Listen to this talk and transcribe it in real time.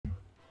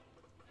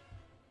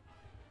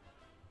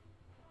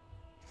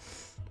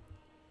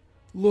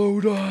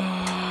Load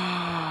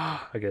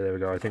up. Okay, there we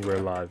go. I think we're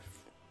live.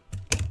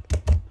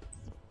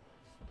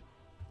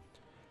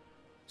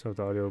 So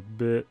the audio a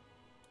bit.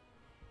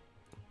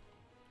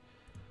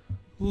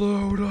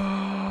 Load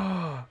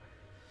up.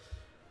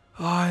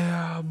 I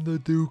am the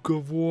Duke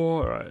of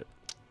War. Alright.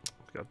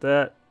 Got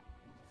that.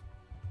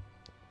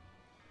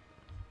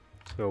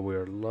 So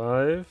we're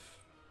live.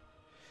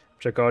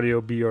 Check audio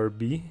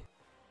BRB.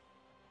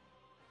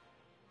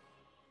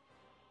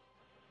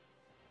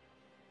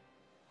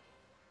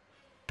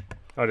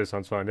 Audio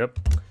sounds fine, yep.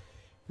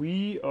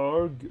 We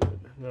are good.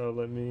 Now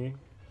let me...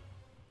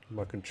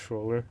 my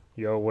controller.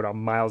 Yo, what up,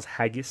 Miles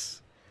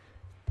Haggis?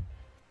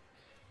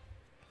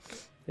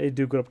 Hey,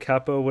 Duke, what up,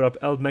 Capo? What up,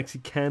 El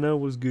Mexicano?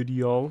 What's good,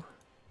 y'all?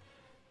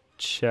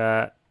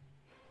 Chat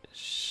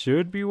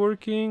should be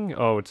working.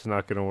 Oh, it's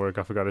not gonna work.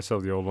 I forgot to sell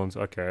the old ones.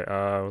 Okay,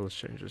 let's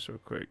change this real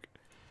quick.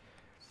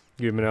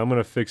 Give me a minute. I'm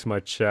gonna fix my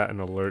chat and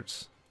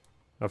alerts.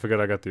 I forgot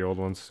I got the old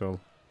ones still.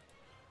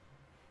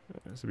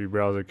 This will be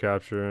browser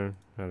capture,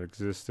 not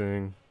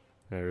existing.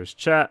 There's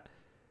chat.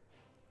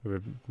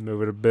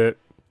 Move it a bit.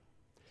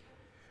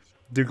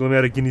 Duke, let me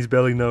out of Guinea's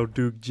belly now.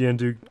 Duke, Jan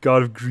Duke,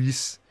 God of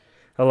Greece.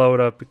 Hello,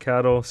 what up,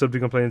 Cattle? Sub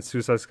Duke, I'm playing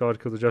Suicide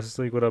Squad, Kill the Justice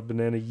League. What up,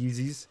 Banana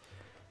Yeezys?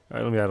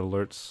 Alright, let me add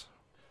alerts.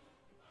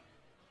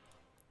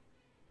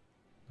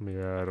 Let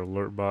me add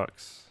alert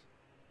box.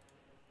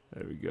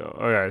 There we go.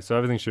 Okay, so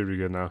everything should be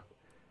good now.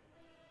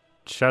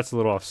 Chat's a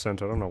little off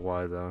center. I don't know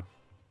why though.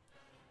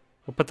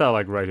 We'll put that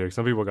like right here.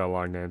 Some people got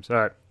long names.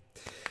 Alright.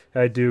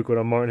 Hey Duke, what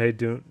up, Martin? Hey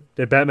Duke.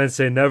 Did Batman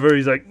say never?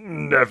 He's like,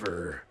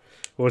 never.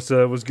 What's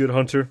good,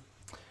 Hunter?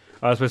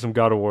 Let's play some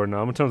God of War now.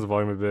 I'm gonna turn the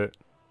volume a bit.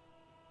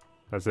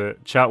 That's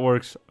it. Chat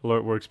works,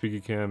 alert works,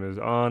 speaker cam is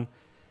on.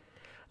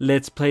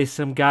 Let's play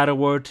some God of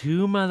War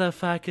 2,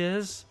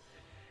 motherfuckers.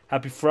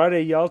 Happy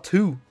Friday, y'all,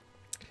 too.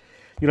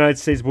 United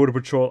States Border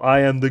Patrol. I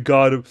am the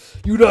god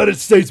of United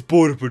States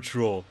Border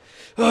Patrol.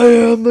 I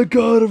am the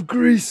god of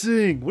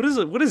greasing. What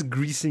does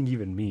greasing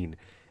even mean?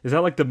 Is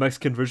that like the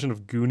Mexican version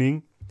of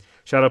gooning?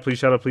 Shout out, please.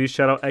 Shout out, please.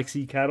 Shout out,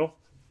 XE Cattle.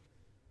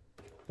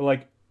 But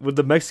like, with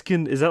the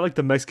Mexican, is that like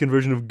the Mexican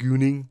version of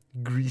gooning?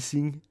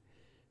 Greasing?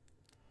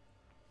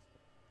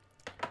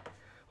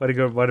 Why do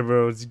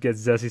bro get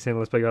zesty saying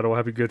let's play God of War?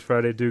 Happy Good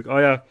Friday, Duke. Oh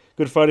yeah,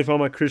 Good Friday for all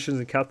my Christians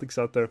and Catholics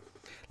out there.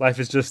 Life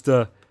is just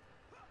okay.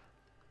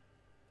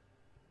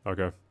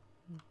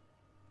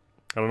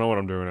 I don't know what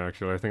I'm doing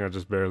actually. I think I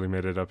just barely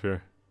made it up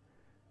here.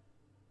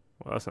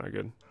 Well, that's not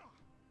good.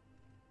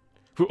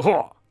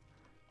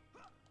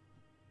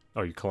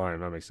 Oh, you climb.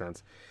 That makes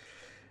sense.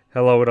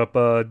 Hello, what up,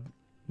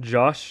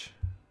 Josh?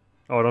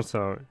 Oh, don't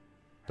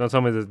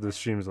tell me the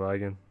stream's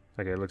lagging.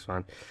 Okay, it looks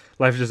fine.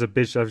 Life is just a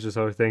bitch. Life is just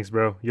oh, thanks,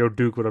 bro. Yo,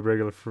 Duke, what up,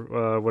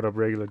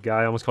 regular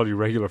guy? I almost called you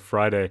Regular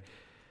Friday.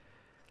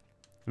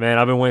 Man,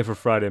 I've been waiting for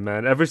Friday,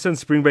 man. Ever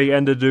since Spring Break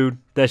ended, dude,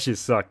 that shit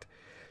sucked.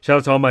 Shout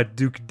out to all my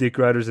Duke Dick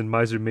Riders and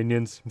Miser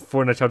minions.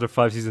 Fortnite Chapter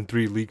 5 Season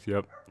 3 leaked,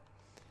 yep.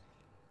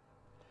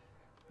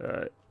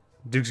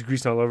 Duke's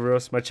greasing all over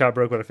us. My chat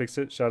broke, but I fixed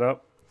it. Shout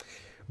out.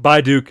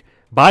 Bye, Duke.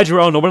 Bye,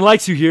 Jerome. No one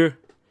likes you here.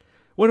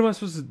 What am I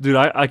supposed to do? Dude,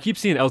 I keep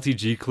seeing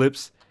LTG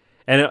clips,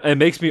 and it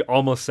makes me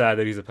almost sad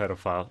that he's a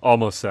pedophile.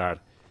 Almost sad.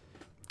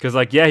 Because,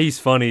 like, yeah, he's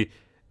funny.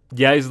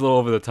 Yeah, he's a little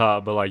over the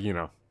top, but, like, you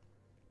know.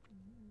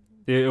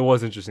 It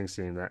was interesting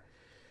seeing that.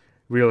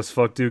 Real as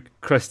fuck, Duke.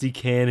 Krusty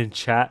Can in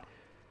chat.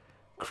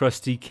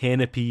 Krusty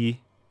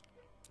Canopy.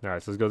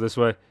 Alright, so let's go this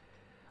way.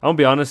 I'm gonna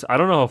be honest, I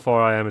don't know how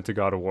far I am into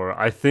God of War.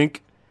 I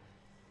think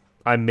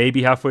I may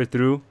be halfway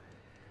through.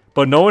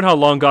 But knowing how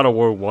long God of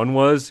War 1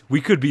 was, we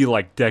could be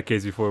like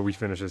decades before we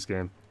finish this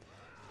game.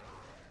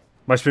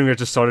 My stream rate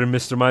just started,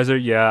 Mr. Miser.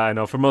 Yeah, I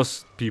know. For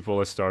most people,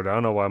 it started. I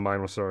don't know why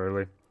mine was so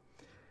early.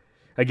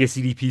 I guess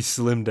EDP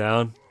slimmed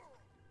down.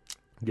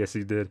 Guess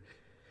he did.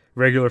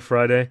 Regular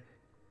Friday.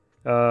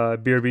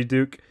 BRB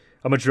Duke.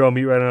 I'm a draw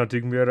meat right now,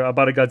 Duke Murder. I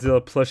bought a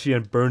Godzilla plushie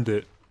and burned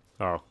it.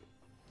 Oh.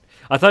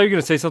 I thought you were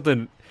going to say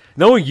something.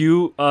 Knowing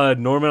you,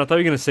 Norman, I thought you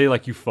were going to say,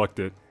 like, you fucked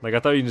it. Like, I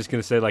thought you were just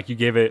going to say, like, you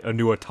gave it a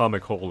new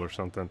atomic hole or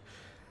something.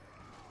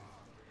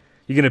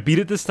 You going to beat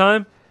it this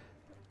time?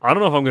 I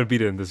don't know if I'm going to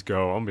beat it in this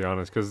go, I'll be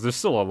honest, because there's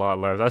still a lot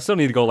left. I still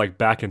need to go, like,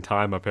 back in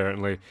time,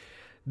 apparently.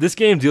 This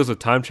game deals with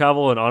time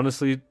travel, and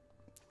honestly,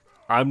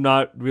 I'm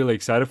not really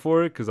excited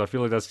for it, because I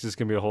feel like that's just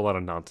going to be a whole lot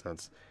of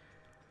nonsense.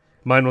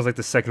 Mine was, like,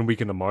 the second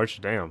weekend of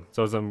March. Damn.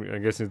 So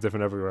I'm guessing it's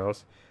different everywhere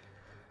else.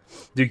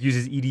 Duke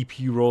uses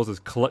EDP rolls as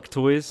collect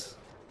toys.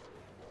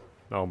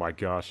 Oh my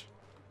gosh.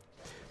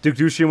 Duke,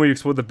 do stream where you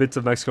explore the bits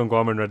of Mexico and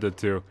Guam and Red Dead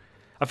 2.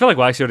 I feel like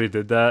we actually already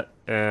did that,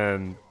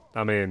 and,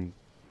 I mean,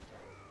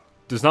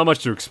 there's not much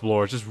to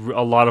explore. It's just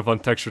a lot of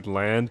untextured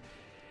land,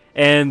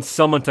 and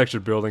some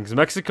untextured buildings.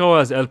 Mexico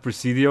has El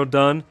Presidio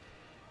done,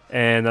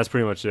 and that's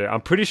pretty much it. I'm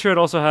pretty sure it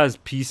also has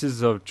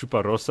pieces of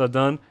Chuparosa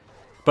done,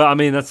 but, I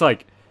mean, that's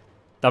like,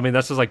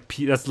 that's just like,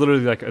 that's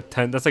literally like a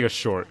 10, that's like a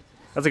short.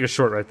 That's like a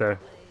short right there.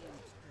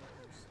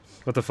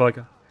 What the fuck?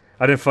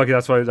 I didn't fuck it,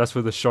 that's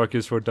where the shark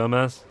is for a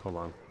dumbass. Hold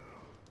on.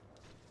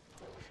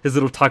 His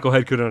little taco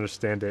head couldn't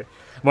understand it.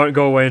 Martin,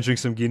 go away and drink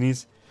some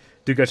guineas.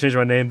 Duke, I changed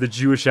my name. The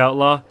Jewish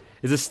Outlaw.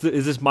 Is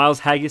this Miles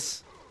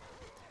Haggis?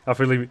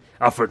 Alfred,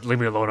 leave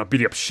me alone. I'm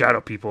beating up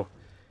shadow people.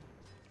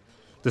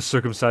 The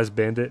circumcised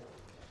bandit.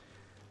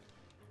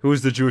 Who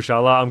is the Jewish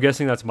outlaw? I'm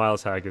guessing that's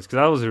Miles Haggis, because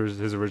that was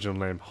his original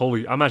name.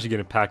 Holy, I'm actually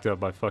getting packed up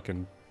by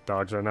fucking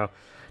dogs right now.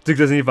 Duke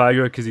doesn't need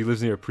Viagra because he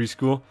lives near a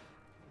preschool.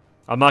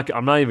 I'm not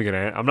even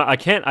gonna. I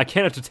can't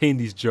entertain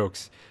these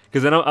jokes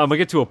because then I'm gonna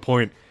get to a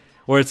point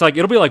where it's like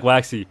it'll be like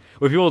Waxy,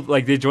 where people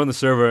like they join the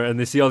server and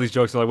they see all these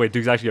jokes and they're like, wait,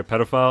 Duke's actually a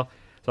pedophile.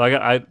 So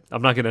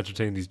I'm not gonna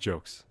entertain these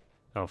jokes.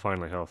 Oh,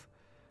 finally, health.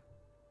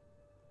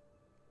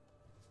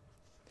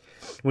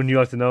 When you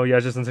like to know, yeah,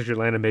 just in your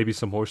land and maybe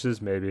some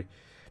horses, maybe.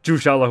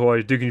 Jewish outlaw, who are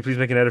you? Dude, can you please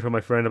make an edit for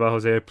my friend about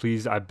Hosea?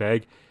 Please, I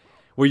beg.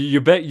 Well,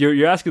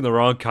 you're asking the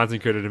wrong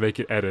content creator to make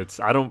it edits.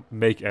 I don't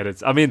make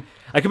edits. I mean,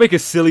 I can make a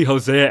silly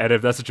Hosea edit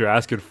if that's what you're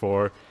asking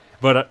for.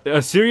 But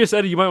a serious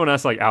edit, you might want to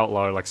ask like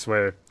outlaw or like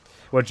swear.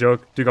 What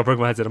joke? Dude, I'll break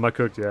my headset. Am I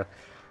cooked? Yeah.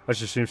 I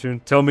should stream soon.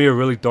 Tell me a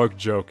really dark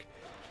joke.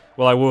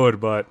 Well, I would,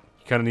 but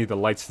you kind of need the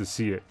lights to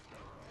see it.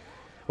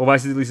 Well,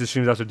 Vice at least the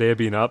streams after day of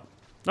being up.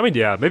 I mean,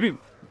 yeah, maybe.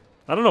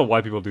 I don't know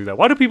why people do that.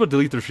 Why do people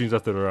delete their streams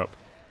after they're up?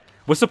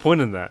 What's the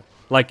point in that?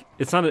 Like,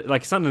 it's not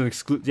an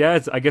exclusive. Yeah,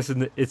 I guess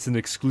it's an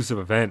exclusive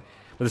event.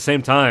 But at the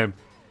same time,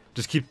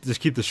 just keep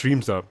the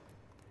streams up.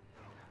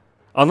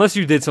 Unless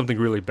you did something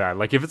really bad.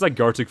 Like, if it's like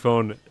Gartic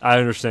phone, I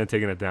understand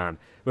taking it down.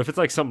 But if it's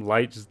like something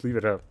light, just leave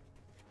it up.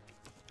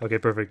 Okay,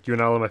 perfect. You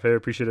and Al are my favorite.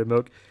 Appreciate it,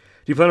 Milk. Do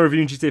you plan on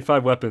reviewing GTA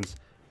 5 weapons?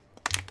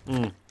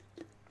 I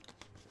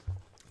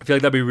feel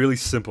like that'd be really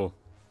simple.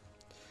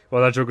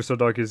 Well, that joke was so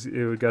dark,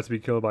 it got to be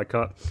killed by a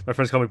cop. My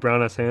friends call me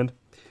brown ass hand.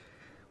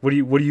 What do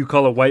you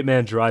call a white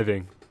man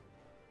driving?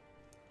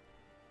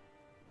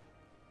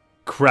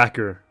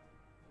 Cracker.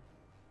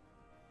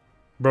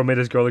 Bro made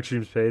his garlic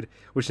streams paid.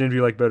 Which name do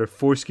you like better?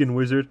 Foreskin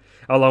Wizard.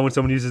 Outlaw when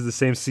someone uses the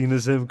same scene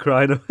as him.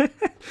 Crying.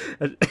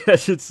 That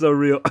shit's so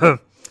real.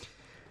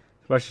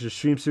 Watch your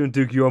stream soon.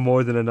 Duke, you are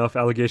more than enough.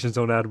 Allegations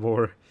don't add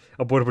more.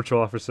 A border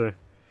patrol officer.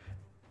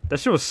 That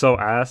shit was so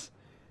ass.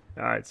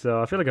 Alright,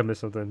 so I feel like I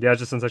missed something. Yeah,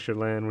 just since extra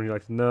land when you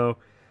like to know.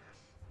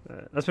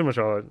 That's pretty much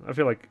all. I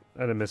feel like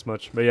I didn't miss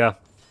much. But yeah.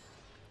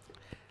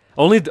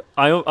 I'm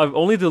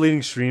only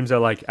deleting streams that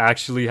like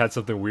actually had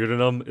something weird in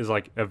them is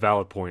like a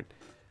valid point.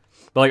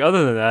 But like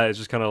other than that, it's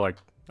just kind of like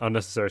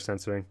unnecessary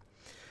censoring.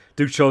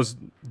 Duke choose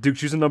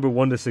a number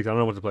 1 to 6. I don't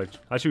know what to play.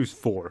 I choose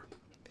 4.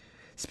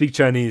 Speak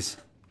Chinese.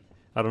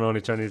 I don't know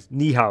any Chinese.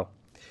 Ni hao.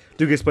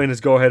 Duke explained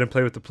his go ahead and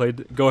play with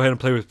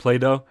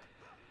Play-Doh.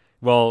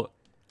 Well,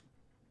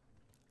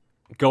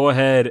 go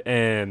ahead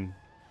and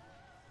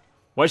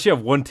why does she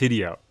have one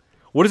titty out?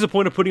 What is the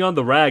point of putting on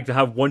the rag to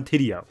have one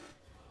titty out?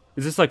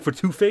 Is this like for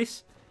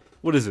Two-Face?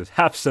 What is this?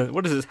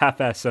 What is this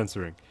half-ass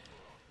censoring?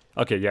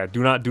 Okay, yeah,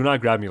 do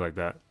not grab me like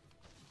that.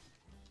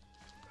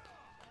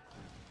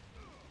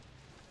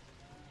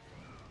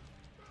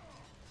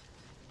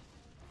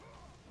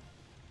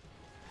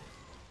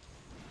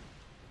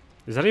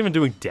 Is that even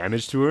doing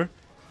damage to her?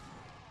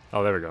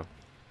 Oh, there we go.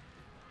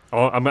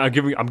 Oh,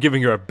 I'm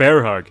giving her a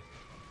bear hug.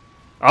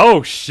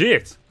 Oh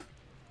shit!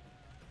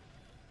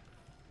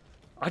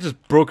 I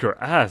just broke her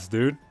ass,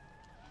 dude.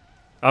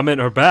 I meant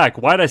her back.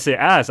 Why did I say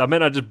ass? I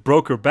meant I just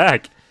broke her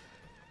back.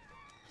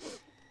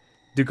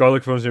 Dude,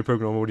 garlic phones in your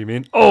program. What do you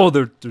mean? Oh,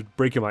 they're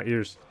breaking my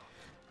ears.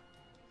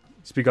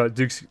 Speak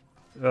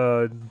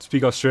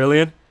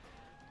Australian.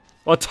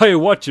 I'll tell you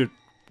what, you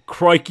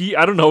crikey.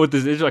 I don't know what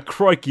this is. Like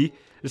crikey.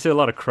 They say a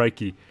lot of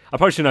crikey. I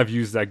probably shouldn't have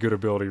used that good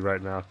ability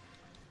right now.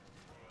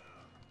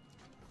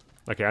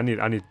 Okay, I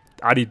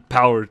need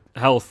power,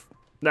 health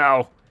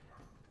now.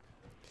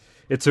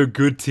 It's her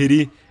good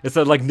titty. It's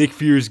not like Nick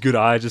Fury's good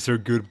eye, just her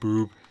good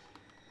boob.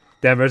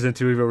 Damn,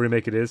 Resident Evil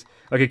remake it is.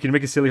 Okay, can you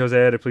make a silly Jose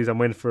edit, please? I'm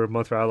waiting for a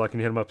month for Outlaw.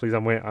 Can you hit him up, please?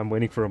 I'm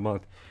waiting for a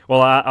month.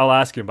 Well, I'll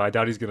ask him, but I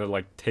doubt he's gonna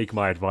like take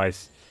my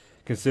advice,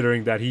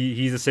 considering that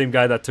he's the same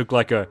guy that took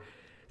like a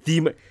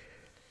theme.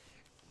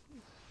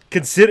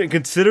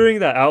 Considering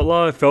that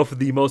Outlaw fell for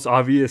the most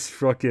obvious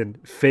fucking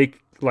fake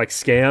like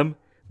scam,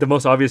 the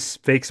most obvious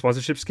fake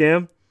sponsorship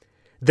scam,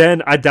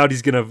 then I doubt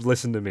he's gonna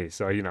listen to me.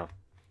 So you know,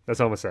 that's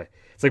all I'm gonna say.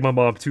 It's like my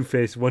mom,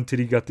 Two-Face. One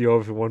titty got the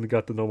over, one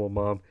got the normal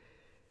mom.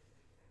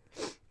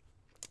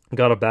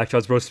 Got a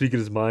backshots, bro. Speaking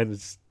his mind,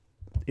 it's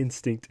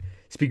instinct.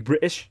 Speak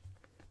British.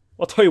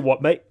 I'll tell you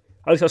what, mate.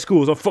 At least our school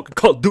was on fucking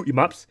Call of Duty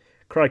maps.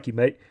 Crikey,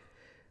 mate.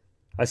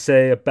 I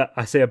say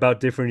about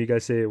different. You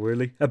guys say it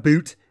weirdly. A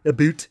boot.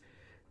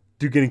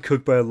 Dude getting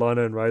cooked by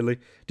Alana and Riley.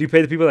 Do you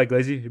pay the people like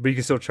lazy, but you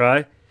can still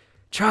try?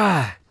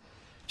 Try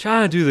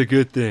and do the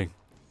good thing.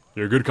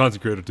 You're a good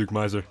content creator, Duke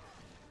Miser.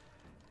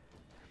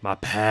 My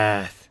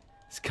path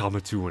is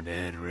coming to an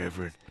end,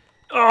 Reverend.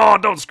 Oh,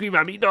 don't scream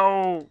at me,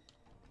 no!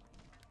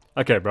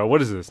 Okay, bro,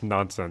 what is this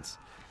nonsense?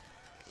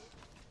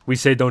 We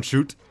say don't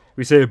shoot.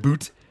 We say a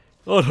boot.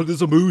 Oh,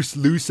 there's a moose,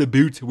 loose a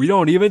boot. We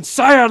don't even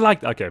say it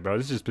like that. Okay, bro,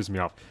 this just pissed me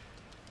off.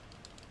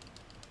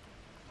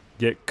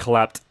 Get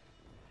clapped.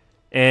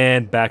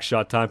 And back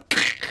shot time.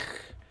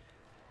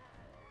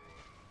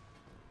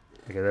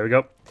 Okay, there we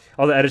go.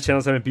 All the edit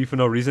channels having beef for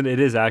no reason. It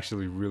is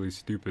actually really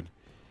stupid.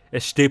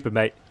 It's stupid,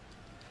 mate.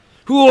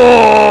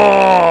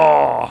 Whoa!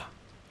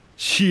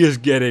 She is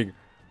getting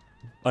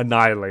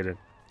annihilated.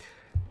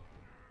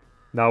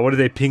 Now, what are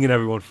they pinging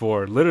everyone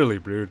for? Literally,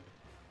 dude.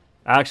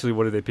 Actually,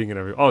 what are they pinging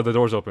everyone? Oh, the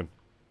door's open.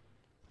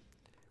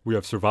 We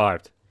have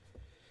survived.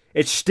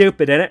 It's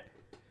stupid, isn't it?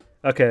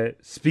 Okay,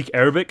 speak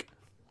Arabic.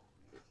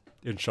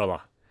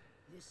 Inshallah.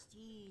 The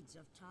steeds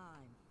of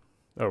time.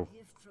 Oh.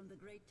 Gift from the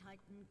great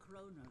titan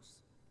Kronos.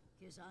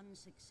 His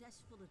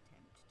unsuccessful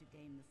attempt to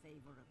gain the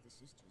favor of the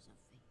Sisters of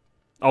Fate.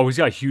 Oh, he's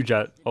got huge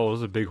at. Oh,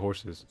 those are big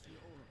horses.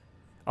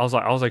 I was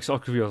like so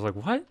confused. I was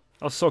like, what?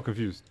 I was so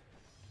confused.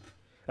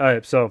 All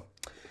right, so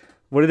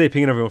what are they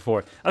pinging everyone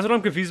for? That's what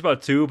I'm confused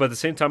about too. But at the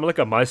same time, I look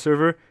at my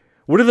server.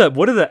 What are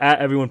the at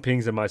everyone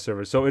pings in my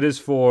server? So it is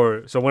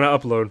for when I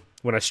upload,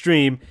 when I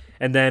stream,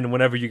 and then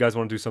whenever you guys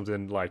want to do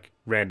something like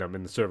random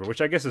in the server,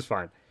 which I guess is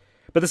fine.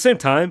 But at the same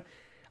time,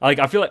 like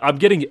I feel like I'm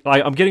getting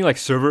like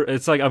server.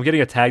 It's like I'm getting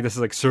a tag that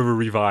says like server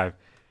revive.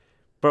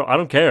 Bro, I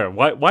don't care.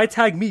 Why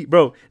tag me,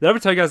 bro? Did I ever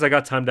tell you guys I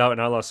got timed out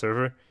and I lost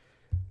server?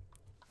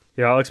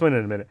 Yeah, I'll explain it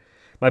in a minute.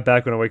 My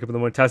back when I wake up in the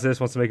morning. Tassis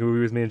wants to make a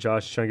movie with me and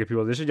Josh, trying to get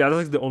people audition. Yeah,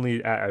 that's like the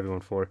only at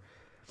everyone for.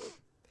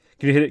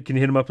 Can you hit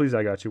him up, please?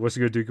 I got you. What's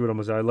the good Dookie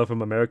with I love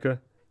from America.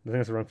 I think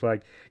that's the wrong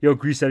flag. Yo,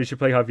 Grease said you should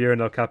play Javier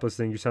and El Capo's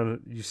thing. You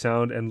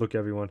sound and look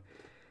everyone.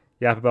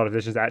 Yap about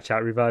auditions at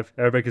chat revive.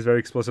 Arabic is very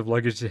explosive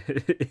language.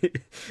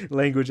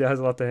 Language. It has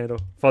a lot to handle.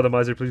 Father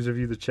Miser, please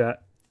review the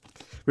chat.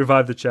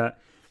 Revive the chat.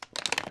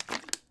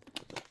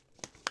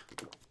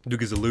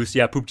 Duke is a loose.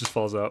 Yeah, poop just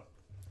falls out.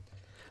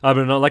 But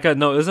no,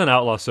 it was an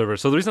outlaw server.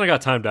 So the reason I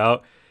got timed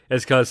out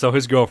is because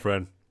his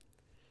girlfriend.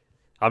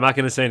 I'm not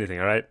gonna say anything.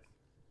 All right,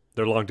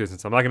 they're long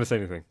distance. I'm not gonna say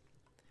anything.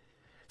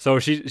 So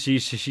she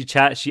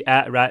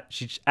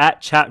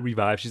at chat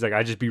revive. She's like,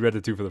 I just be read the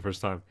 2 for the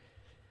first time.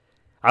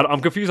 I'm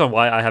confused on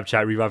why I have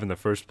chat revive in the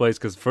first place.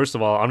 Because first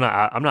of all, I'm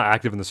not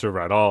active in the server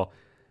at all.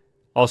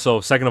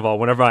 Also, second of all,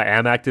 whenever I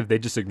am active, they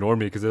just ignore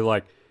me because they're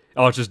like,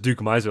 oh, it's just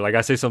Duke Miser. Like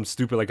I say something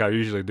stupid like I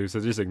usually do,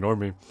 so they just ignore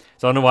me.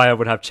 So I don't know why I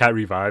would have chat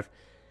revive.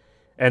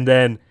 And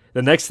then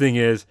the next thing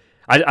is,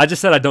 I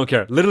just said I don't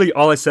care. Literally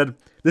all I said.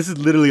 This is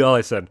literally all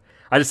I said.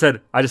 I just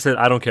said I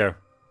don't care.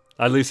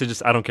 I literally said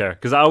just I don't care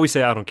because I always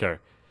say I don't care.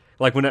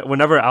 Like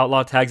whenever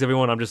Outlaw tags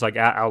everyone, I'm just like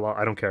at Outlaw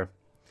I don't care.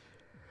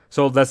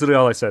 So that's literally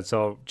all I said.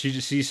 So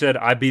she said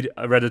I beat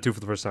Red Dead 2 for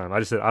the first time. I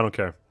just said I don't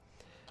care.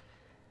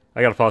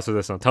 I gotta pause for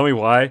this one. Tell me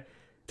why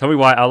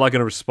Outlaw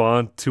gonna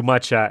respond to my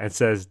chat and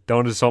says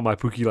don't assault my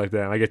Pookie like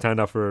that. And I get timed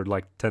out for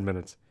like 10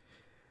 minutes.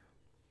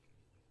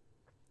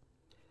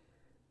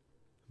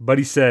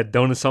 Buddy said,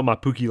 don't insult my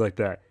Pookie like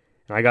that.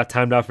 And I got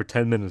timed out for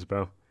 10 minutes,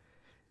 bro.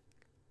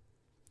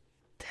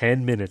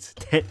 10 minutes.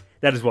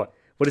 That is what?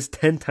 What is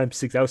 10 times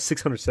 6? That was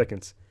 600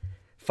 seconds.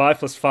 5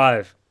 plus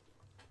 5.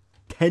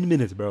 10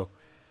 minutes, bro.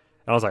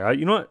 And I was like,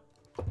 you know what?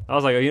 I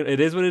was like, it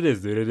is what it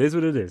is, dude. It is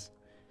what it is.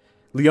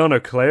 Leon or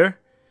Claire?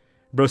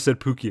 Bro said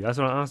Pookie. That's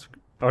what I asked.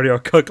 Already our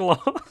cook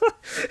law.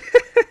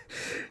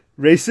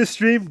 Racist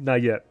stream?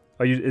 Not yet.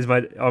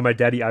 Are my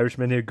daddy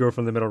Irishman here? Girl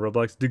from the middle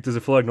Roblox. Duke, does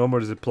it flow like normal or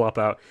does it plop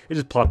out? It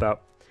just plop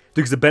out.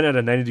 Duke's the bent at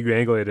a 90-degree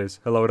angle. It is.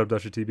 Hello, what up,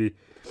 Dusher TB? Did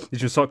you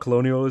insult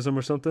colonialism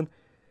or something?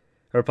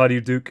 I reply to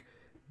you, Duke.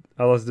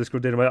 I lost the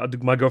Discord data.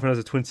 My girlfriend has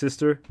a twin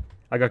sister.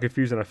 I got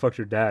confused and I fucked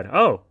your dad.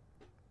 Oh.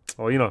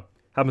 Well, you know,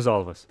 happens to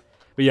all of us.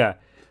 But yeah,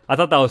 I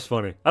thought that was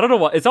funny. I don't know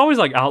why. It's always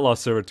like Outlaw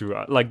server too.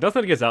 Like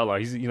nothing against Outlaw.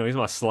 He's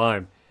my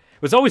slime.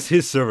 But it's always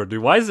his server,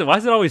 dude. Why is it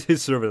always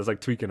his server that's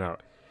like tweaking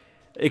out?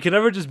 It can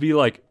never just be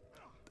like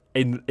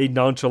a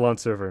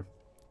nonchalant server.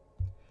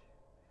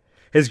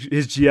 His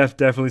GF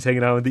definitely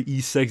taking out in the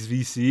E6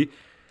 VC.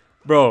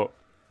 Bro,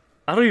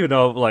 I don't even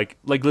know, like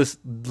this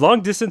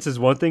long distance is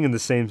one thing in the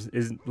same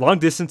is long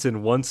distance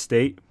in one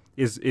state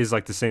is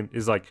like the same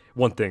is like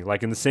one thing,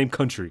 like in the same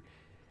country.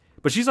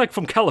 But she's like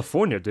from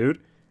California, dude.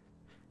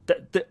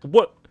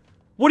 What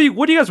do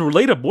you guys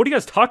relate about? What do you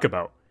guys talk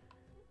about?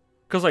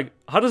 Cause like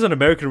how does an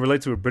American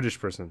relate to a British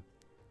person?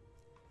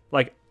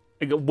 Like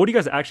what do you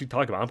guys actually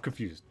talk about? I'm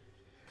confused.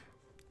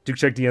 Duke,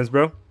 check DMs,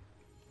 bro.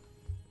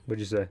 What'd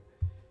you say?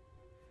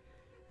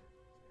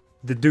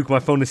 The Duke, my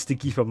phone is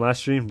sticky from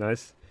last stream.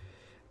 Nice.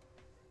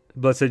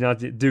 Blood said, "Not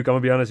Duke. I'm gonna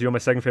be honest. You're my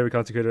second favorite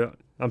content creator.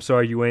 I'm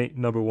sorry you ain't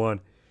number one.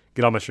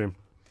 Get on my stream.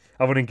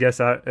 I wouldn't guess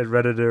a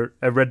Red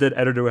Dead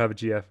editor would have a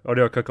GF.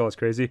 Audio cook all is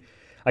crazy.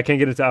 I can't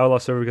get into Outlaw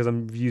server because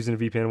I'm using a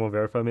VPN and won't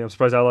verify me. I'm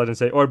surprised Outlaw didn't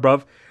say, "Oi,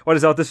 bruv, what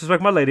is out?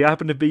 Disrespect my lady. I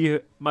happen to be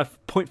my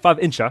 0.5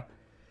 incher.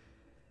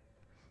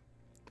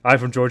 I'm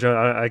from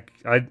Georgia.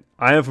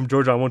 I am from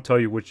Georgia. I won't tell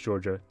you which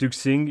Georgia. Duke,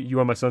 sing "You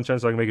Are My Sunshine"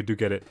 so I can make a Duke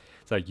get it.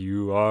 It's like,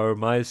 you are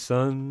my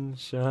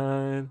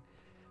sunshine,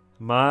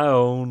 my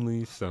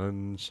only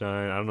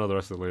sunshine. I don't know the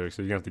rest of the lyrics,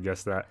 so you're gonna have to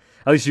guess that.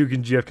 At least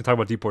GF can talk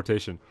about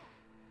deportation.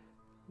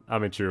 I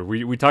mean, true.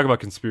 We talk about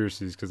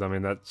conspiracies because I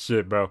mean that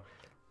shit, bro.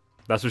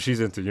 That's what she's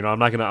into. You know, I'm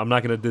not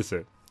gonna diss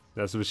it.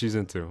 That's what she's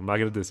into. I'm not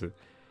gonna diss it.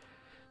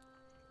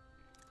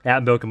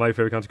 At Milk, my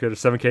favorite content creator.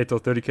 7K till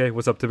 30K.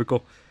 What's up,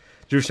 typical?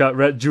 Jewish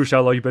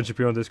Outlaw, you Ben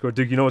Shapiro on Discord.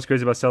 Dude, you know what's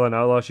crazy about selling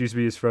Outlaw? She used to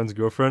be his friend's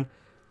girlfriend.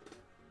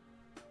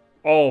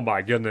 Oh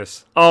my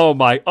goodness. Oh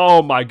my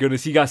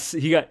goodness.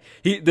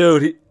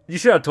 Dude, You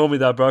should have told me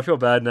that, bro. I feel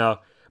bad now.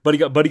 Buddy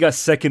got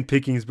second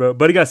pickings, bro.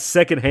 Buddy got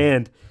second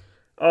hand.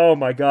 Oh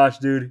my gosh,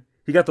 dude.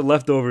 He got the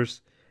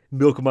leftovers.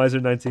 Milk Miser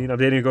 19. I'm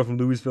dating a girl from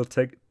Louisville,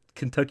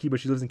 Kentucky,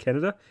 but she lives in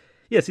Canada.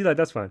 Yeah, see that?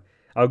 That's fine.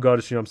 I'll go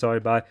to stream. I'm sorry.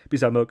 Bye.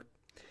 Peace out, Milk.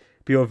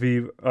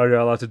 POV. Are you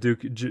allowed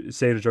to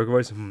say in a joker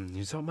voice?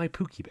 You saw my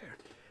Pookie Bear.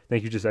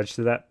 Thank you. Just edged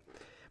to that.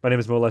 My name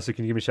is Mo Lesser.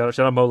 Can you give me a shout out?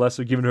 Shout out Mo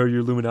Lesser. Giving her your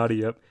Illuminati.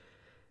 Yep.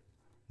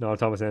 No, I'm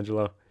Thomas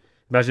Angelo.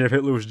 Imagine if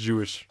Hitler was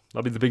Jewish.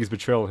 That'll be the biggest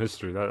betrayal in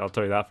history. I'll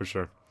tell you that for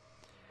sure.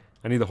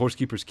 I need the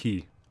horsekeeper's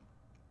key.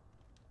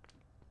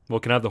 Well,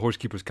 can I have the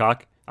horsekeeper's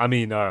cock? I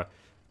mean,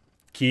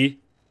 key.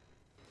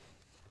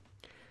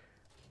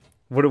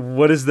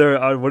 What is the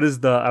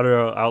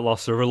outer outlaw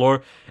server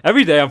lore?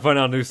 Every day I'm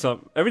finding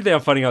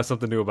out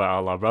something new about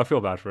Outlaw, bro. I feel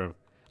bad for him.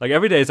 Like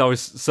every day it's always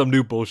some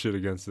new bullshit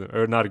against him,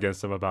 or not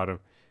against him, about him.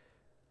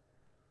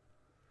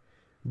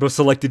 Bro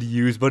selected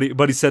used,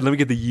 buddy said, let me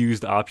get the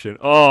used option.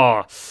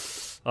 Oh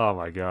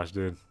my gosh,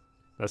 dude,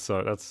 that's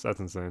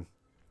insane.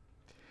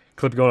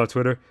 Clip going on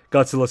Twitter.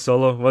 Godzilla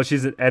solo. Well,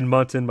 she's in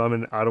Edmonton, but I'm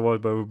in Ottawa,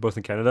 but we're both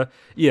in Canada.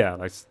 Yeah,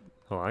 like,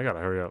 hold on, I gotta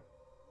hurry up.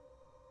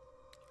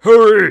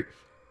 Hurry!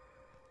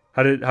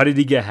 How did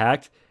he get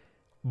hacked?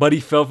 Buddy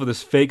fell for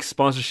this fake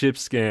sponsorship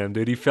scam,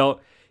 dude. He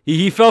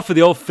fell for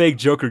the old fake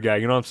Joker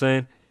gag, you know what I'm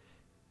saying?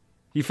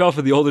 He fell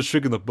for the oldest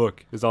trick in the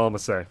book, is all I'm gonna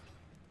say.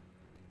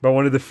 But I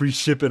wanted the free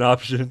shipping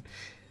option.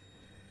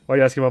 Why are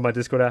you asking about my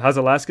Discord at? How's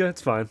Alaska?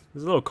 It's fine.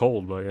 It's a little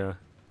cold, but yeah.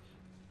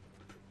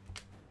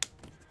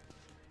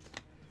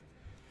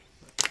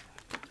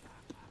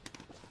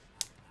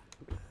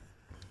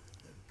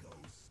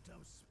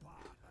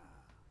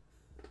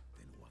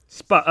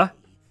 Sparta?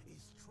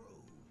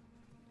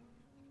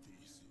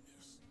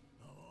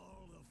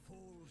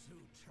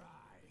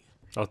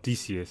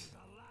 Odysseus.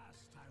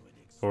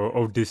 Or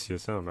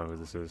Odysseus. I don't know who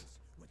this is.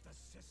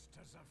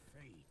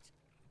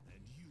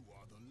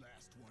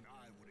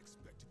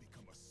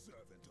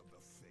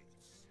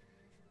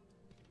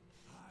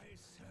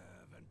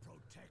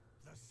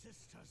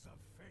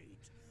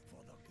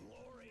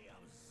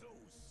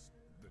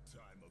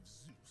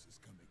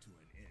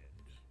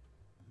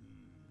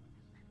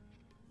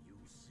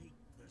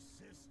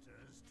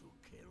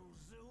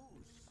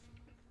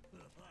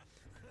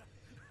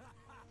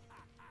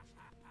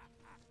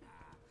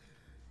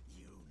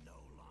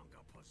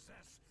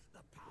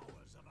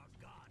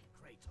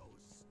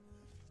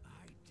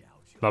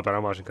 Not bad,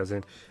 I'm watching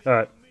Cousin.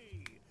 Alright.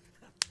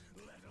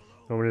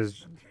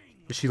 Is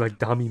she like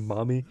Dami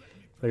Mommy?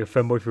 Like a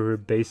femboy for her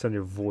based on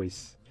your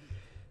voice.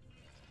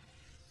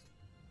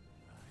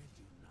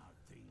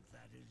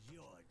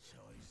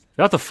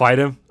 You have to fight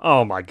him?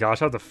 Oh my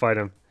gosh, I have to fight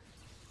him.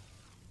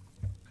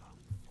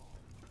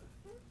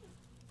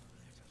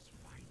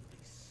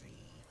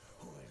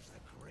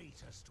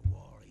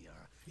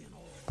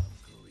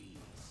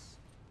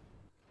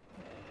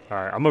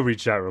 Alright, I'm gonna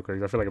reach out real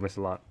quick. I feel like I missed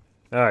a lot.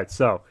 Alright,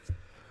 so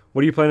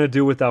what are you planning to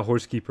do with that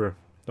horsekeeper?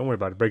 Don't worry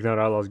about it. Break down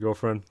Outlaw's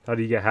girlfriend. How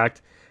do you get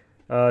hacked?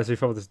 So you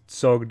felt with this.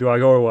 So do I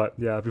go or what?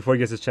 Yeah, before he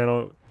gets his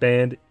channel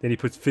banned, then he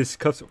puts fist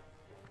cuffs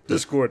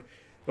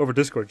over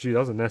Discord. Gee, that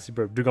was a nasty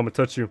burp. Dude, I'm gonna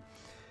touch you.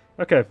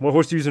 Okay, what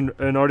horse do you use in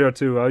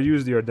RDR2? I'll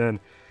use the Ardennes.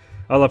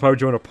 Outlaw probably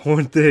join a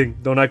porn thing.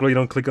 Don't act like you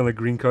don't click on the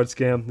green card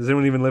scam. Does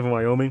anyone even live in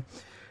Wyoming?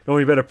 No,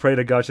 you better pray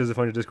to God she doesn't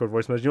find your Discord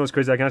voice message. You know what's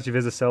crazy? I can actually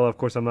visit Sella. Of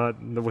course, I'm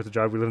not with the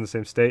job. We live in the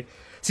same state.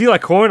 See,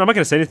 like Corn, I'm not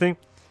gonna say anything.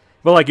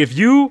 But like, if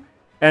you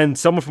and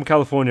someone from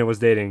California was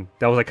dating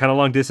that was like kind of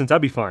long distance,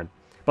 I'd be fine.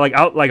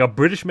 But like a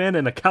British man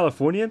and a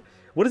Californian,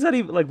 what does that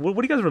even like? What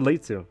do you guys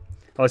relate to?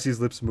 Oh, I see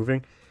his lips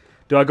moving.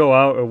 Do I go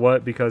out or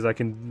what? Because I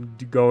can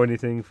go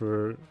anything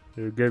for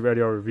a great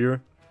radio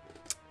reviewer.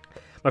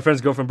 My friend's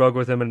girlfriend broke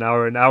with him an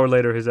hour. An hour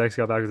later, his ex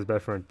got back with his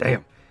best friend.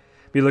 Damn.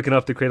 Me looking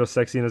up the Cradle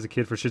sex scene as a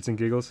kid for shits and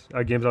giggles.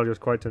 Games audio was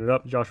quiet, turn it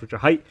up. Josh, what's your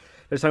height?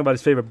 He was talking about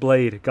his favorite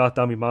blade. Goth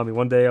Dami Mommy.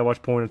 One day I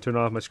watched porn and turned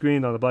off my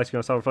screen. On the black screen,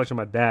 I saw a reflection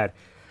of my dad.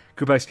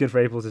 Krupak skin for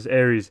April says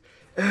Aries.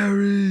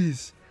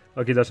 Aries!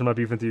 Okay, that's not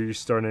beefing with you. You're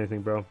starting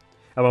anything, bro.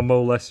 I'm a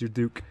Mo Less, you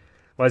Duke.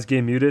 Why is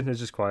game muted? It's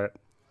just quiet.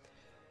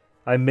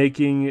 I'm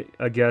making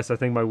a guess. I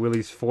think my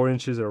willy's 4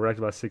 inches or erect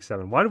about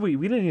 6'7". Why did we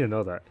didn't even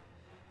know that.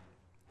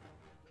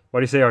 Why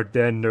do you say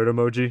Ardennes nerd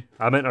emoji?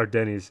 I meant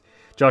Ardennes.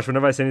 Josh,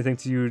 whenever I say anything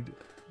to you,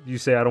 you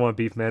say I don't want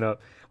beef, man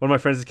up. One of my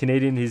friends is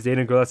Canadian. He's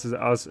dating a girl that says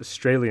I was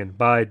Australian.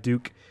 Bye,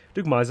 Duke.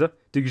 Duke Miza.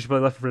 Duke, you should play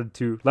Left 4 Dead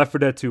 2. Left 4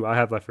 Dead 2. I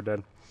have Left 4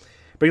 Dead.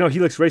 But you know,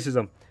 Helix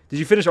Racism. Did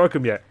you finish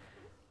Arkham yet?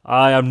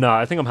 I am not.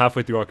 I think I'm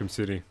halfway through Arkham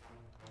City.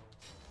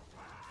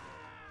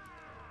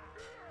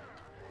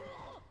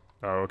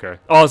 Oh, okay.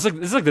 Oh, it's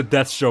like the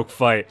Deathstroke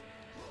fight.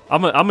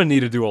 I'm gonna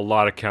need to do a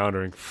lot of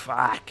countering.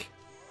 Fuck.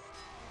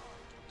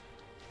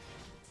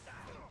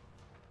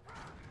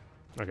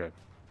 Okay.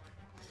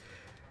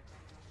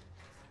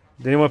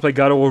 Did anyone play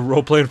God of War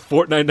roleplay in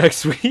Fortnite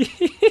next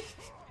week?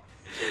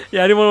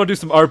 Yeah, anyone want to do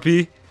some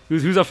RP?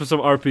 Who's up for some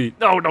RP?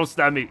 No, don't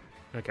stab me.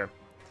 Okay.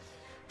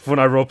 When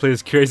I roleplay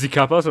is crazy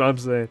cop, that's what I'm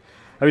saying.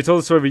 Have you told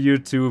the story of you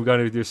two who've gone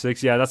into year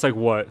 6? Yeah, that's like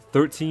what?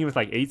 13 with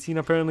like 18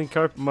 apparently,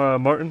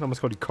 Martin? I almost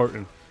called you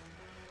Carton.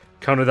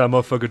 Counter that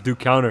motherfucker, Duke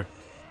counter.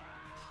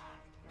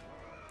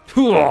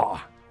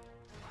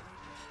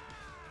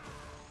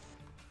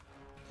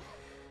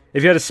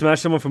 If you had to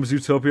smash someone from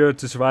Zootopia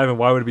to survive, and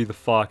why would it be the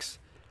fox?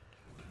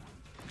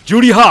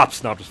 Judy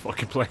Hopps! No, I'm just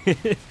fucking playing.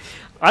 Dude,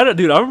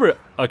 I remember...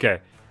 Okay,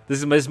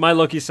 this is my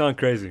lucky sound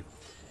crazy.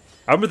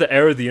 I remember the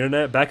era of the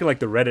internet, back in like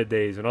the Reddit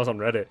days, when I was on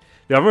Reddit.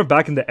 Dude, I remember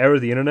back in the era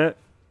of the internet,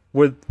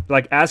 where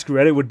like Ask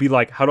Reddit would be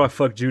like, how do I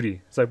fuck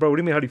Judy? It's like, bro, what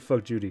do you mean how do you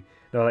fuck Judy?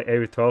 No, like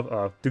area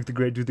 12, Duke the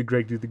Great, Duke the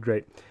Great, Duke the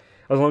Great.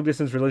 I was in a long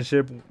distance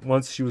relationship.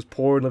 Once she was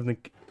poor and lived in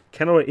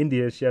Canada,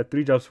 India. She had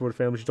 3 jobs for her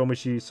family. She told me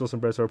she stole some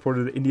bread, so I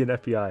reported to the Indian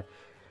FBI.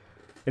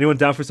 Anyone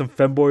down for some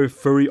femboy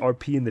furry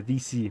RP in the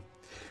VC?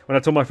 When I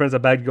told my friends I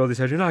bagged to go, they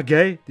said, you're not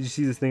gay? Did you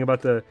see this thing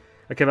about the...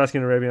 I kept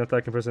asking Arabian, I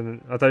thought you were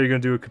going to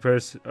do a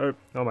comparison...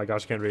 oh my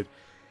gosh, I can't read.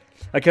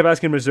 I kept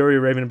asking Missouri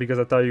Arabian because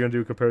I thought you were going to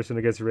do a comparison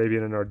against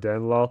Arabian and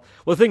Ardennes, lol.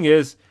 Well, the thing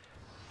is,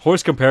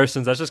 horse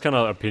comparisons, that's just kind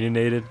of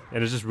opinionated,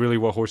 and it's just really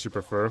what horse you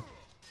prefer.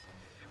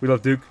 We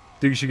love Duke.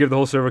 Duke, you should give the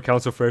whole server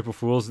council for April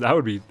Fools. That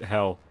would be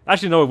hell.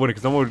 Actually, no, it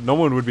wouldn't, because no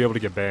one would be able to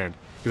get banned,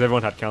 because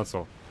everyone had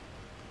council.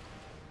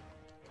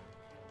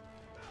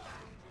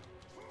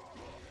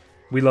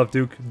 We love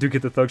Duke. Duke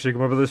hit the thug shaker.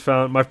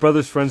 My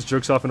brother's friends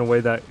jerks off in a way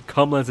that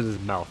cum lands in his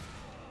mouth.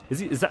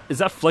 Is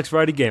that Flex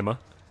Variety Gamer?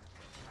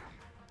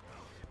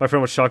 My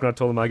friend was shocked when I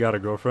told him I got a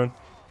girlfriend.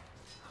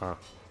 Huh.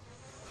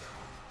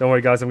 Don't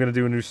worry, guys. I'm gonna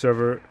do a new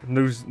server,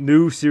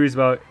 new series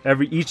about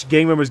each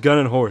gang member's gun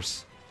and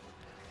horse.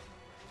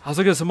 I was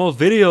looking at some old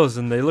videos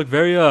and they look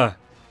very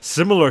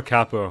similar,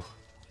 Capo.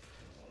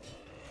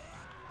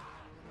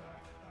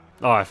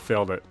 Oh, I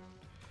failed it.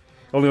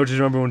 Only OGs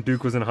remember when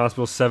Duke was in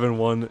hospital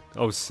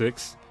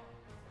 7/1/06.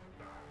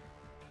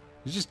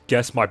 You just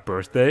guessed my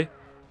birthday?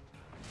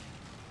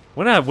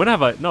 When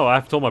have I... No,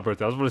 I've told my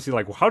birthday. I was going to see,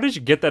 like, how did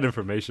you get that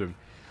information?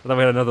 I thought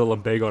we had another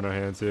lumbago on our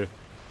hands here.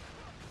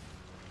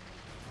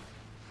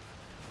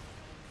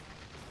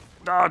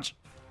 Dodge!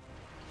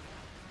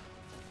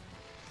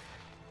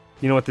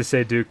 You know what they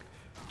say, Duke.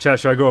 Chat,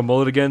 should I grow a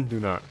mullet again? Do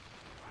not.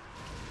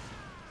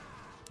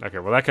 Okay,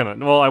 well that kind of...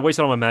 Well, I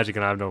wasted all my magic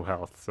and I have no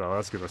health, so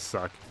that's gonna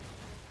suck.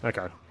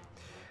 Okay.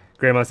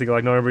 Grandma's thinking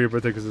like, no, remember your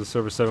birthday because it's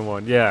server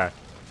 7/1. Yeah.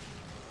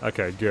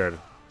 Okay, good.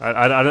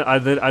 I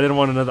didn't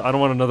want another. I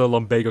don't want another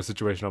lumbago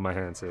situation on my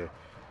hands here.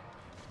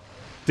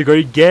 Dude, are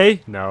you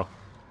gay? No.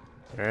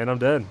 And I'm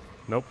dead.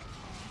 Nope.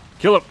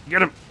 Kill him.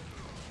 Get him.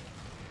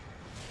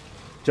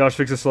 Josh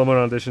fixes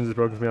slow-mo auditions. It's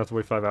broken for me. I have to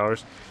wait 5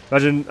 hours.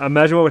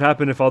 Imagine what would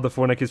happen if all the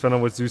Fortnite kids found out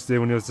what Zeus did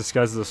when he was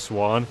disguised as a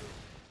swan.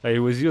 Like, he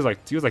was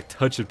like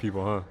touching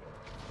people, huh?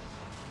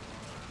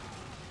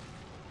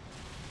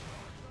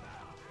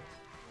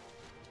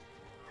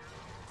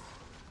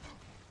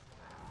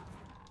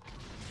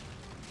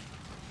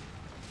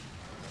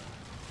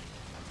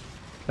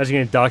 Imagine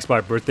getting doxxed by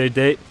a birthday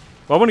date.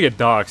 Well, I want to get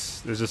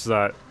doxxed. It's just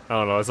that I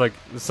don't know. It's like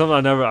something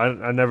I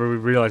never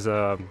realized.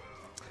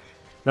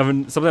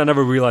 Something I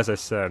never realized I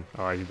said.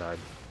 Oh, he died.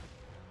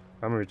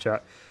 I'm gonna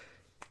chat.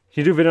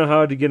 Can you do a video on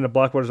how to get into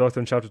Blackwater's Arthur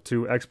in Chapter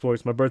 2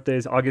 exploits? My birthday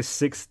is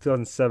August 6th,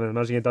 2007.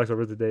 Imagine getting doxxed by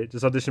birthday date.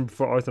 Just auditioned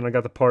before Arthur and I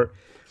got the part.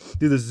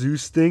 Do the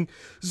Zeus thing.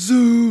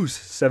 Zeus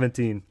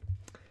 17.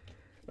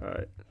 All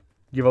right.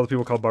 Give all the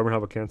people called Barber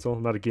how a cancel.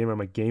 I'm not a gamer.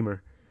 I'm a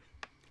gamer.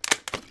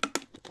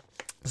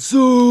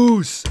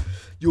 Zeus!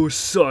 Your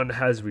son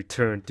has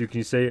returned. Dude, can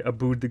you say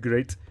Abu the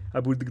Great?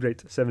 Abu the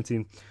Great,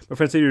 17. My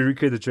friend said you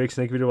recreated the Drake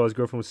Snake video while his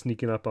girlfriend was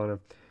sneaking up on him.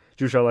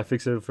 Jewish I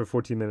fixed it for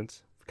 14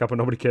 minutes. Capo,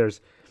 nobody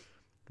cares.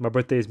 My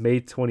birthday is May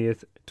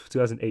 20th,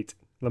 2008.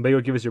 Lumbago,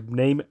 give us your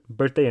name,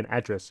 birthday, and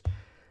address.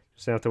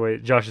 Just have to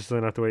wait. Josh is still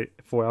gonna have to wait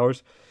 4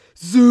 hours.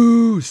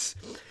 Zeus!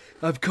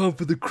 I've come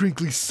for the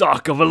crinkly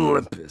sock of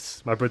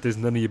Olympus. My birthday's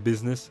none of your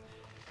business.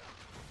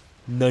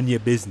 None of your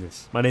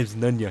business. My name's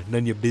Nunya. None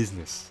of your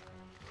business.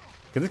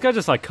 Can this guy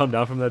just like come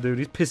down from that dude?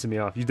 He's pissing me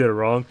off. You did it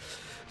wrong.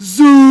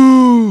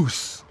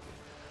 Zeus!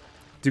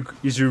 Dude,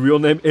 is your real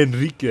name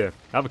Enrique? I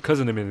have a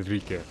cousin named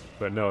Enrique.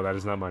 But no, that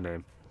is not my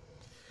name.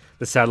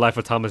 The Sad Life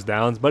of Thomas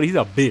Downs. But he's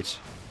a bitch.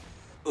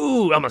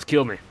 Ooh, almost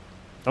killed me.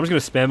 I'm just going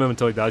to spam him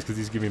until he dies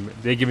because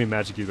they give me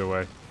magic either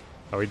way.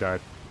 Oh, he died.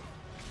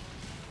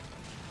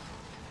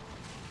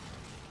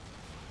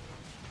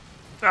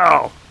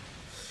 Oh!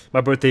 My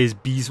birthday is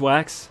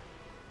beeswax.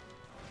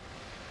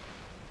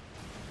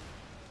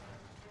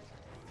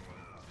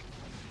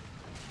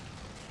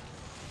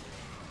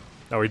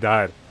 Oh, he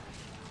died.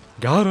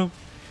 Got him.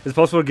 It's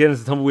possible to get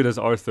into Tumbleweed as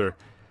Arthur.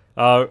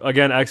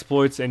 Again,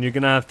 exploits, and you're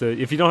gonna have to,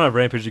 if you don't have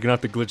Rampage, you're gonna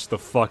have to glitch the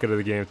fuck out of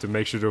the game to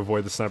make sure to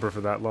avoid the sniper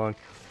for that long.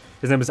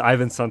 His name is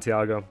Ivan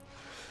Santiago.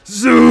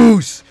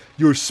 Zeus!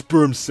 Your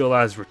sperm cell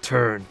has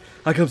returned.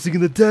 I come seeking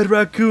the dead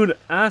raccoon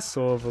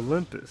asshole of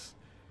Olympus.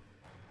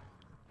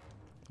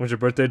 When's your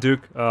birthday,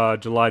 Duke?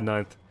 July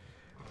 9th.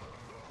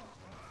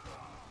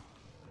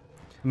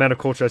 Man of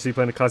culture, I see you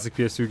playing a classic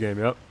PS2 game,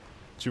 yep.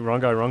 Shoot, wrong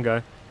guy, wrong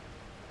guy.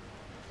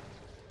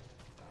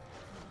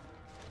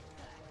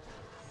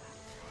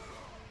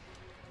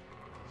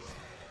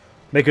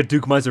 Make a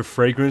Duke Miser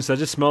fragrance. That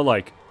just smelled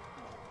like...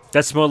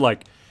 That smelled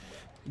like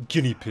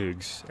guinea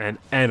pigs and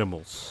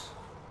animals.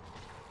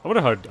 I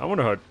wonder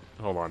how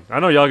hold on. I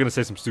know y'all gonna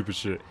say some stupid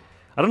shit.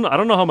 I don't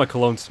know how my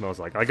cologne smells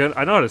like. I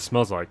know what it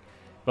smells like,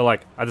 but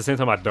like at the same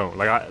time I don't.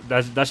 Like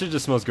that shit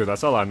just smells good.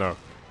 That's all I know.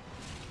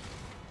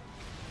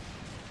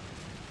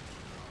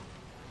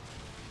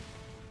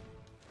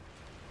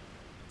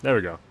 There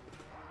we go.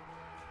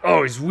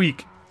 Oh, he's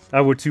weak.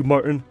 I would too,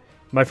 Martin.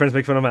 My friends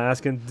make fun of my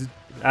accent.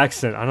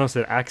 I don't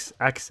say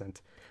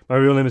accent. My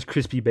real name is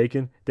Crispy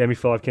Bacon. Damn, you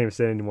fell off. Can't even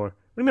say it anymore.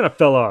 What do you mean I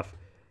fell off?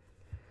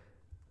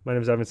 My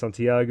name is Ivan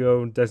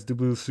Santiago. That's the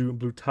blue suit and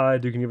blue tie.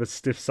 Dude can give a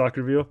stiff sock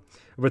reveal.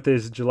 My birthday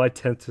is July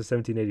 10th to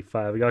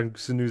 1785. I got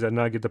some news. I did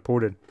not get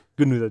deported.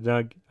 Good news.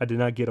 I did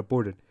not get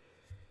aborted.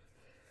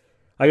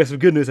 I got some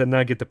good news. I did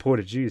not get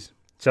deported. Jeez.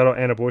 Shout out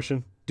An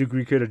Abortion. Duke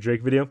recreated a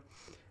Drake video.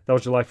 That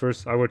was July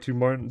 1st. I went to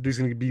Martin. Duke's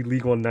going to be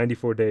legal in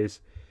 94 days.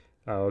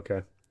 Oh,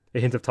 okay. A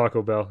hint of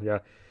Taco Bell. Yeah.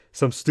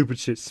 Some stupid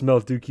shit.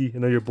 Smell Dookie. I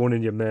know you're born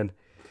in Yemen.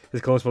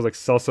 His cologne smells like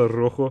salsa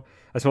rojo.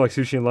 I smell like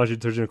sushi and laundry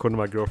detergent according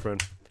to my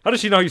girlfriend. How does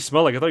she know how you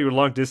smell like? I thought you were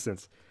long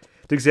distance.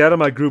 Duke, say out of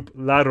my group.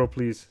 Laro,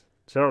 please.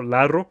 Shout out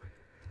Laro.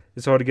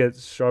 It's hard to get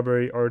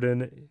strawberry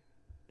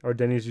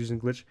Ardennes using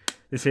glitch.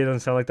 They say it doesn't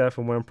sound like that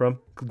from where I'm from.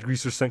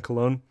 Greaser scent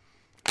cologne.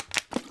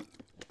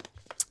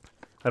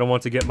 I don't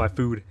want to get my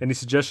food. Any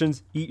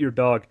suggestions? Eat your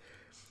dog.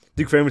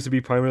 Duke Framer's to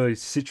be primarily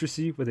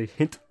citrusy with a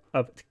hint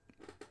of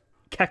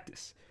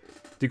cactus.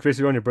 Duke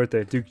Fraser on your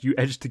birthday. Duke, you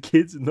edged the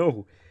kids?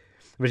 No.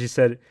 But she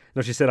said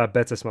I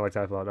bet I smell like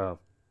typhoid. Oh.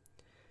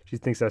 She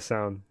thinks I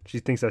sound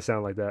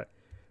like that.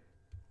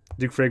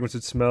 Duke Fragrance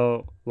would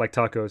smell like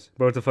tacos.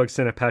 But what the fuck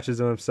sent patches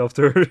on himself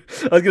to her?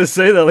 I was gonna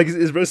say that, like,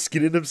 is bro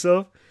skinning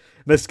himself?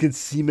 Mexican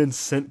semen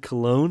scent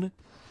cologne?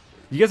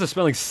 You guys are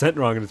spelling scent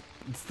wrong and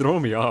it's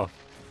throwing me off.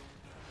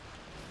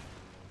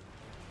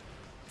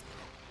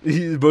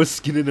 He's both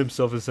skinning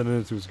himself and sending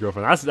it to his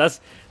girlfriend.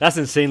 That's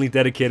insanely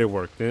dedicated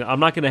work. I'm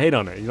not gonna hate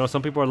on it. You know,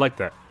 some people are like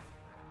that.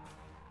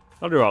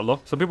 I'll do outlaw.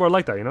 Some people are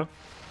like that, you know?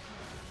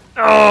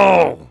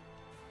 Oh!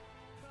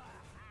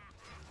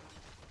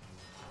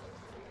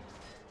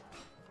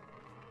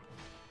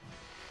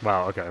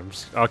 Wow, okay. I'm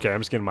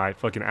just getting my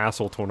fucking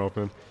asshole torn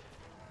open.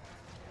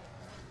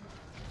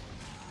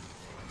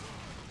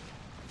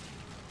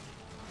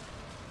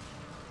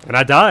 And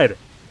I died.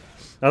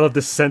 I love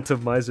the scent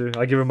of Miser.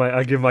 I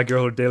give my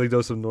girl her daily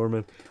dose of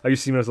Norman. I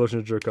use semen as lotion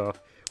to jerk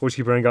off. Which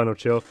keep got no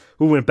chill.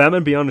 Who went?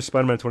 Batman Beyond or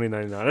Spider-Man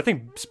 2099? I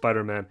think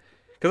Spider-Man.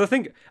 Because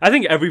I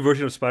think every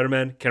version of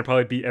Spider-Man can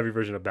probably beat every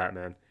version of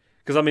Batman.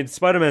 Because I mean,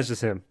 Spider-Man's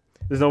just him.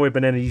 There's no way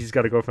Banana Easy's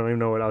got a girlfriend. I don't even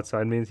know what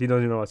outside means. He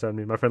doesn't even know what outside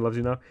means. My friend loves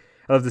you now.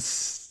 I love this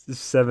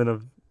 7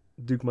 of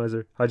Duke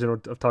Miser. High General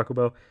of Taco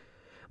Bell.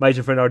 My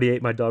agent friend already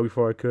ate my dog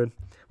before I could.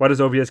 Why does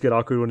OBS get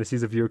awkward when it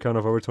sees a viewer count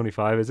of over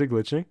 25? Is it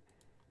glitching?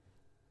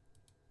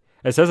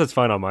 It says it's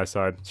fine on my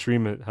side.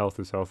 Stream health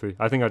is healthy.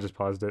 I think I just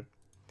paused it.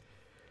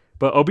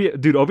 But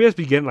OBS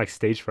be getting like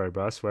stage fright,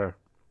 bro. I swear.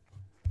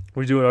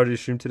 What are you doing already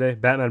stream today?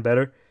 Batman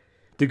better.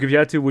 Duke, if you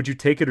had to, would you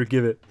take it or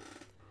give it?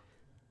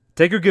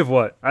 Take or give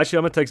what? Actually,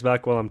 I'm gonna text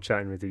back while I'm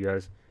chatting with you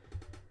guys.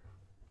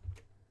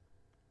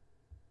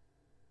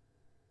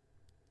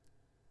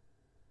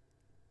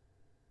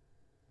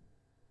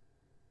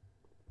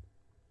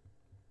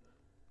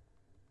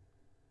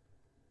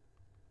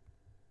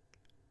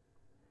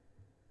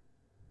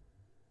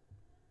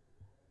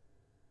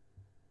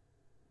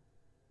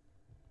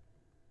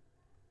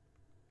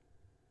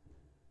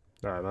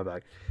 Alright, my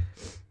bad.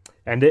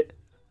 End it.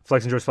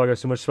 Flex and George Fall guys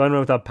too much.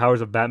 Spider-Man without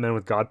powers of Batman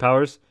with God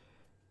powers.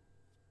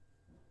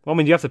 Well, I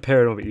mean, you have to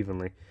pair it over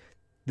evenly.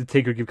 Did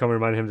Taker keep coming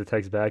reminding him to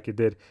text back? It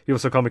did. He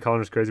also called me Colin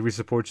was crazy. We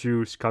support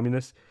you,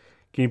 communists.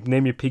 Can you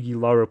name your piggy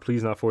Laura,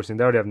 please? Not forcing.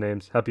 They already have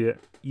names. Happy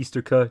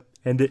Easter cut.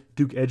 End it.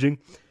 Duke Edging.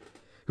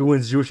 Who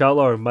wins, Jewish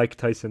Outlaw or Mike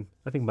Tyson?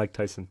 I think Mike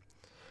Tyson.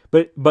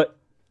 But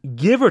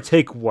give or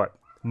take what?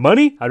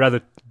 Money? I'd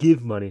rather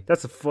give money.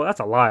 That's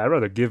a lie. I'd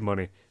rather give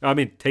money. I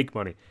mean, take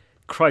money.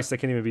 Christ, I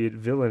can't even be a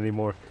villain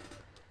anymore.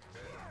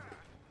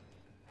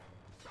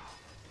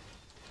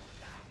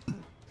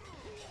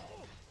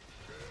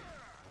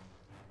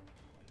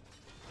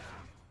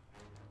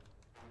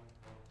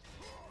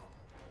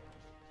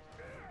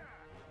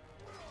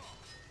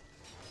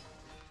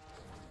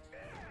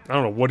 I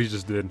don't know what he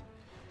just did.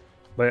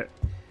 But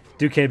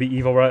Duke can't be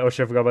evil, right? Oh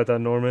shit, I forgot about that,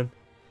 Norman.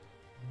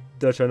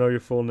 Dutch, I know your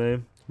full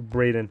name.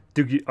 Brayden.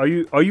 Duke,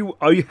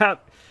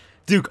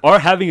 Duke, are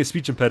having a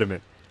speech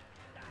impediment.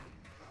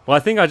 Well, I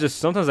think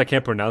sometimes I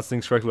can't pronounce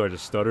things correctly or I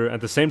just stutter.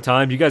 At the same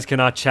time, you guys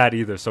cannot chat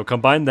either. So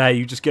combine that,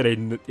 you just get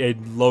a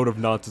load of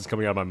nonsense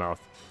coming out of my mouth.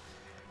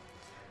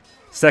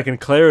 Second,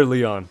 Claire or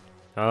Leon?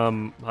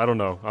 I don't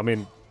know. I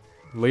mean,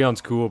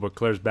 Leon's cool, but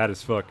Claire's bad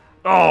as fuck.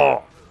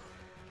 Oh!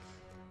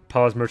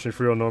 Pause Merchant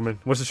for real, Norman.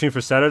 What's the stream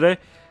for Saturday?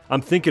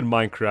 I'm thinking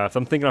Minecraft.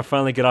 I'm thinking I'll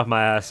finally get off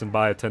my ass and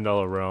buy a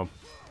 $10 realm.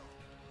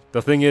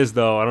 The thing is,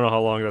 though, I don't know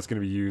how long that's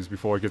going to be used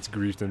before it gets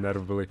griefed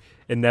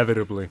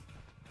inevitably.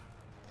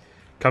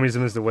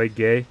 Communism is the way,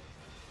 gay.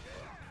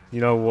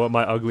 You know what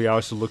my ugly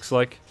house looks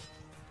like?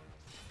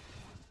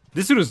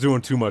 This dude is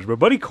doing too much, bro.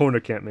 Buddy corner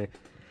camped me.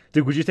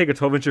 Dude, would you take a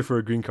 12-incher for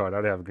a green card?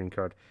 I'd have a green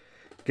card.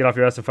 Get off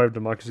your ass and fight for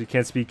democracy.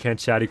 Can't speak, can't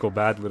chat, equal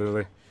bad,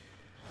 literally.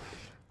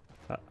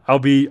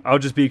 I'll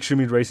just be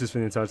extremely racist for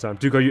the entire time.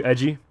 Duke, are you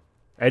edgy?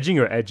 Edging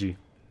or edgy?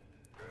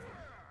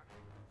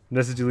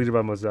 Message deleted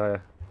by Mosiah.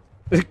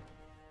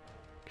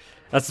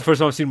 That's the first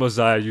time I've seen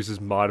Mosiah use his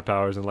mod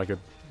powers and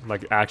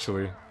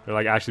actually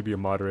be a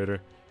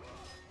moderator.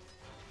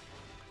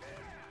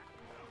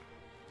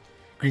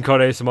 Green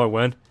card ASMR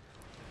when?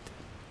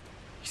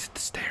 He's at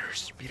the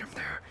stairs. Meet him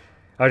there.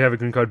 I would have a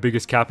green card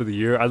biggest cap of the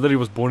year. I literally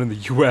was born in the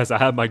US. I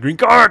had my green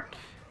card.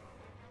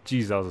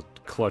 Jeez, that was a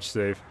clutch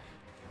save.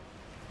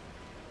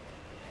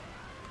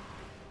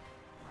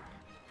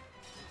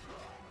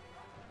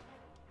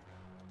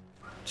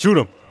 Shoot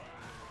him.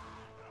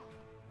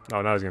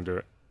 Oh, now he's gonna do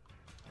it.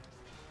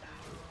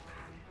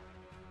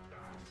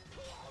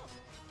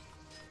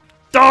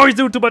 Oh, he's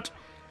doing too much.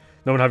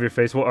 No one have your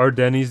face. What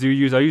Ardennes do you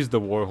use? I use the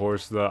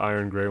Warhorse, the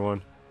iron gray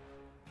one.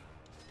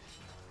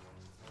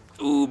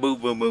 Ooh,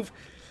 move, move, move.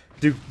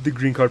 Do the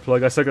green card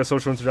plug. I suck at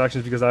social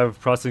interactions because I have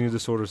processing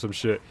disorder or some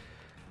shit.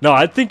 No,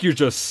 I think you're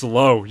just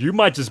slow. You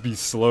might just be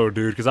slow,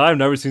 dude, because I've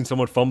never seen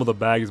someone fumble the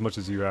bag as much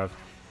as you have.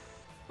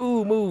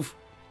 Ooh, move.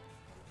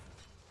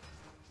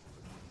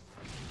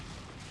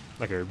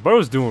 Okay,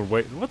 bro's doing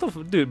way... What the f...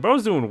 Dude,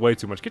 bro's doing way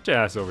too much. Get your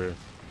ass over here.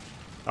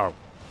 Oh.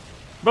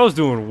 Bro's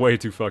doing way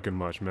too fucking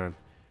much, man.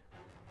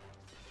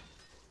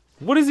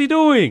 What is he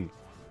doing?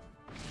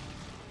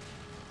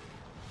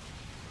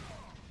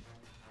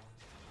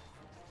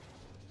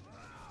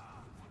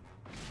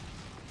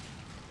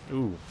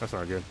 Ooh, that's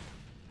not good.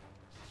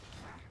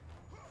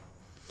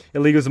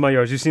 Illegals in my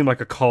yards. You seem like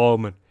a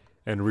calm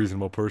and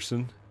reasonable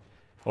person.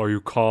 Are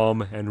you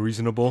calm and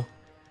reasonable?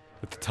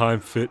 With the time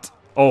fit?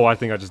 Oh, I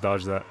think I just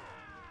dodged that.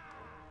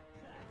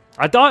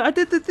 I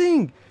did the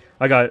thing!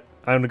 I got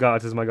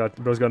autism, I got,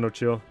 bro's got no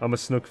chill. I'm a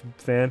Snook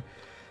fan.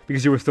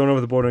 Because you were thrown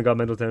over the border and got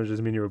mental damage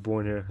doesn't mean you were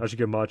born here. I should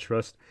get mod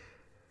trust.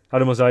 How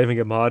did Mosiah even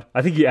get mod?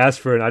 I think he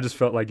asked for it and I just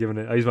felt like giving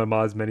it. I use my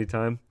mods many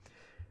times.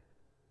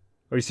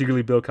 Are you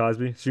secretly Bill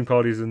Cosby? Stream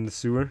quality is in the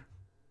sewer?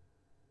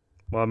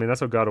 Well, I mean,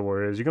 that's what God of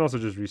War is. You can also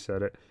just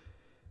reset it.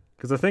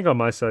 Because I think on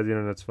my side, the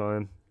internet's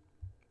fine.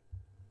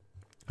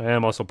 I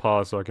am also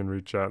paused so I can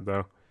read chat,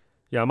 though.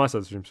 Yeah, on my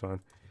side, the stream's fine.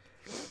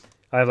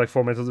 I have like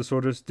 4 mental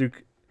disorders.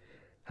 Duke,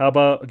 how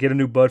about get a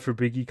new bud for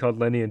Biggie called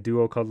Lenny and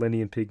duo called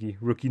Lenny and Piggy?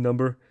 Rookie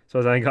number. So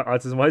as I ain't got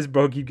autism. Why does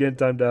bro keep getting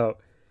timed out?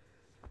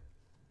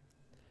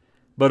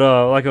 But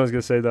like I was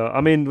gonna say though,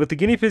 I mean with the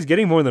guinea pigs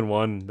getting more than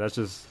one, that's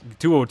just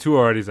two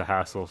already is a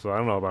hassle. So I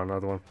don't know about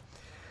another one.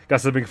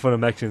 Got some making fun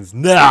of Mexicans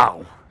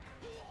now.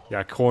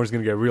 Yeah, Corn's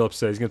gonna get real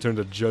upset. He's gonna turn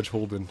to Judge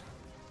Holden.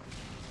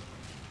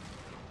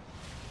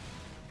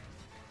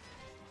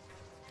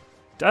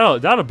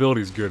 That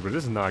ability is good, but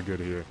this is not good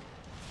here.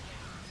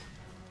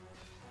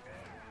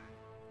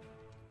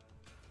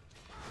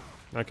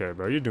 Okay,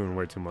 bro, you're doing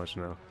way too much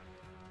now.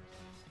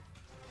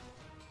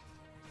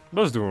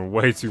 Bro's doing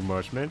way too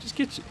much, man. Just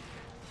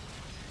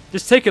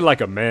take it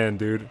like a man,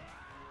 dude.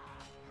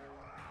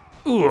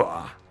 Ooh.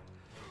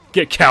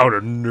 Get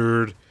countered,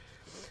 nerd.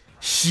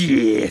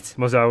 Shit.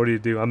 Mosiah, what do you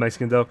do? I'm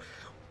Mexican, though.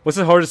 What's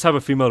the hardest type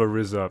of female to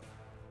rizz up?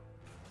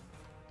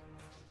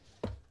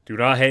 Do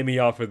not hate me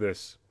off for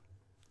this.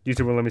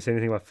 YouTube won't let me say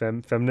anything about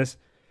feminists.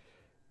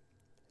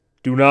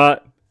 Do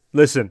not.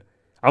 Listen,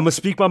 I'm going to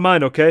speak my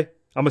mind, okay?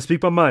 I'm going to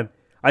speak my mind.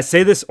 I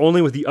say this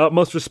only with the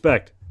utmost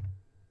respect.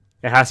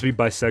 It has to be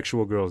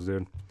bisexual girls,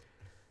 dude.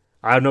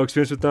 I have no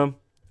experience with them.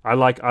 I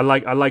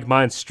like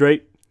mine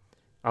straight.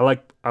 I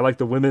like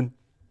the women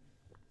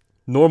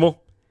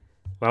normal.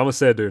 But I'm gonna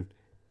say it, dude.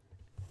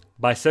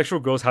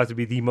 Bisexual girls have to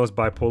be the most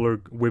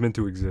bipolar women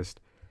to exist.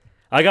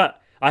 I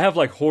have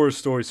like horror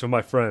stories from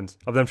my friends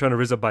of them trying to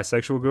rizz up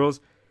bisexual girls,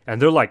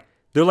 and they're like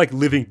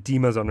living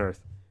demons on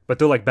earth. But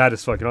they're like bad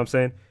as fuck, you know what I'm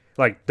saying?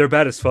 Like they're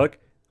bad as fuck,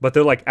 but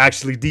they're like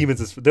actually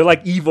demons. They're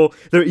like evil.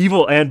 They're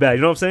evil and bad.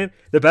 You know what I'm saying?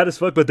 They're bad as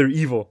fuck, but they're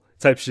evil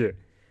type shit.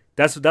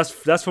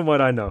 That's from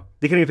what I know.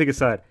 They can't even pick a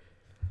side.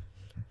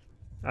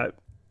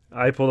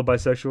 I pulled a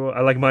bisexual.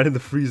 I like mine in the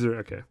freezer.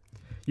 Okay.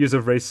 Years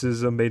of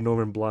racism made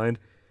Norman blind.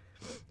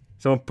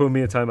 Someone put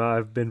me in timeout.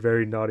 I've been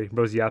very naughty.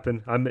 Bro's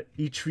yapping. I'm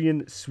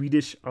Etrian,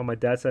 Swedish on my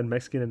dad's side,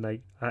 Mexican, and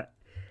like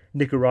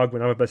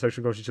Nicaraguan. I'm a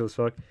bisexual girl. She chill as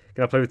fuck.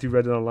 Can I play with you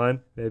Reddit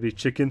online? Maybe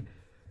chicken.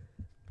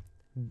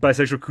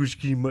 Bisexual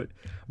coochie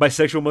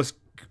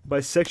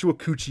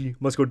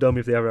must go dummy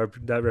if they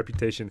have that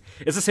reputation.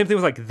 It's the same thing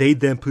with like they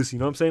them pussy. You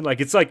know what I'm saying?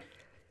 Like it's like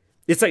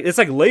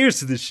layers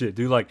to this shit,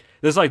 dude. Like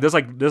there's like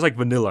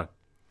vanilla,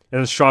 and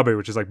then strawberry,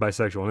 which is like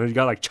bisexual, and then you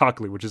got like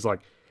chocolate, which is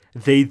like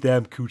they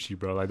them coochie,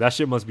 bro. Like that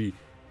shit must be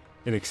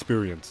an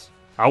experience.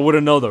 I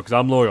wouldn't know though, because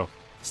I'm loyal.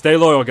 Stay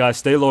loyal, guys.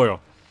 Stay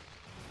loyal.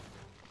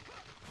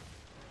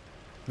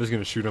 I'm just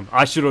gonna shoot him.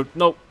 I should have.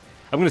 Nope.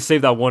 I'm gonna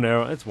save that one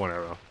arrow. It's one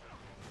arrow.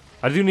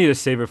 I do need to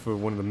save it for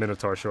when the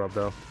Minotaurs show up,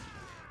 though.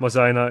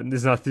 Mosiah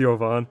is not Theo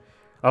Vaughn.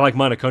 I like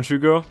mine a country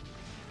girl.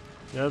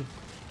 Yeah.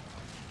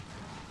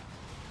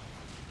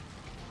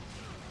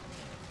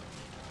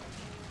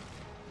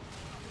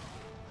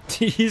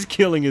 He's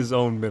killing his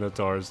own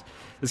Minotaurs.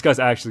 This guy's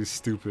actually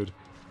stupid.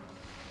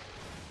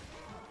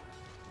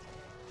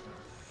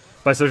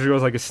 Bisexual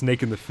girl's like a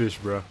snake in the fish,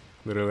 bro.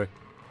 Literally.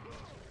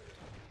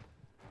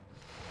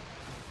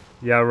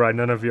 Yeah, right.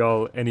 None of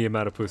y'all any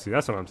amount of pussy.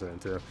 That's what I'm saying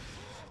too. Do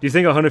you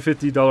think a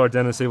 $150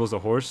 Ardena Sable's a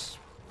horse?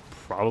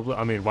 Probably.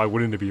 I mean, why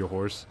wouldn't it be a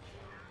horse?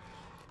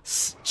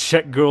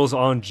 Czech girls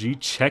on G.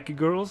 Czech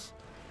girls?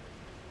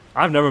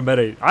 I've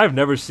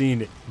never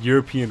seen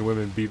European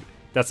women be.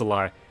 That's a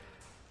lie.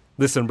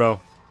 Listen,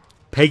 bro.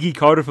 Peggy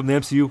Carter from the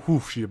MCU.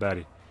 Whew, she a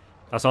baddie.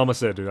 That's all I'm gonna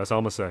say, dude. That's all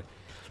I'm gonna say.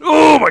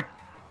 Oh my!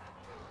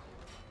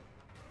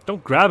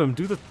 Don't grab him.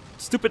 Do the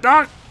stupid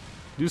dog.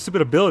 Do the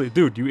stupid ability,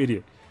 dude. You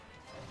idiot.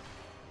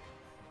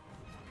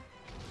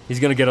 He's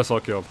gonna get us all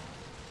killed.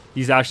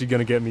 He's actually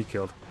gonna get me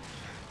killed.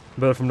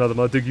 But from another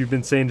mother, dude, you've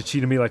been saying to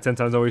cheat me like 10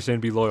 times. Always saying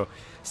to be loyal.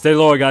 Stay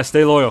loyal, guys.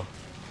 Stay loyal.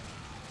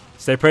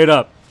 Stay prayed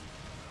up.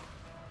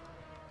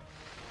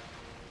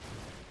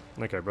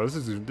 Okay, bro.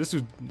 This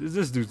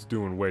dude's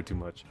doing way too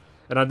much,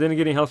 and I didn't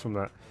get any help from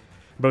that.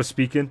 Bro,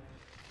 speaking,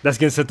 that's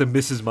getting sent to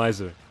Mrs.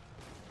 Miser.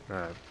 All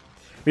right.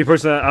 Me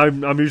personally,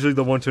 I'm usually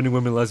the one turning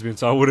women lesbian,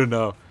 so I wouldn't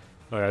know.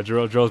 Oh yeah,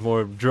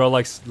 Jarrell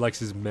likes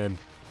his men.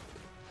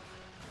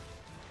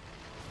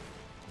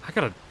 I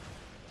gotta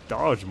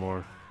dodge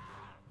more.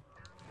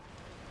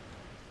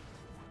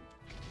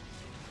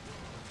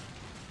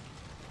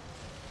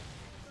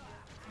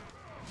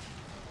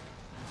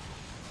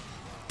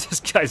 This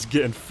guy's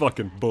getting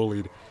fucking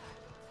bullied.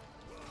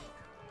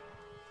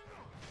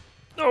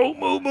 No,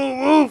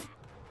 move!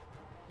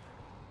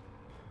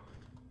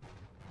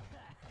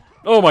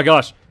 Oh my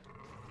gosh!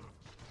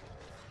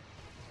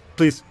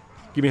 Please,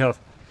 give me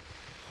health.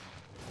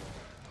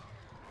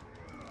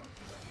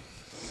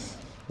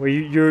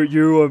 Wait,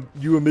 you a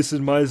Mrs.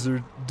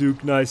 Miser,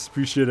 Duke. Nice,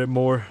 appreciate it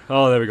more.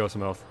 Oh, there we go,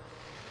 some health.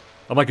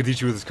 I'm like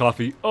Adichie with his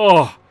coffee.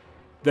 Oh,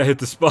 that hit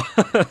the spot.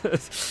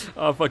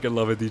 Oh, I fucking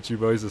love Adichie,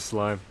 bro. He's a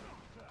slime.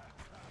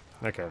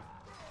 Okay.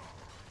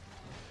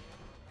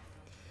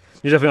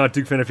 You're definitely not a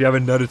Duke fan if you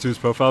haven't nutted to his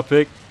profile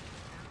pic.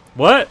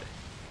 What?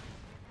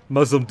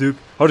 Muslim Duke.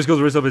 Hardest goes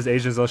raise up as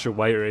Asians unless you're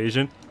white or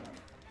Asian.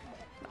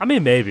 I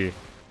mean, maybe.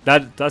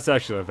 That's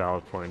actually a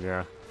valid point,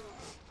 yeah.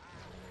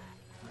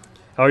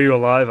 How are you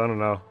alive? I don't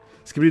know.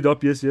 Skibbity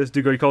up, yes.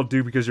 Duke, are you called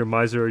Duke because you're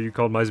Miser, or are you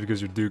called Miser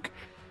because you're Duke?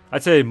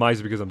 I'd say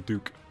Miser because I'm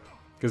Duke.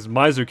 Because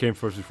Miser came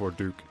first before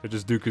Duke. It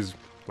just Duke is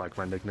like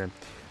my nickname.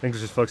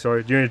 English is fuck,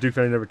 sorry. Do you any Duke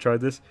fan who never tried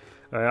this?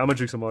 Alright, I'm gonna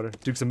drink some water.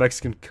 Duke's a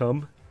Mexican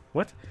cum.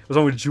 What? What's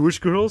wrong with Jewish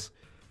girls?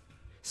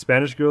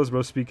 Spanish girls,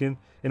 bro, speaking.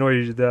 In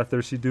order to that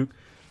thirsty, Duke.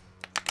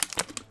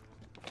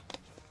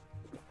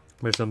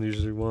 There's something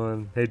usually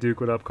one. Hey,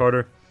 Duke, what up?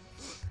 Carter.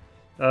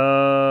 Just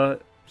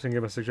gonna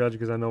get my sexuality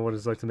because I know what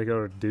it's like to make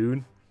out a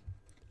dude.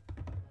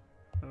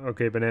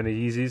 Okay, Banana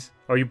Yeezys.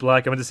 Are you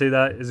black? I meant to say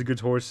that. Is a good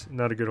horse.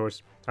 Not a good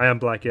horse. I am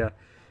black, yeah.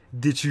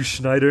 Did you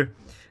Schneider?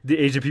 The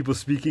Asian people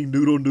speaking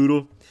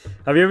noodle.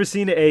 Have you ever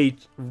seen a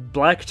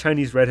black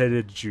Chinese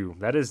redheaded Jew?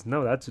 That's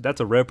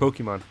a rare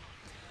Pokemon.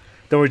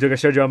 Don't worry, Duke. I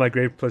showed you all my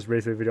Great Plus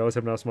Bracelet video. I always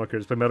have now smart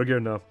characters. Play Metal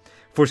Gear? No.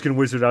 Foreskin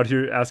Wizard out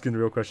here asking the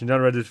real question. John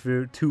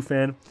Reddit 2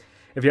 fan.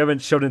 If you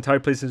haven't shoved an entire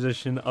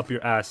PlayStation up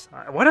your ass.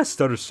 Why did I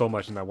stutter so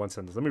much in that one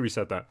sentence? Let me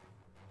reset that.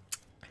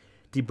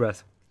 Deep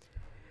breath.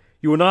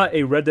 You are not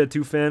a Red Dead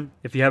 2 fan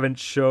if you haven't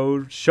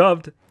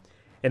shoved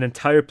an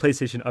entire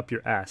PlayStation up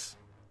your ass.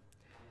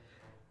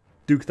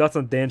 Duke, thoughts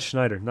on Dan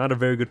Schneider? Not a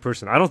very good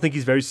person. I don't think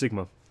he's very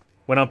Sigma.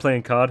 When I'm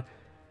playing COD.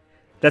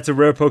 That's a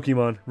rare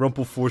Pokemon.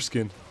 Rumple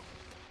Foreskin.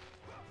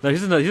 No,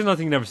 here's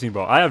nothing you've never seen,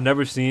 bro. I have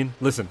never seen...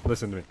 Listen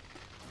to me.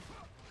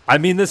 I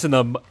mean this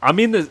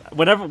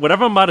whatever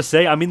I'm about to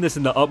say, I mean this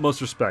in the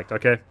utmost respect,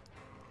 okay?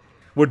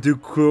 What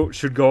Duke quote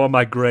should go on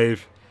my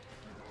grave.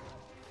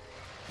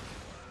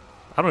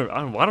 I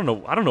don't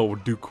know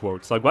what Duke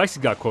quotes. Like, Waxy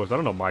got quotes. I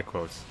don't know my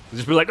quotes.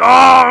 Just be like,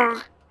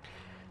 oh!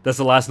 That's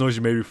the last noise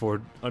you made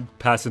before I'm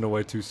passing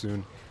away too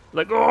soon.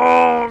 Like,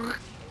 oh!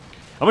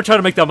 I'm gonna try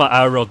to make that my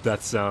IRL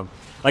death sound.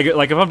 Like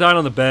if I'm dying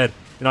on the bed,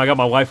 and I got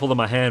my wife holding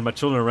my hand, my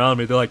children around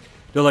me, they're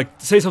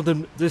like, say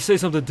something,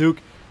 Duke.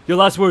 Your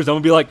last words. I'm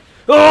gonna be like,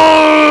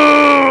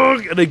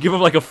 oh! And they give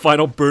them like a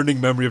final burning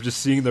memory of just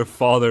seeing their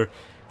father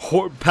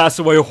pass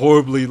away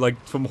horribly,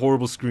 like from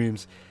horrible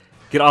screams.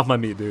 Get off my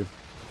meat, dude.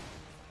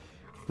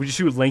 Would you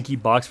shoot lanky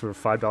box for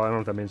 $5? I don't know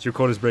what that means. Your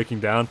quote is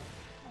breaking down.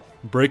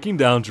 Breaking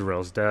down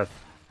Jarrell's death.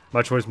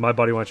 My choice, my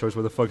body, my choice.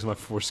 Where the fuck's my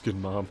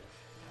foreskin mom?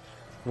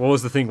 What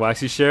was the thing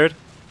Waxy shared?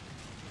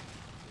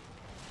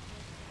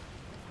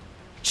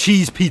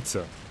 Cheese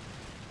pizza.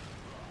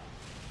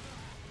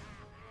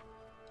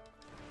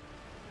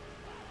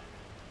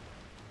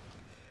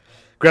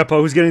 Grandpa,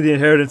 who's getting the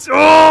inheritance?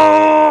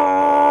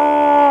 Oh!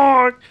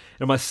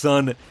 And my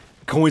son,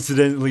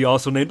 coincidentally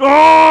also named.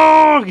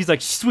 Oh! He's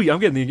like, sweet, I'm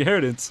getting the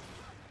inheritance.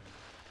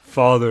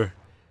 Father.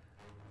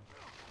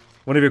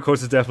 One of your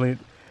quotes is definitely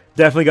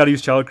got to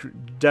use child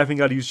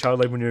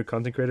labor when you're a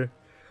content creator.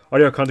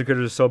 Audio content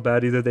creators are so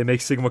bad either they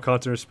make Sigma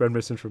content or spread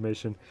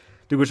misinformation.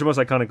 Dude, what's your most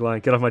iconic line?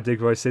 Get off my dick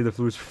before I save the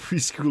fluids for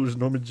preschoolers.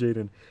 Norman Jaden.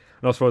 And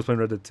also I was playing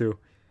Red Dead 2.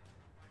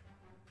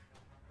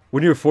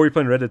 When you were 4, you're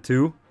playing Red Dead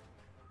 2?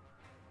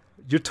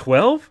 You're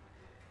 12?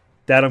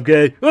 Dad, I'm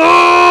gay.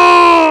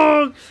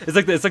 Oh! It's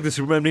like the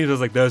Superman memes. I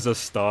was like, there's a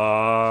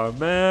star,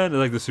 man. It's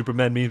like the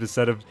Superman memes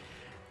instead of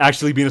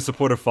actually being a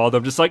supportive father.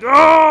 I'm just like,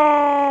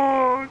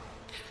 oh!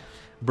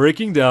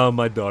 Breaking down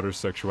my daughter's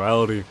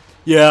sexuality.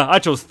 Yeah, I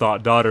chose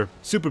daughter.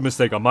 Super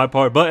mistake on my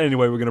part, but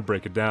anyway, we're gonna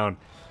break it down.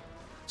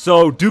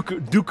 So,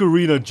 Duke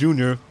Arena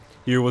Jr.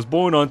 here was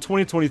born on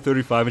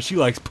 20/20/35, and she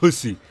likes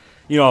pussy.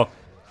 You know,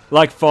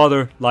 like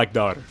father, like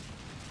daughter.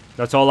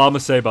 That's all I'm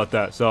gonna say about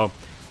that. So,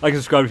 like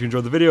and subscribe if you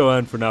enjoyed the video,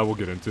 and for now, we'll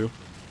get into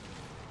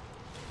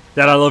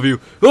Dad, I love you.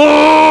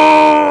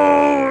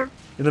 Oh!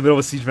 In the middle of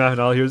a siege map,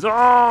 and all I hear is,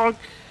 oh!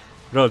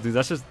 Bro, dude,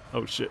 that's just,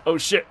 oh shit, oh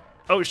shit,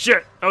 oh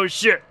shit, oh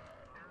shit.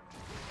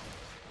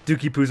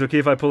 Dookie Poos, okay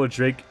if I pull a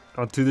Drake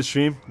onto the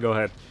stream? Go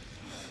ahead.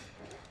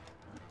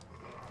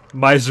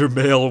 Miser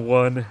Male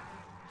 1.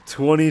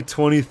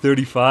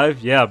 20/20/35?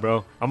 Yeah,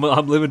 bro. I'm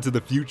living to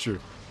the future.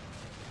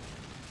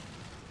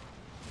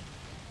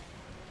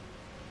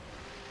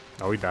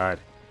 Oh, he died.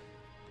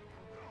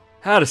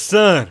 Had a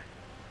son.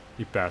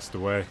 He passed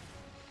away.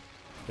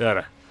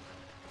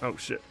 Oh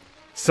shit.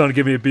 Son,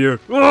 give me a beer.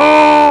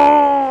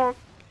 Oh!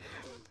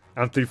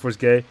 I'm 3/4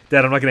 gay.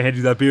 Dad, I'm not gonna hand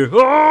you that beer.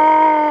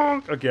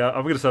 Oh! Okay,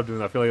 I'm gonna stop doing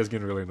that. I feel like it's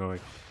getting really annoying.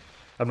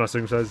 I'm not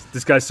circumcised.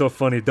 This guy's so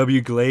funny.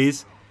 W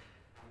Glaze.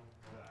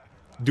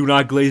 Do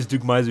not glaze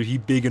Duke Miser. He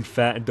big and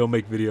fat and don't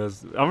make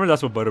videos. I remember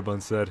that's what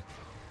Butterbun said.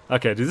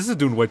 Okay, dude, this is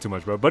doing way too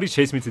much, bro. Buddy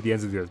chased me to the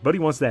ends of the earth. Buddy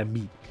wants that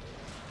meat.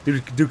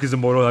 Duke is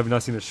immortal. Have you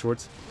not seen his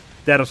shorts?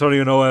 Dad, I'm starting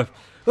an OF.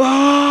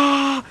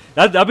 Ah!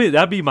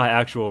 That'd be my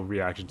actual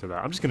reaction to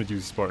that. I'm just gonna do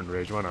Spartan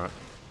Rage. Why not?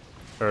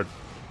 Or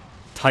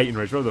Titan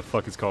Rage, whatever the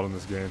fuck it's called in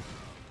this game.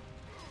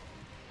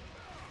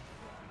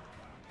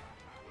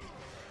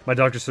 My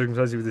doctor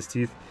circumcised you with his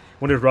teeth.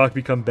 When did Rock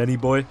become Benny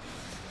Boy?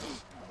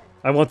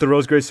 I want the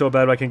Rose Gray so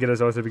bad, but I can't get it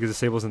as Arthur because the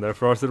Sable's in there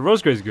for Arthur. The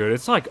Rose Gray's good.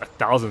 It's like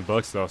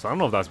 $1,000 though, so I don't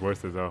know if that's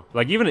worth it though.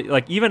 Like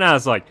even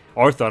as like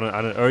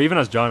Arthur, or even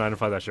as John, I don't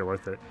find that shit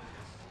worth it.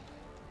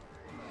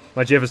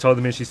 My GF is taller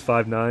than me and she's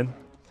 5'9".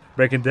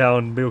 Breaking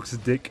down Milk's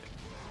dick.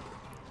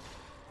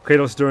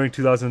 Kratos during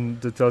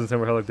 2000 to 2010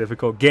 were hella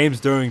difficult. Games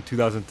during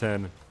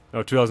 2010.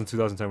 No,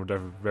 2010 were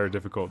very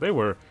difficult. They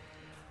were.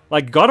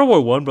 Like, God of War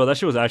 1, bro, that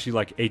shit was actually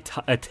like a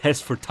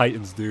test for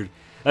Titans, dude.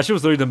 That shit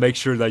was literally to make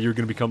sure that you're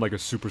going to become like a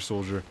super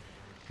soldier.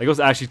 Like, it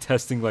was actually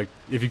testing, like,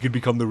 if you could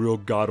become the real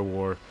God of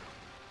War.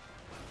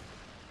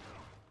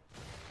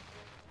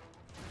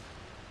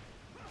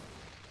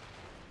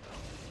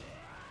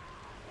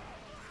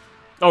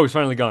 Oh, he's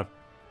finally gone.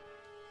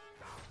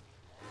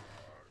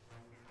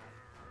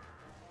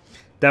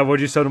 Dad,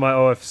 what'd you say to my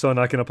OF son?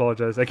 I can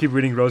apologize. I keep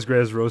reading Rose Gray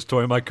as Rose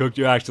Toy. Am I cooked?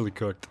 You're actually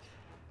cooked.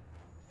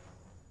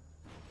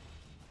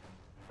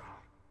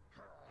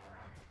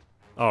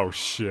 Oh,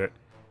 shit.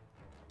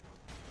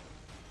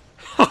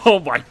 Oh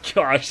my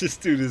gosh, this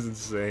dude is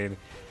insane.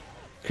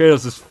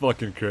 Kratos is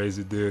fucking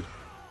crazy, dude.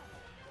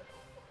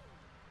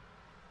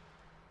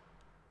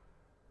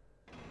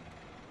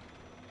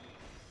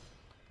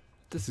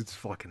 This is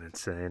fucking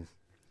insane.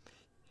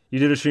 You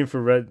did a stream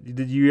for Red.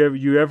 Did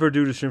you ever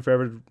do the stream for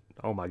ever?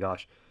 Oh my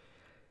gosh.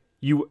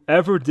 You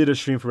ever did a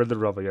stream for Red Dead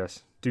Revolver?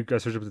 Yes. Duke, I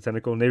searched up the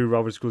tentacle. Navy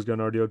Robert School's gun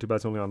RDO. Too bad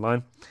it's only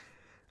online.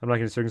 I'm not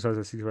getting circumcised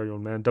as a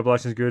 65-year-old man. Double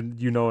action's good.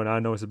 You know, and I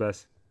know it's the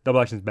best.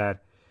 Double action's bad.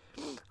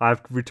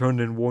 I've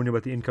returned and warned you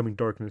about the incoming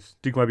darkness.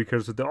 Duke might be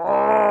careless with the.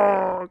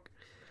 Oh!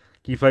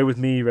 Can you play with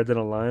me Red Dead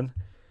Online?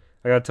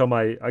 I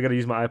gotta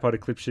use my iPod to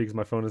clip shit because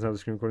my phone doesn't have the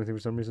screen recording thing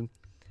for some reason.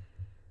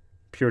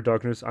 Pure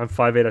darkness. I'm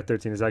 5'8" at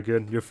 13. Is that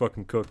good? You're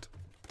fucking cooked.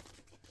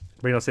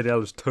 Bring out City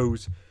Elder's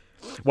toes.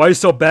 Why are you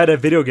so bad at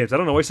video games? I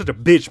don't know. Why are you such a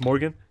bitch,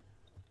 Morgan?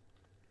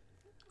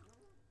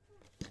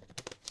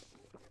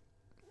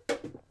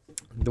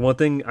 The one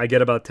thing I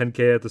get about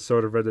 10k at the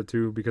start of Red Dead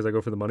 2 because I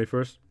go for the money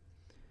first.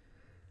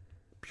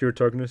 Pure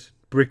darkness.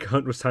 Brick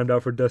Hunt was timed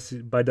out for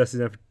by Dusty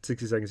for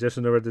 60 seconds. Yes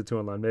or no Red Dead 2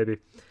 online? Maybe.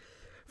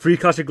 Free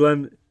Clash of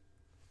Glem.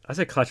 I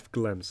said Clash of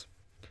Glems.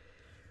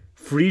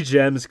 Free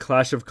Gems,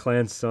 Clash of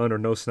Clans son, or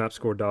no snap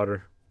score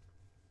daughter.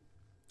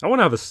 I want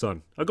to have a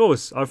son. I'll go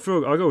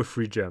with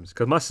Free Gems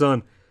because my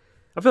son.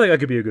 I feel like I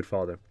could be a good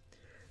father.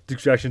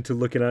 Distraction to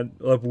looking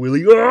up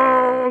Willie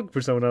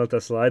for someone out of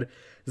that slide.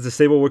 Does the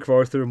stable work for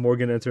Arthur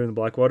Morgan entering the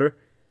Blackwater?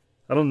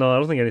 I don't know. I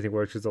don't think anything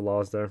works because the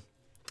law's there.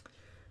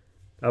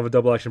 I have a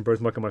double action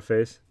birthmark on my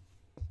face.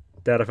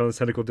 Dad, I found this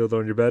tentacle dildo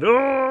in your bed.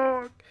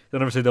 Oh! They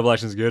never say double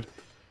action is good.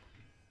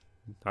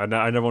 I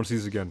never want to see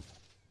this again.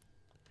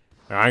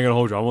 I ain't gonna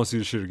hold you. I want to see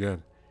this shit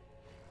again.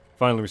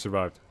 Finally, we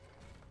survived.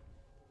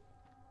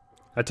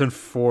 I turned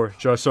 4.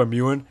 Should I start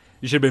mewing?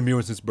 You should have been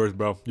mewing since birth,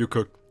 bro. You're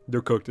cooked.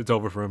 They're cooked. It's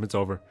over for him. It's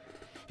over.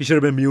 He should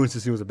have been mewing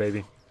since he was a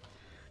baby.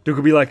 Dude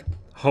could be like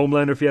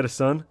Homelander if he had a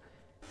son.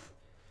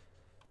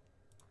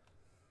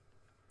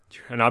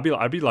 And I'd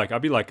be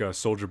like a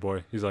soldier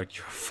boy. He's like,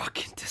 you're a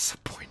fucking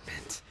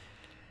disappointment.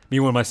 Me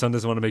when my son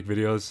doesn't want to make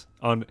videos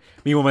on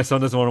me when my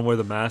son doesn't want to wear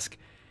the mask.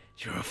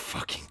 You're a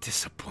fucking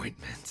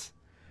disappointment.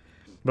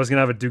 I was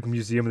gonna have a Duke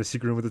museum in the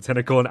secret room with a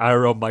tentacle and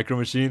IRL micro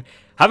machine.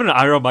 Having an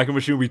IRL micro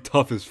machine would be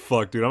tough as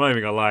fuck, dude. I'm not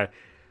even gonna lie.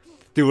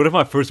 Dude, what if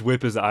my first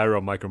whip is the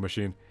IRL micro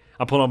machine?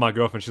 I'm pulling on my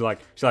girlfriend. She's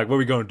like, where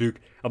we going, Duke?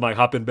 I'm like,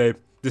 hop in, babe.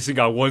 This thing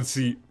got one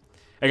seat.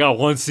 I got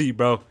one seat,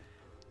 bro.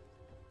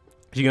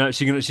 She gonna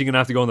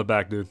have to go in the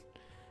back, dude.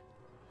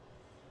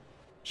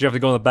 She have to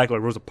go in the back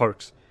like Rosa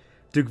Parks.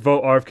 Duke,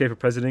 vote RFK for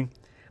president.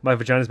 My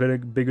vagina's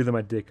bigger than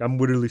my dick. I'm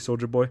literally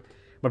Soldier Boy.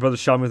 My brother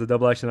shot me with a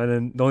double action.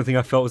 The only thing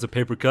I felt was a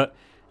paper cut.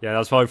 Yeah, that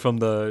was probably from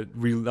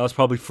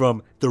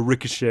the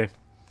ricochet.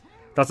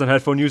 Thoughts on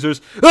headphone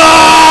users?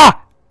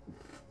 Ah!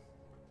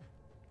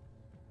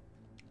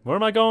 Where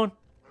am I going?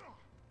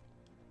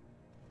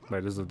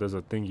 Wait, there's a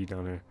thingy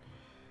down here.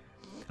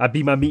 I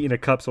beat my meat in a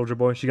cup, Soldier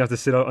Boy. She got to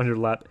sit out on your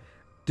lap.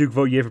 Duke,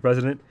 vote yay for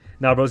president.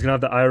 Now, bro's gonna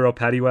have the IRL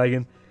paddy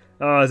wagon.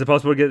 Is it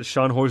possible to get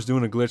Sean Horse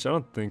doing a glitch? I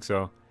don't think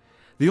so.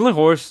 The only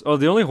horse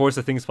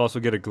I think is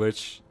possible to get a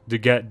glitch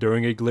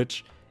during a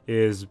glitch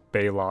is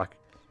Baylock.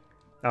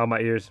 Ow, my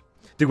ears.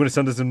 Duke, when his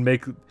son doesn't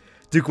like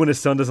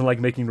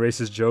making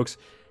racist jokes,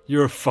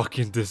 you're a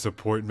fucking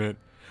disappointment.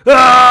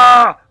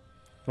 Ah!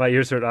 My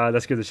ears hurt.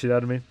 That scared the shit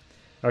out of me.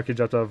 Okay,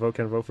 dropped out a vote.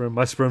 Can't vote for him.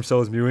 My sperm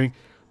cell is mewing.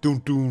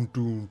 Dun dun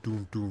dun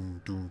dun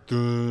dun dun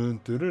dun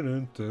dun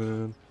dun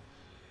dun.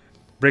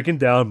 Breaking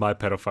down my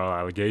pedophile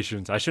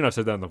allegations. I shouldn't have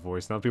said that in the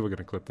voice. Now people are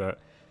gonna clip that.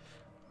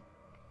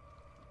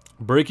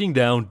 Breaking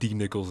down D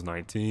Nichols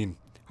 19.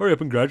 Hurry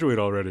up and graduate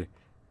already.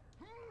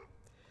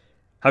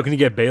 How can you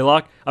get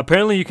Baylock?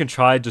 Apparently you can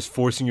try just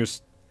forcing your.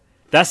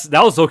 That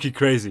was low-key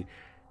crazy.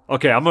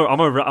 Okay, I'm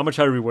gonna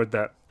try to reword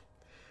that.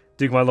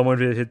 Duke, my low one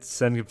video hit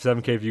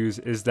 7K views.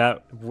 Is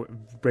that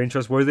brain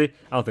trust worthy?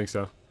 I don't think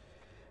so.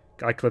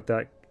 I clipped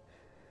that.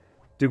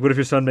 Dude, what if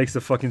your son makes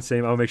the fucking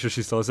same? I'll make sure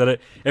she still said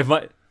it. If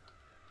my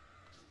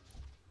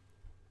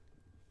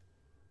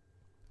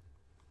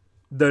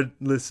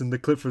listen, the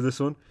clip for this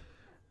one.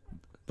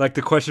 Like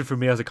the question for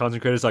me as a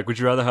content creator is like, would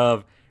you rather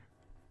have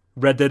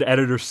Red Dead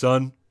editor's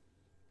son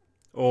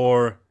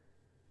or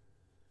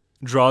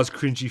draws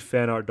cringy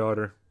fan art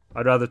daughter?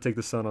 I'd rather take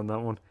the son on that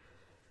one.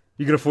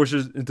 You gonna force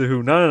it into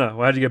who? No.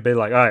 Why'd you get Bay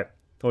like? Alright.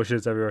 Oh shit,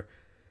 it's everywhere.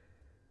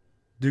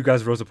 Dude,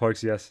 guys, Rosa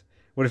Parks, yes.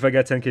 What if I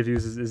got 10K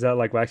views? Is that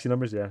like waxy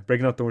numbers? Yeah.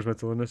 Breaking out Thor's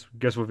mental illness.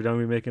 Guess what video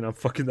I'm making? I'm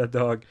fucking that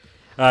dog.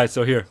 Alright,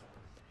 so here.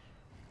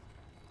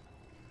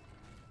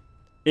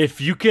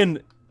 If you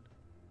can...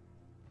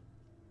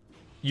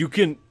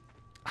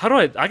 How do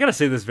I gotta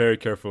say this very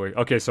carefully.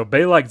 Okay, so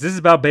Baylock, this is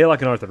about Baylock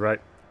and Arthur, right?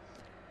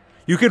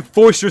 You can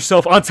force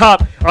yourself on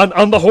top,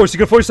 on the horse. You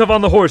can force yourself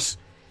on the horse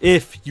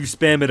if you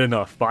spam it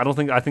enough. But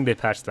I think they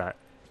patched that.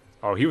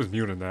 Oh, he was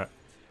muting that.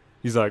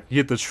 He's like, he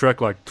hit the Shrek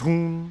like,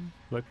 toom,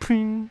 like,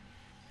 ping.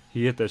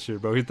 He hit that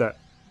shit, bro. He hit that.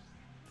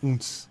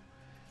 Oons.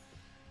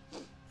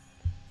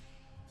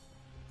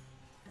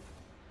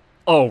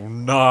 Oh,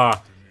 nah.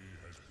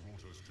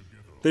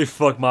 They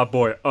fucked my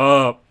boy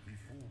up.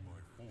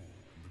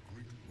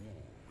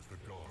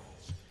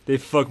 They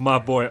fucked my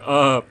boy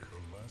up.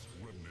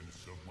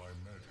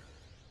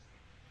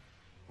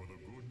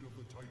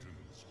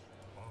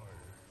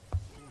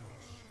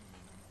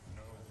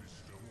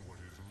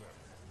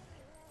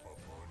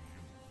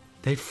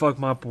 They fucked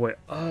my boy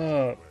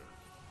up.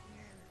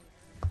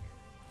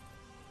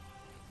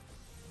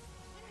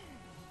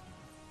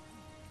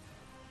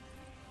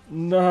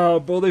 Nah,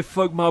 bro, they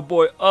fucked my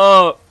boy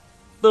up.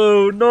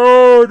 Dude,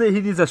 no. He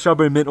needs that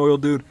strawberry mint oil,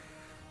 dude.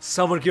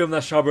 Someone give him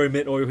that strawberry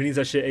mint oil. He needs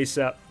that shit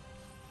ASAP.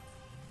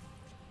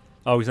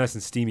 Oh, he's nice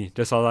and steamy.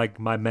 Just like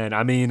my man.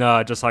 I mean,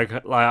 just like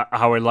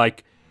how I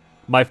like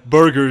my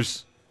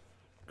burgers.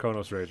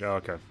 Kronos Rage. Oh,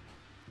 okay.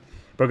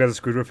 Bro got a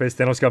Squidward face.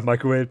 Thanos got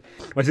microwave.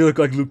 Why does he look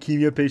like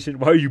leukemia patient?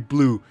 Why are you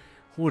blue?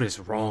 What is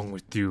wrong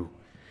with you?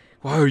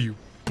 Why are you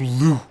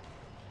blue?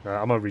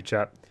 I'm gonna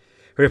rechat.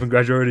 Hurry up and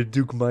graduate,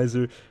 Duke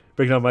Miser.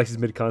 Breaking down Max's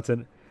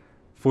mid-content.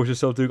 Force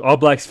yourself, Duke. All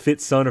Black's fit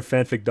son or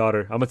fanfic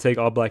daughter. I'm gonna take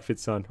All Black fit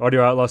son.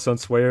 Audio Outlaw son,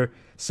 Swayer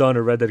son,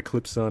 or Red Dead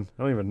Clip son.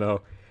 I don't even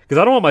know.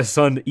 Because I don't want my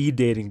son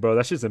e-dating, bro.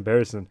 That shit's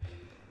embarrassing.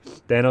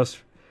 Thanos.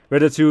 Red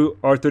Dead 2,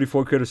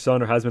 R34 creator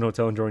son, or Hasbin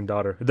Hotel enjoying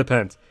daughter. It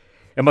depends.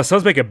 If my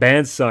sons make a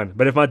band, son.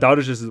 But if my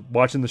daughter's just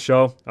watching the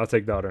show, I'll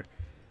take daughter.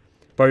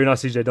 Bro, you're not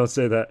CJ. Don't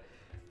say that.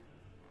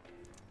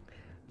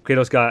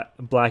 Kratos'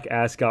 black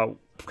ass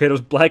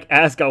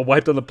got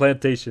wiped on the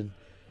plantation.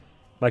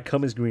 My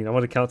cum is green. I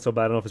want to count so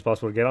bad. I don't know if it's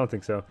possible to get. I don't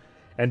think so.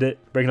 End it.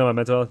 Breaking down my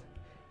mental health.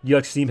 You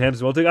like steam hams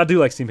as well, dude? I do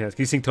like steam hams.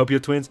 Can you sing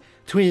Topia Twins?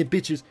 Twin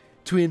bitches.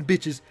 Twin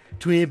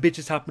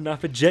bitches hopping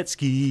off of jet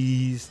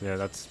skis. Yeah,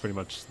 that's pretty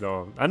much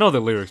though. I know the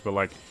lyrics, but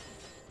like,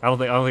 I don't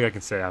think I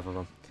can say half of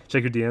them.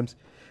 Check your DMs.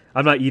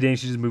 I'm not eating.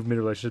 She just moved mid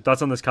relationship.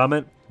 Thoughts on this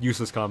comment?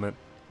 Useless comment.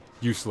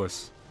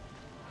 Useless.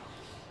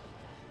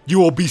 You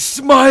will be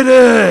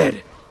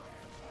smited.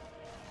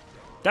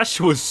 That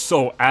shit was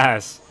so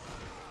ass.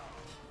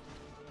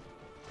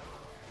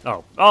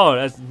 Oh,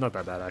 that's not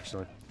that bad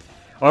actually.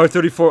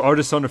 R34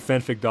 artist son or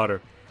fanfic daughter.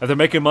 If they're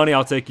making money,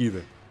 I'll take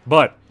either.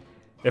 But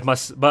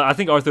I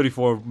think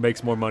R34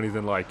 makes more money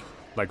than like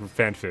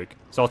fanfic,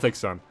 so I'll take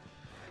son.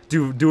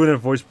 Do it in a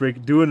voice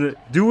break. Do it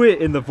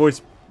in the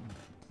voice.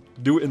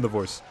 Do it in the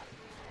voice.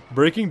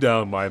 Breaking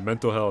down my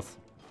mental health.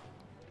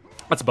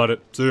 That's about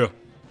it. See ya.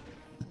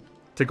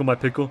 Tickle my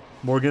pickle,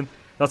 Morgan.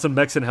 That's some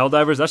Mexican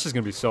Helldivers. That's just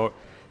gonna be so.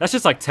 That's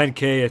just like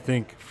 10K, I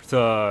think,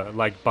 to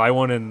like buy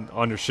one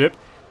on your ship.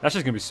 That's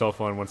just gonna be so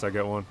fun once I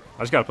get one.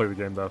 I just gotta play the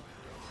game though.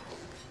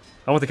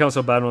 I want the count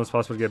so bad when it's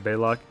possible to get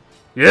Baylock.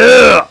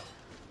 Yeah!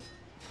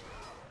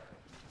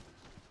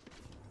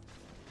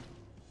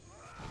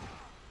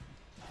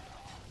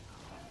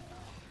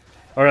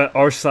 Alright,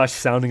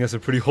 r/sounding has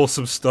some pretty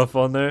wholesome stuff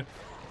on there.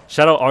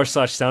 Shout out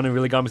r/sounding,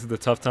 really got me through the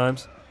tough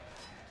times.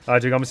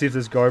 Alright, Jake, I'm gonna see if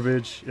there's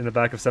garbage in the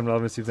back of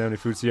 7-Eleven, see if they have any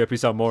food. So yeah,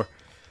 peace out more.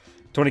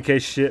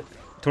 20k shit.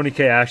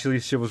 20k actually,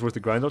 shit was worth the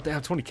grind though.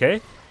 Damn,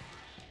 20k?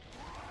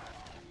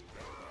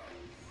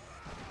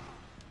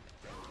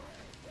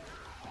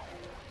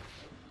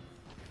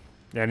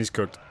 Yeah, and he's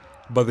cooked.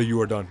 Brother,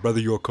 you are done. Brother,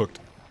 you are cooked.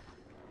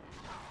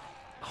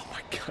 Oh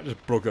my god, I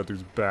just broke that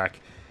dude's back.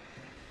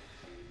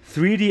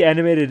 3D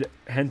animated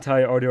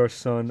hentai RDR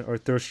son or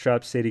thirst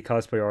trap Sadie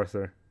cosplay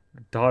Arthur.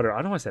 Daughter. I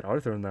don't know why I said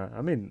Arthur in that.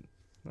 I mean,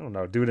 I don't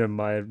know. Do it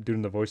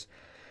in the voice.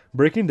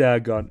 Breaking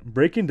down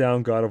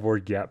God of War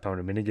Gap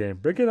Pounder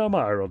minigame. Breaking down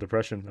my IRL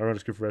depression. I run a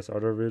script for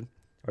RDR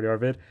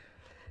vid.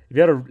 If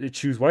you had to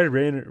choose White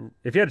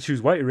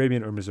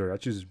Arabian or Missouri, I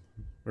choose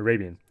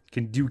Arabian.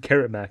 Can do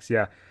Carrot Max,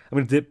 yeah. I'm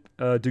gonna dip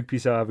Duke,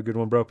 peace out, have a good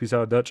one, bro. Peace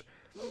out, Dutch.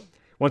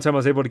 One time I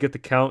was able to get the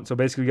count, so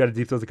basically we got to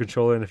deep throw the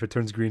controller, and if it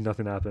turns green,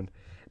 nothing happened.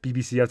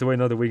 BBC, I have to wait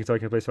another week until I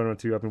can play Spider-Man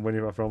 2. I've been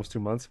waiting for almost 2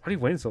 months. Why are you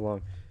waiting so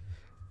long?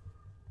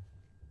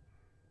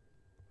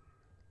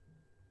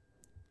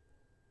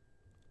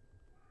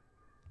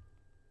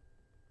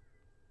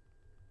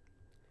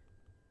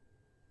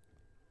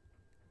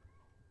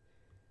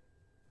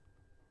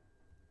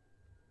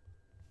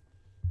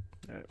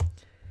 Alright.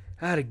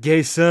 I had a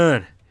gay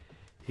son.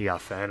 He got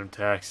phantom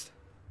text.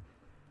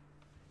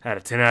 Had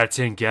a 10 out of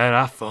 10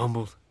 guy. I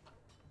fumbled.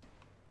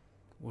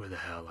 Where the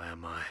hell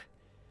am I?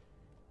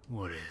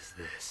 What is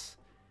this?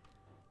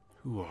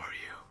 Who are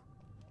you?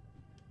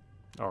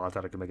 Oh, I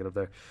thought I could make it up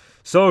there.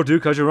 So,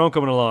 Duke, how's your roam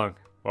coming along?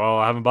 Well,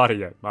 I haven't bought it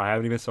yet. I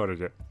haven't even started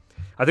yet.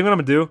 I think what I'm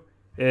going to do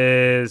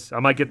is I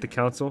might get the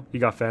council. He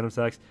got phantom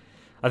text.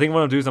 I think what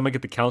I'm going to do is I might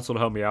get the council to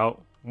help me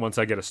out once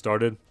I get it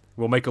started.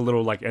 We'll make a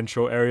little like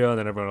intro area and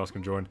then everyone else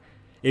can join.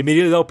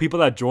 Immediately though, people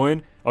that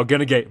join are going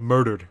to get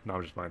murdered. No,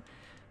 I'm just fine.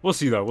 We'll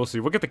see though. We'll see.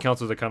 We'll get the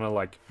council to kind of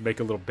like make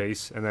a little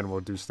base and then we'll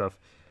do stuff.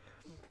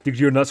 Did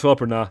your nuts swell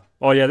up or nah?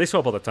 Oh yeah, they swell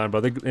up all the time,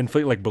 bro. They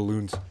inflate like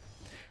balloons.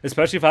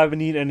 Especially if I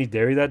haven't eaten any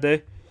dairy that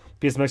day.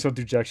 PSMX don't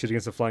do jack shit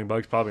against the flying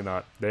bugs. Probably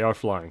not. They are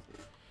flying.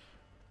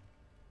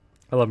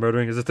 I love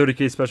murdering. Is the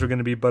 30k special going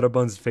to be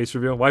Butterbun's face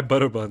reveal? Why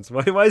Butterbuns?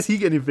 Why is he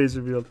getting face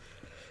revealed?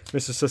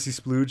 Mr. Sussy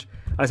Splooge.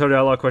 I started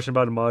out a question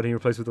about a mod he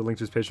replaced with the link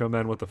to his Patreon,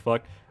 man. What the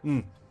fuck?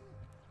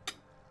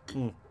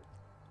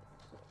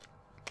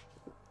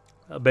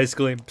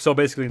 Basically, too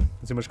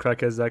much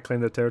crackheads that claim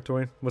their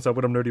territory. What's up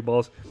with them nerdy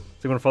balls?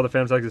 So when father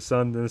fams like his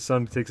son, then his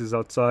son takes his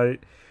outside.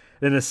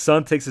 Then his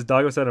son takes his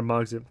dog outside and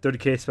mogs it.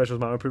 30k special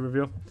is my own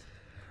pre-review.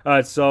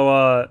 Alright,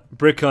 so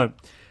Brick Hunt.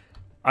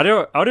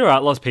 Audio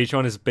Outlaw's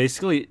Patreon is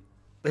basically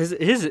his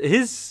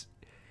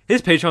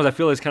Patreon. I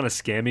feel is kind of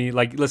scammy.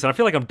 Like, listen, I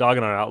feel like I'm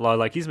dogging on Outlaw.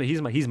 Like he's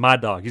my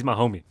dog. He's my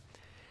homie.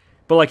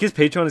 But like his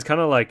Patreon is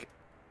kind of like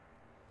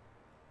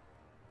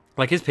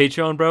his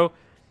Patreon, bro.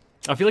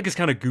 I feel like it's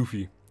kind of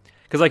goofy.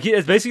 Cause like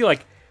it's basically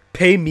like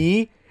pay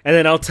me and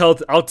then I'll tell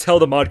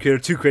the mod creator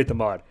to create the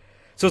mod.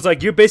 So it's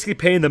like you're basically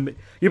paying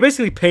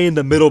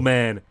the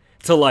middleman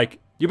to like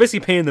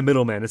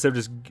instead of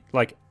just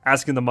like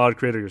asking the mod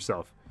creator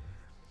yourself.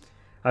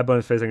 I have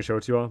his face, I can show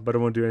it to you all, but I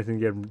won't do anything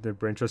to get their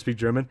brain trust. Speak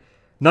German.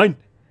 9.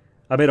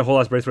 I made a whole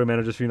ass bracelet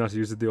mana just for you not to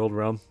use it the old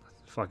realm.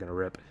 Fucking a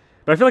rip.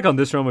 But I feel like on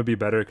this realm would be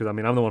better because I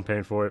mean I'm the one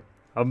paying for it.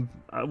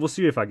 We'll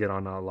see if I get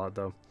on a lot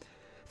though.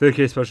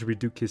 30k special be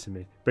Duke kissing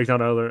me. Break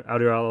down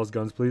Outer Outlaw's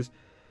guns, please.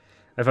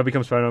 If I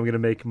become Spider-Man, I'm gonna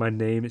make my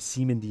name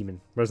Seaman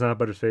Demon. But it's not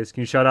Butter's face.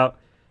 Can you shout out?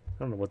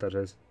 I don't know what that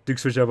is. Duke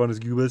switch up on his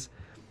goobas.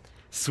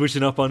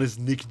 Switching up on his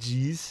Nick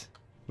G's.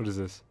 What is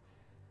this?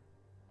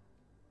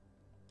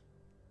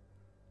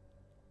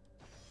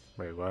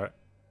 Wait, what?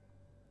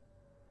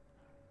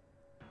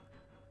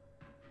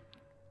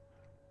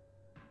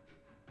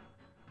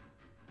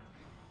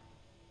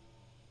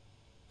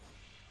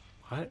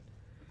 What?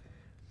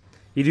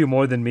 You do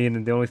more than me,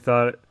 and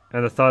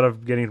the thought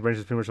of getting rich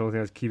is pretty much the only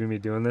thing that's keeping me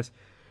doing this.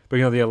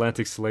 Bringing on the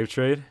Atlantic slave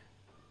trade.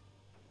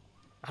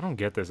 I don't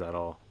get this at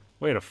all.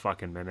 Wait a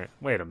fucking minute.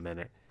 Wait a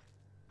minute.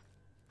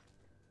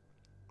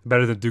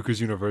 Better than Duker's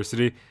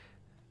University.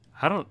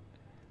 I don't.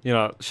 You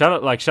know,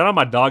 shout out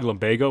my dog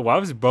Lumbago. Why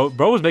was bro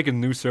was making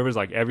new servers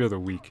like every other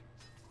week?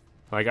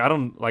 I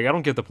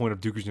don't get the point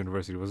of Duker's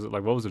University. Was it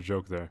like what was the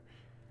joke there?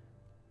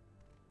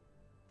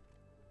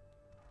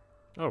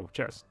 Oh,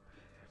 chest.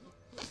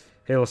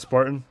 Halo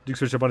Spartan. Duke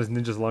switched up on his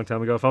ninjas a long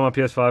time ago. If I'm on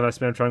PS5, I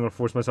spam trying to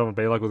force myself on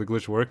Baylock with a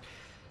glitch work.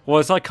 Well,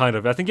 it's like kind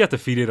of. I think you have to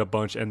feed it a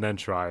bunch and then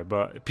try.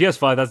 But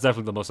PS5, that's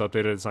definitely the most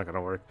updated. It's not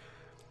gonna work.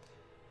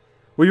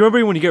 Well, you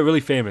remember when you get really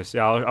famous?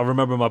 Yeah, I'll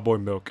remember my boy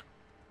Milk.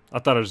 I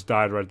thought I just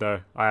died right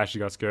there. I actually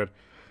got scared.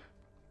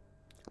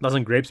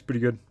 Dozen grapes, pretty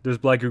good. There's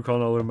black goo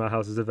crawling all over my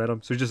house. Is it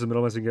venom? So he's just a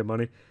middleman so he can get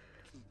money.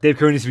 Dave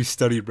Curry needs to be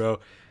studied, bro.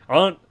 I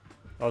was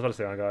about to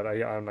say on God.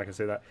 I'm not gonna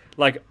say that.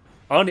 Like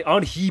on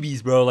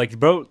Hebes, bro. Like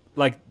bro,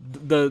 like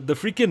the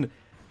freaking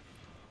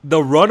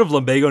The run of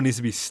Lumbago needs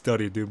to be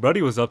studied, dude.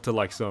 Buddy was up to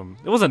like some.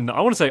 It wasn't. I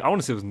want to say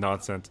it was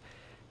nonsense.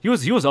 He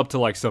was up to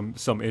like some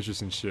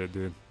interesting shit,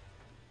 dude.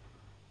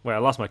 Wait, I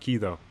lost my key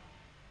though.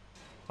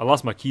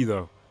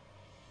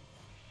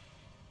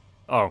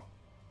 Oh.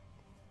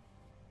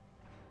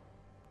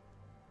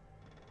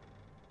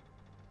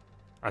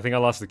 I think I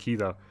lost the key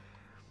though.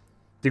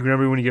 Do you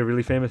remember when you get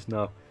really famous?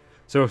 No.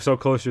 So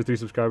close to your 3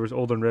 subscribers,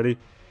 old and ready.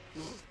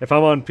 If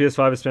I'm on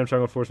PS5 and spam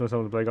trying to force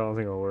myself to play, I don't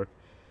think it'll work.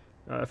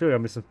 I feel like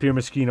I'm missing Pure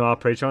Mosquito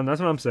Operation.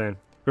 That's what I'm saying.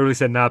 Really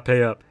said not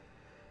pay up.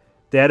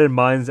 They added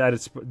mines.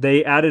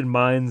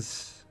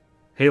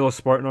 Halo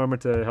Spartan armor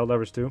to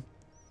Helldivers 2.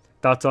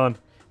 Thoughts on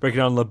breaking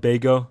down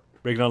Lumbago?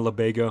 Okay,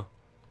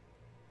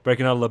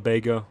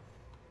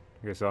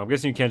 so I'm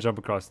guessing you can't jump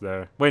across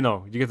there. Wait,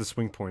 no, you get the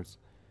swing points.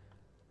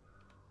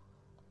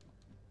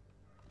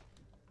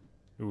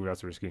 Ooh,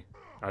 that's risky.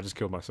 I just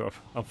killed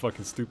myself. I'm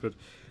fucking stupid.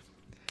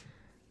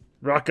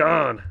 Rock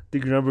on. Do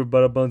you remember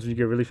butter buns when you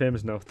get really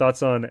famous? No.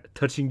 Thoughts on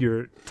touching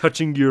your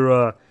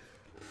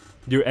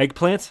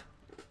eggplant?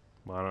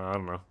 Well, I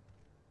don't know.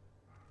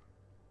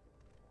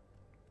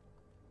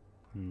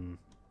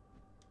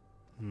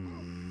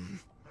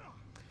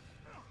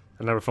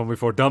 I never fun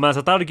before. Dumbass,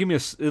 I thought it'd give me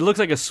it looks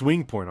like a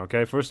swing point,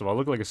 okay? First of all, it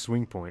looked like a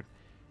swing point.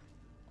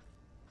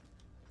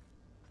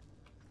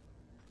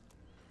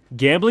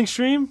 Gambling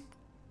stream?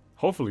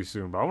 Hopefully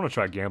soon, but I want to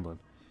try gambling.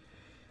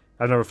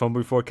 I've never fun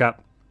before,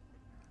 Cap.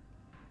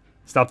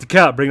 Stop the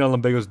cap. Bring on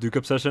Lumbago's Duke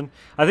obsession.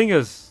 I think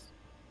it's...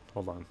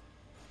 Hold on.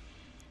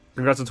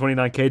 Congrats on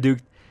 29K, Duke.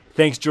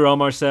 Thanks, Jerome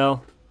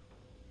Marcel.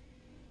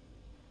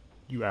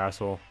 You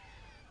asshole.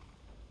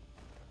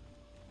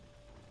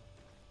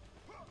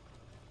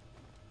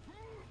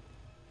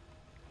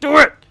 Do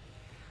it!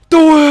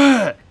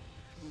 Do it!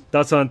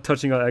 That's on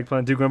touching on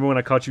eggplant. Duke, remember when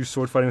I caught you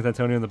sword fighting with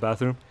Antonio in the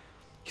bathroom?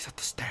 He's at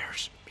the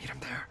stairs. Meet him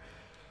there.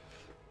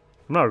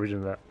 I'm not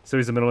reading that. So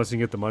he's the minimalist so you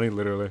can get the money,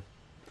 literally.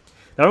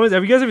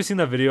 Have you guys ever seen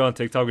that video on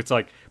TikTok? It's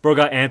like, bro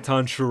got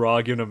Anton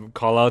Chirag giving him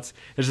callouts.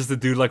 It's just a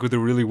dude like with a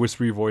really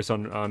whispery voice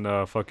on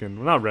fucking,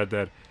 well, not Red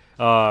Dead.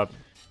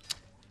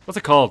 What's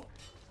it called?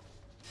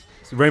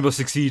 It's Rainbow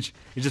Six Siege.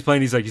 He's just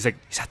playing. He's like, he's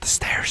at the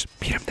stairs.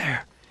 Meet him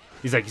there.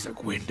 He's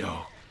like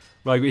window.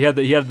 Like he had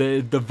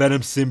the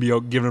Venom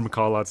symbiote giving him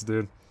callouts,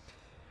 dude.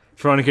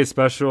 Veronica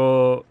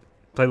special.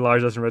 Played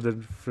large lesson Red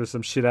Dead for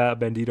some shit at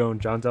Bandito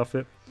and John's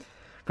outfit.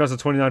 Cost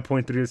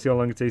 29.3 to see how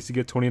long it takes to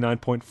get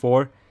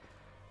 29.4.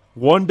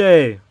 One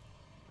day.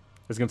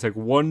 It's gonna take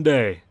one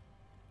day.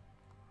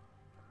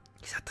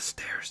 He's at the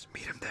stairs.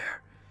 Meet him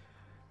there.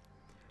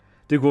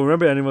 Dude, well,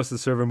 remember any of us the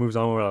server moves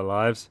on with our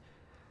lives?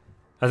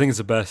 I think it's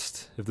the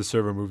best if the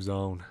server moves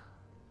on.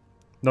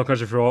 No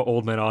country for all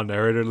old men on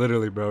narrator.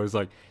 Literally, bro. He's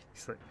like,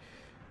 you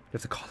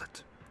have to call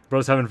it.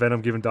 Bro's having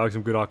Venom giving dogs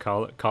some good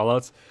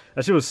callouts.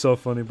 That shit was so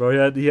funny,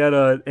 bro. He had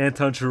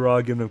Anton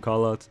Chirag giving him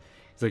callouts.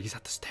 He's like, he's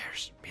at the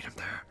stairs. Meet him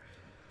there.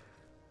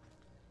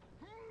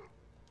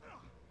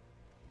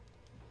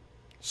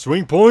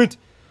 Swing point!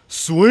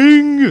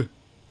 Swing!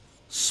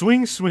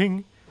 Swing,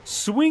 swing.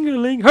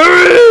 Swing-a-ling.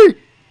 Hurry!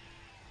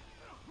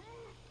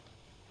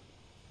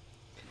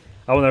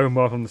 I will never move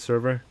off from the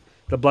server.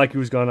 The black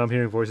goose gone. I'm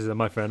hearing voices at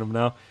my fandom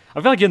now.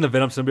 I feel like getting the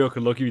Venom symbiote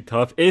could look be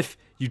tough if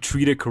you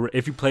treat it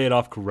if you play it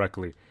off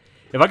correctly.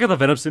 If I got the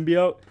Venom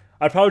symbiote,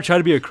 I'd probably try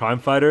to be a crime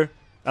fighter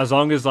as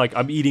long as like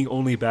I'm eating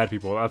only bad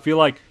people. I feel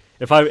like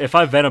if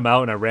I Venom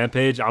out and I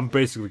rampage, I'm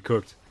basically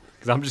cooked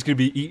because I'm just gonna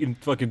be eating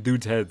fucking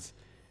dudes' heads.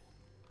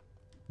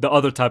 The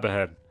other type of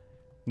head.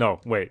 No,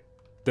 wait.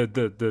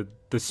 The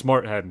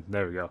smart head.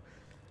 There we go.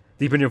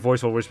 Deepen your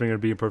voice while whispering and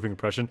be a perfect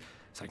impression.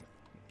 It's like,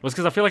 well, it's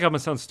because I feel like I'm gonna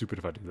sound stupid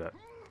if I do that.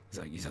 He's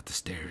like, he's at the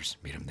stairs.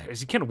 Meet him there.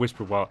 You can't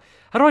whisper well.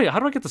 How do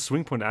I get the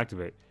swing point to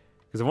activate?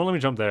 Because it won't let me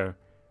jump there. It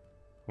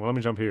won't let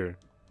me jump here.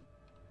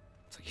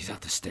 It's like, he's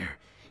at the stair.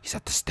 He's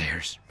at the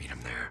stairs. Meet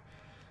him there.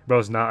 Bro,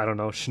 it's not. I don't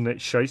know.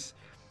 Shice.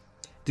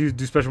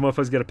 Do special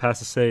motherfuckers get a pass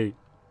to say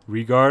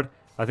regard?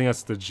 I think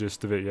that's the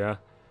gist of it. Yeah.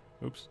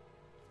 Oops.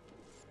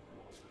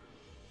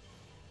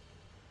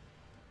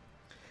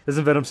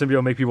 Doesn't Venom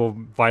symbiote make people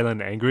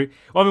violent and angry?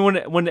 Well, I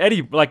mean, when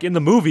Eddie, like in the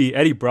movie,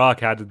 Eddie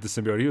Brock had the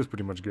symbiote. He was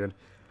pretty much good.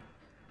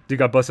 Dude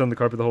got busted on the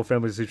carpet. The whole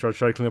family try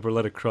to clean up or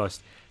let it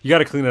crust. You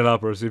gotta clean it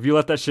up, bro. So if you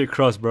let that shit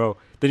crust, bro,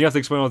 then you have to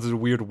explain all this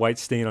weird white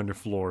stain on your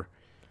floor.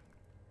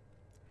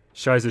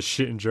 Scheiße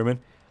shit in German.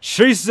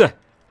 Scheiße!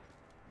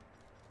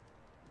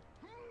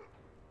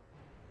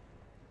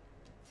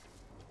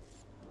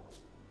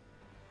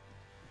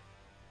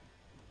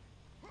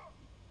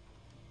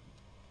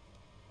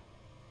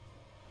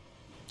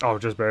 Oh,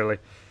 just barely.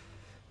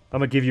 I'm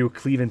gonna give you a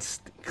Cleveland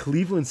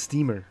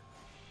steamer.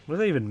 What does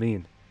that even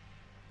mean?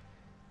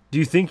 Do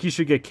you think you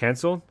should get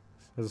canceled?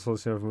 As a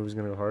solution, if the movie's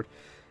gonna go hard.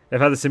 I've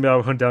had the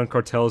symbiote hunt down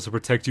cartels to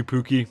protect you,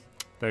 Pookie.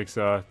 Thanks,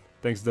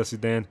 thanks, Dusty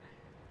Dan.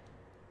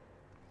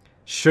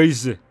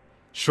 Scheiße.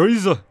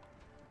 Scheiße.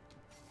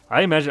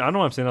 I don't know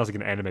why I'm saying that was like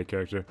an anime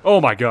character.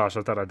 Oh my gosh,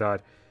 I thought I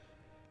died.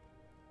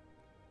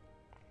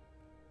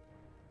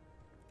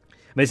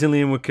 Mason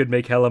Liam could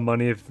make hella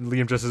money if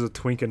Liam dresses as a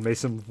twink and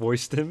Mason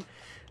voiced him.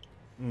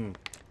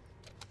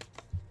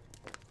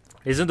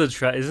 Isn't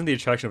the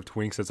attraction of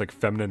twinks that's like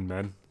feminine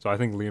men? So I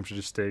think Liam should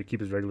just stay, keep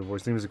his regular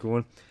voice. Liam is a cool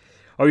one.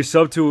 Are you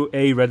sub to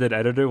a Red Dead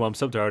editor? Well, I'm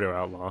sub to Editor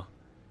Outlaw.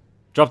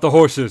 Drop the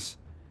horses.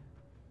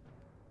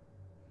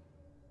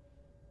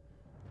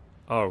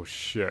 Oh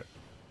shit.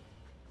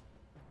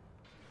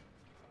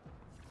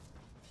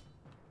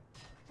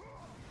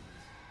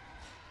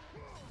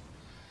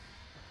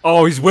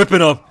 Oh, he's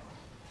whipping him.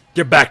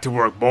 Get back to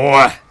work,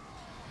 boy.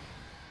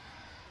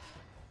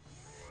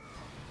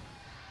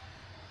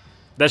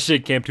 That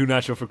shit came too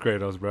natural for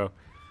Kratos, bro.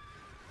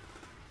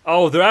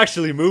 Oh, they're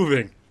actually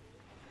moving.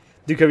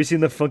 Dude, have you seen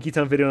the Funky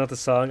Town video, not the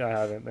song? I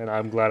haven't, and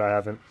I'm glad I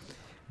haven't.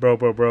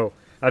 Bro.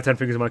 I have 10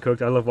 fingers in my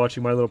cooked. I love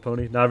watching My Little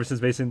Pony. Now, ever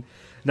since Mason...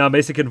 Now,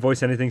 Mason can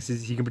voice anything.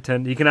 He can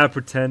pretend... He can have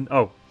pretend...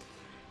 Oh.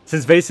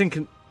 Since Mason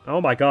can... Oh,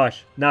 my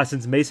gosh. Now,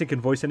 since Mason can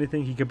voice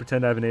anything, he can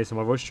pretend I have an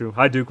ASMR voice. True.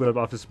 Hi, Duke. What up,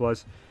 Office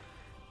Supplies?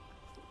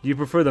 Do you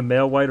prefer the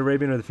male white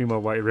Arabian or the female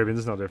white Arabian?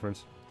 There's no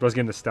difference. Bro's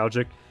getting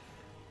nostalgic.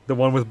 The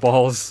one with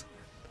balls.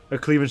 A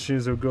cleavage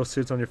streams where a girl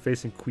sits on your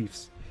face and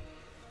queefs.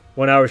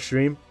 1 hour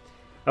stream.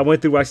 I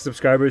went through waxing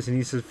subscribers and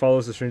he says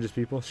follows the strangest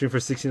people. Stream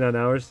for 69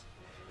 hours.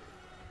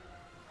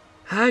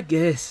 I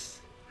guess.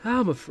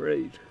 I'm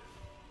afraid.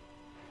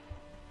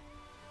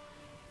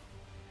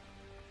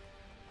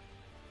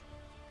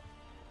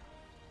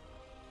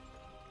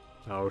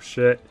 Oh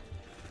shit.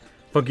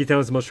 Funky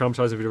Town is the most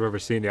traumatizing video I've ever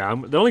seen. Yeah,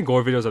 the only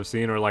gore videos I've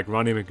seen are like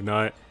Ronnie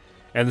McNutt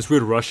and this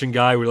weird Russian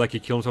guy where like he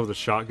killed himself with a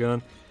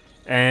shotgun.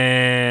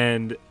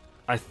 And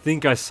I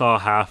think I saw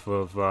half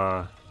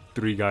of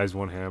 3 Guys,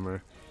 1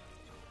 Hammer.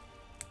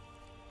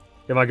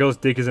 If my girl's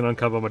dick isn't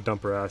uncut, I'm gonna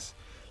dump her ass.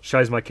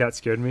 Shy's my cat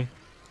scared me.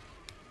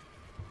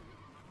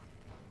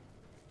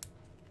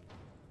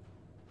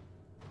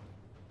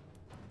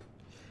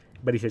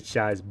 But he said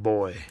Shy's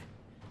boy.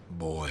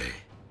 Boy.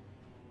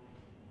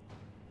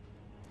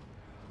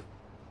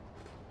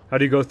 How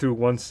do you go through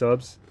 1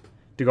 subs?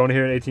 Duke, I want to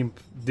hear an 18.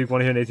 Duke,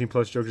 want to hear an 18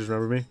 plus joke? Just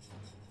remember me.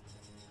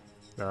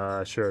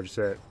 Sure, just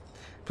say it.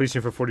 Please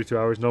stream for 42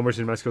 hours. No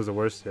Mercy in Mexico's the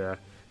worst. Yeah.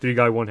 3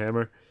 Guy, 1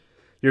 Hammer.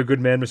 You're a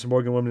good man, Mr.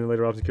 Morgan. 1 minute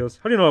later, Robson kills.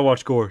 How do you know I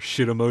watch gore?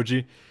 Shit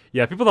emoji.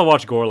 Yeah, people that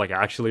watch gore like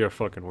actually are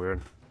fucking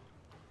weird.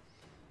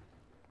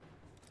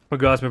 My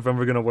girl asked me if I'm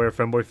ever gonna wear a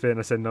femboy fit, and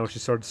I said no. She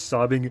started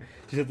sobbing.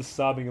 She said the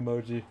sobbing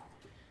emoji.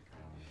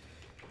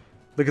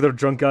 Look at that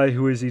drunk guy.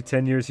 Who is he?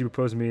 10 years he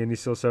proposed to me, and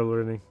he's still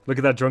celebrating. Look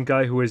at that drunk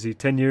guy. Who is he?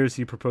 10 years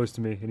he proposed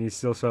to me, and he's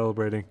still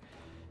celebrating.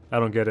 I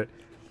don't get it.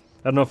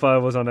 I don't know if I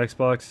was on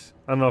Xbox.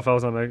 I don't know if I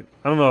was on. I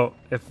don't know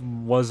if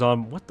was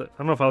on what the. I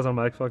don't know if I was on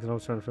my Xbox and I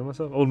was trying to film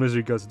myself. Old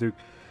misery guts, Duke.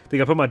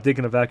 Think I put my dick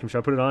in a vacuum. Should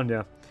I put it on?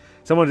 Yeah.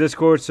 Someone in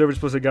Discord server's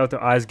supposed to get with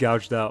their eyes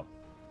gouged out.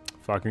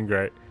 Fucking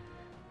great.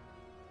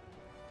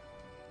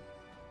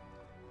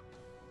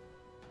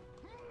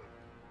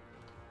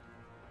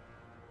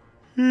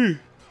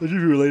 Would you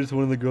be related to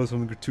one of the girls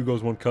from the 2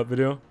 Girls 1 Cup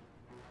video?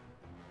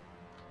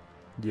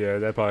 Yeah,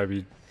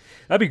 that'd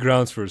be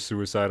grounds for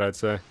suicide, I'd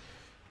say.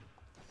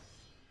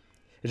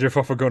 Is your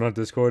fault for going on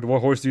Discord? What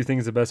horse do you think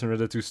is the best in Red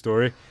Dead 2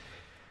 story?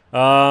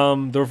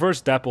 The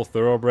reverse Dapple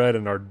Thoroughbred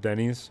and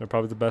Ardennes are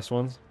probably the best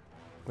ones.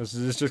 It's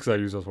just because I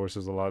use those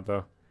horses a lot,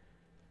 though.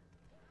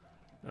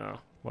 Oh,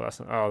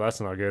 well,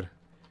 that's not good.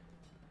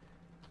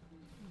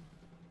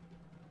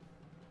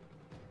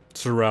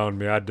 Surround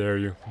me, I dare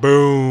you.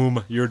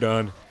 Boom! You're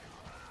done.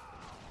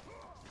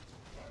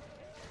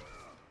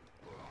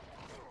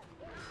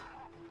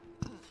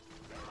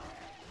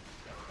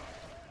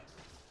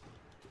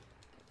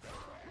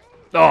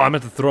 Oh, I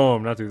meant to throw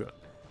him, not do that.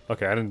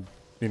 Okay, I didn't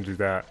mean to do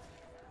that.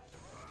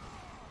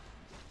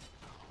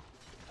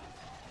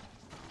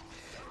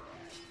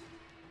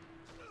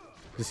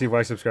 You see why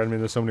I subscribed to me?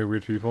 There's so many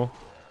weird people.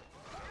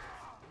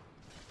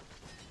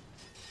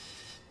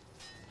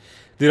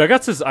 Dude, I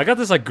got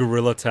this like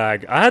gorilla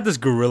tag. I had this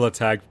gorilla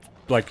tag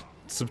like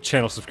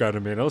channel subscribed to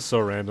me, and it was so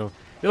random.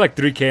 They're like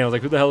 3K. And I was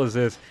like, who the hell is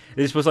this?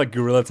 It's supposed to like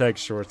gorilla tag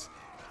shorts.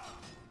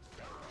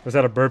 Was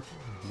that a burp?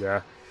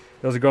 Yeah.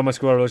 There was a girl in my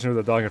school I had a relationship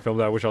with a dog and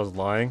filmed that. I wish I was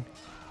lying.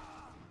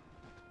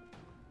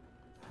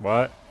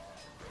 What?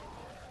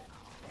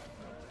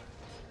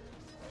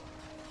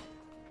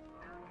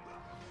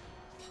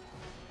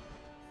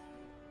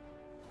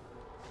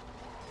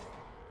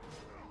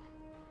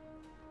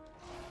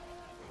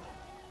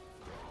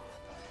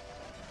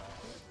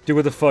 Dude,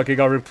 what the fuck? It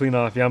got ripped clean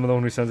off. Yeah, I'm the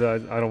one who sends it.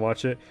 I don't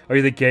watch it. Are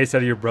you the gay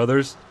side of your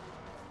brothers?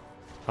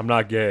 I'm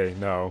not gay.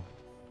 No.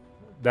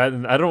 That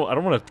I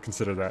don't want to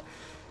consider that.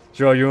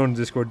 Joe, you're on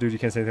Discord, dude. You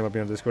can't say anything about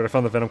being on Discord. I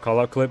found the Venom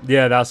call-out clip.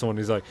 Yeah, that's the one.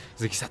 He's like,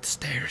 he's at the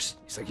stairs.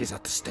 He's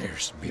at the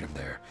stairs. Meet him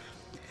there.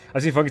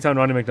 I've seen Funky Town,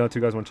 Ronnie McNutt, 2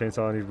 Guys, 1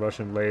 Chainsaw, and he's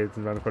Russian, lathe,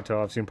 and Random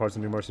Cartel. I've seen parts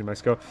of New Mercy,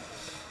 Mexico.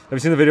 Have you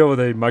seen the video where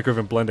they microwave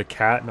and blend a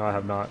cat? No, I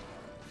have not.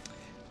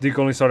 Duke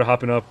only started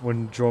hopping up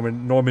when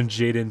Norman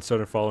Jaden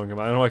started following him.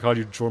 I don't know why I called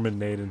you Jorman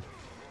Naden.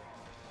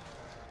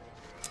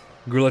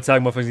 Gorilla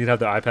Tag motherfuckers need to have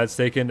their iPads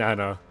taken. I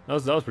know. That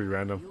was pretty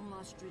random. You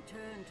must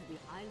return to the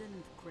island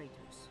of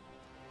Kratos.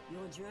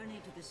 Your journey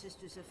to the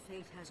Sisters of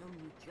Fate has only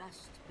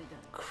just begun.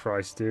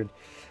 Christ, dude.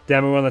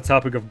 Damn, we're on the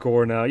topic of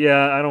gore now.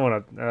 Yeah, I don't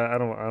want to. I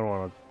don't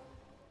want to.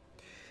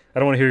 I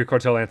don't want to hear your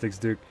cartel antics,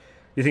 Duke.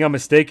 You think I'm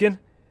mistaken?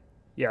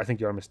 Yeah, I think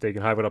you are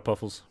mistaken. Hi, what up,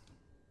 Puffles?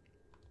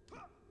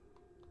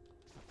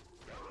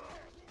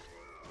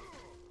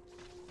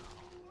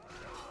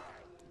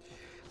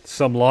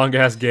 Some long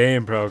ass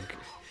game, bro.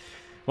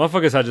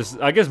 Motherfuckers had just.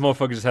 I guess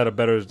motherfuckers just had a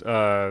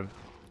better.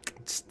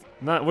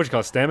 Not what you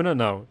call it, stamina?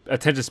 No,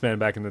 attention span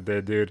back in the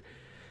day, dude.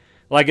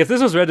 Like if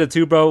this was Red Dead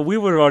 2, bro, we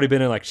would have already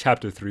been in like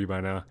chapter 3 by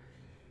now.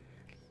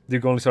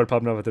 Duke only started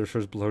popping up at their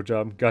first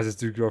blowjob. Guys, it's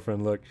Duke's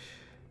girlfriend. Look,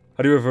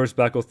 how do you reverse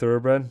Backle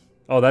Thoroughbred?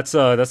 Oh, that's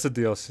the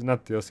DLC,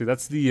 not DLC.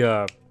 That's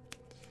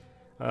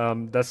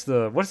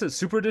the what is it?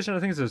 Super Edition? I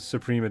think it's a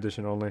Supreme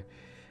Edition only.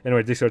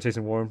 Anyway, Dick started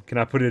tasting warm. Can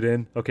I put it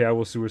in? Okay, I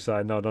will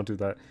suicide. No, don't do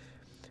that.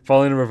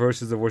 Falling in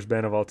reverse is the worst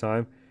ban of all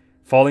time.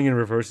 Falling in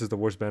reverse is the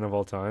worst ban of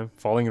all time.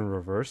 Falling in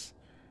reverse?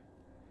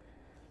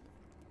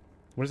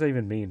 What does that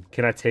even mean?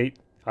 Can I Tate?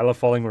 I love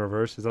falling in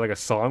reverse. Is that like a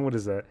song? What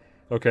is that?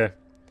 Okay.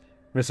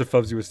 Mr.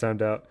 Fubsy was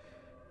timed out.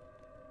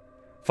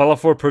 Fallout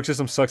 4 perk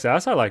system sucks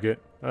ass. I like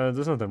it.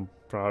 There's nothing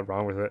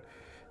wrong with it.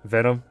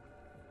 Venom.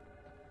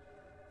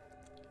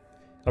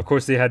 Of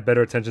course, they had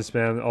better attention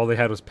span. All they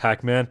had was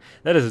Pac-Man.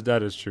 That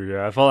is true.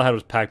 Yeah, if all I had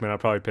was Pac-Man, I'd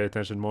probably pay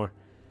attention more.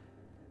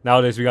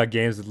 Nowadays, we got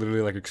games that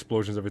literally like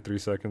explosions every 3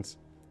 seconds.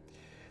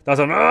 That's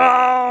on.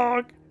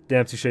 Oh!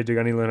 Damn, touche, dude.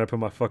 I need to learn how to put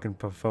my fucking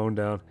phone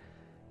down.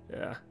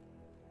 Yeah.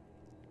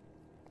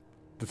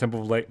 The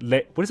Temple of what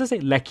does that say?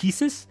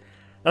 Lachesis?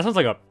 That sounds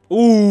like a.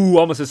 Ooh,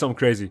 almost said something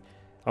crazy.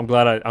 I'm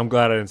glad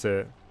I didn't say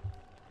it.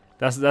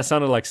 That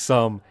sounded like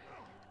some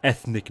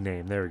ethnic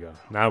name. There we go.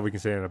 Now we can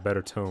say it in a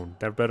better tone.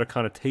 That better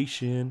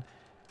connotation.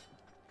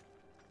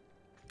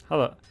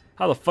 How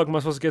the fuck am I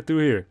supposed to get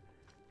through here?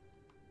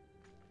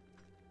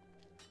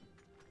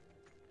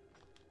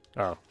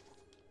 Oh.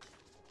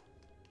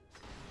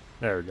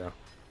 There we go.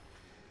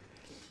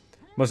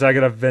 Must I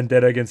get a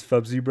vendetta against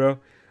Fubsy, bro?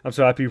 I'm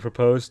so happy you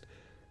proposed.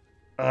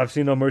 I've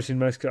seen No Mercy in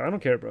Mexico. I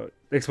don't care, bro.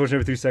 Explosion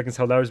every 3 seconds.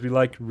 Helldivers be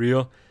like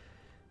real.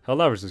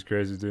 Helldivers is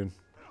crazy, dude.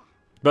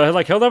 But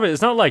like Helldivers,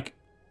 it's not like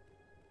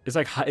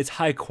it's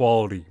high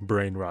quality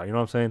brain rot. You know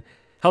what I'm saying?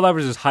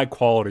 Helldivers is high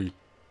quality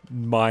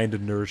mind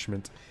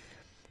nourishment.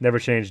 Never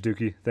change,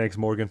 Dookie. Thanks,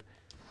 Morgan.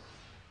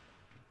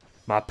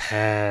 My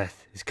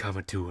path is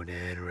coming to an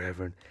end,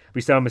 Reverend.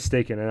 We sound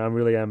mistaken, and I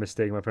really am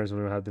mistaken. My parents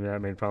don't have the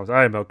main problems. All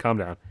right, Milk, calm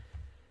down.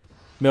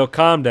 Milk,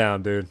 calm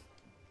down, dude.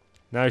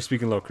 Now you're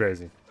speaking a little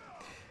crazy.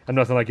 I'm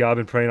nothing like y'all. I've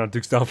been praying on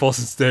Duke's downfall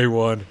since day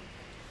one.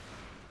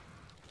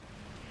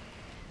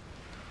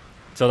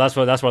 So that's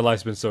why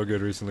life's been so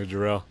good recently,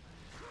 Jarrell.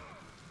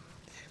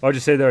 Why would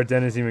you say that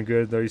Ardennes is even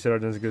good, though? You said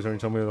Ardennes is good when you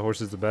told me the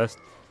horse is the best.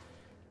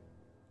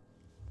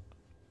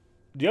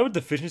 Do you have a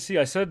deficiency?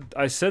 I said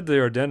the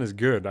Ardennes is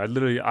good.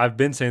 I've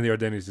been saying the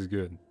Ardennes is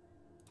good.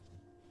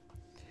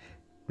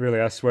 Really,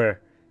 I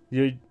swear.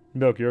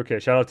 Milk, you're okay.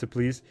 Shout out to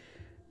Please.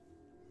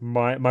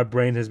 My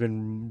brain has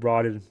been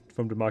rotted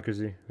from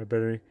democracy. I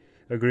better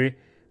agree.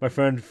 My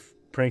friend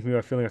pranked me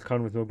by filling a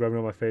condom with milk, rubbing it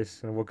on my face,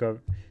 and I woke up.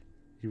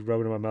 You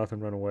rub it in my mouth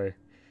and run away.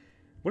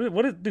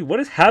 What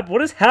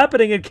is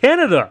happening in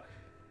Canada?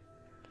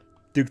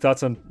 Duke,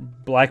 thoughts on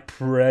Black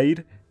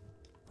Parade?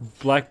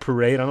 Black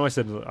Parade. I don't know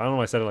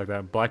why I said it like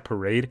that. Black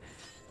Parade,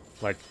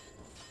 like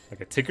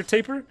a ticker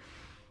taper.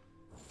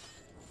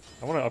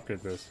 I want to upgrade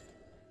this.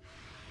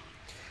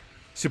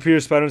 Superior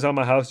Spider-Man's on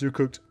my house. You're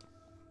cooked.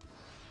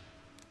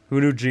 Who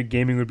knew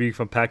gaming would be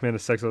from Pac-Man to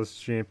Sex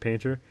Australian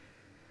painter?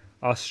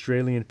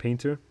 Australian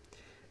painter.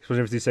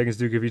 Explosion every 3 seconds,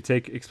 Duke. If you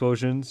like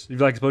explosions, you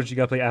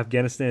gotta play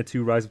Afghanistan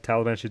 2, Rise of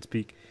Taliban shit's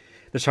peak.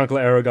 The Chunkla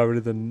arrow got rid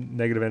of the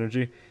negative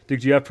energy. Duke,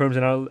 do you have perms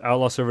in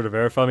Outlaw server to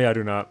verify me? I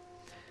do not.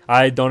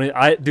 I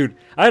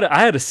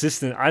had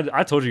assistant.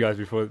 I told you guys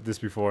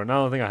before, and I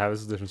don't think I have.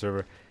 This is a different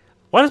server.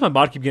 Why does my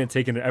mod keep getting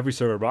taken to every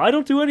server, bro? I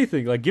don't do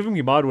anything. Like, giving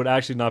me mod would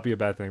actually not be a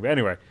bad thing. But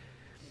anyway,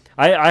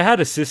 I had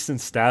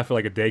assistant staff for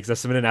like a day because I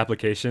submitted an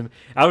application.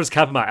 I was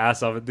capping my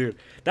ass off it, dude.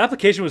 The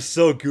application was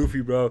so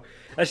goofy, bro.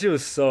 That shit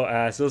was so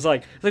ass. It was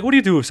like, what do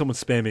you do if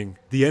someone's spamming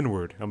the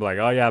N-word? I'm like,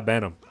 oh yeah,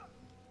 ban them.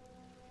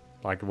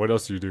 Like, what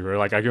else do you do? Or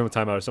like, I give them a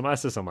timeout or something. I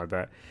said something like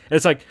that. And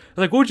it's like,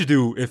 what would you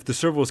do if the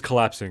server was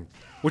collapsing?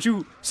 Would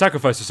you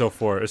sacrifice yourself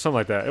for it or something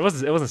like that? It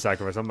wasn't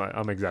sacrifice.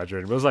 I'm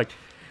exaggerating. But it was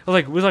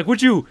like,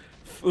 would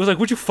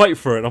you fight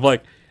for it? I'm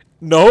like,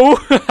 no,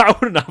 I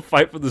would not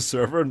fight for the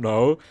server.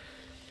 No.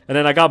 And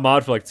then I got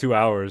mod for like 2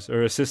 hours,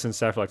 or assistant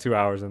staff for like 2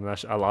 hours, and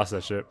I lost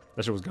that shit.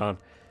 That shit was gone.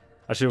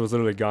 That shit was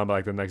literally gone by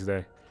like the next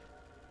day.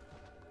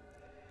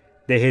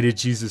 They hated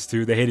Jesus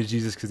too. They hated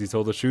Jesus because he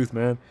told the truth,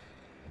 man.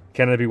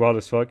 Canada be wild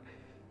as fuck.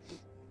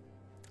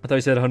 I thought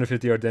you said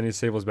 150 Ardennes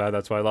disables bad.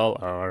 That's why lol.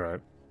 Oh, all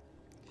right.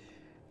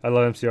 I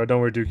love MCR.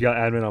 Don't worry, Duke. You got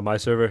admin on my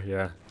server.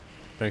 Yeah.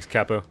 Thanks,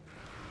 Capo.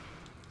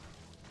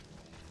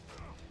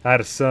 I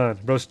had a son.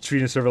 Bro's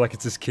treating the server like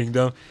it's his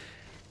kingdom.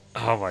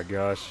 Oh my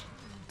gosh.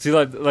 See,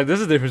 like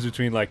there's a difference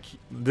between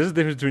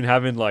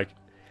having like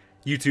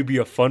YouTube be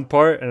a fun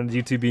part and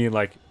YouTube being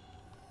like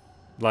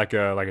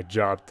a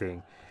job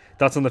thing.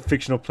 Thoughts on the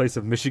fictional place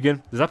of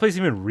Michigan? Is that place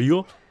even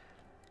real?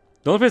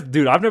 The only place,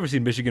 dude, I've never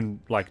seen Michigan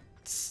like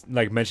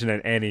mentioned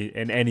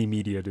in any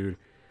media, dude.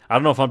 I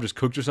don't know if I'm just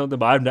cooked or something,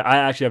 but I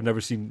actually have never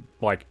seen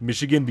like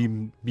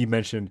Michigan be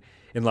mentioned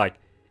in like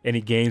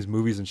any games,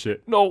 movies, and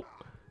shit. No,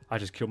 I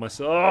just killed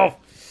myself.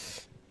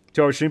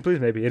 2 hour stream, please.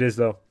 Maybe it is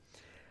though.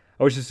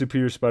 I wish the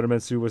superior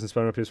Spider-Man suit wasn't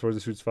Spider-Man PS4. The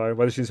suit's fire.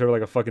 Why the suits her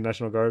like a fucking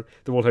National Guard?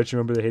 The world hates you.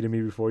 Remember they hated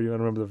me before you. I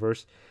don't remember the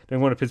verse. Then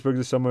going to Pittsburgh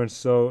this summer, and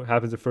so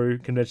happens the furry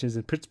conventions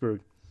in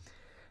Pittsburgh.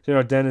 So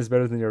Ardennes is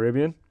better than the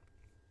Arabian.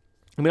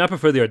 I mean, I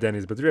prefer the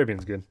Ardennes, but the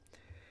Arabian's good.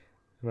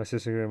 My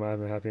sister and I have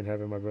been happy in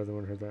heaven. My brother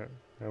wouldn't hurt that.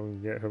 I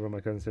wouldn't get hurt by my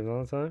cousin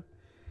all the time.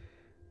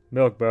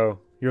 Milk, bro.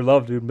 Your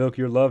love, dude. Milk,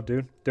 your love,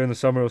 dude. During the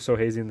summer, it was so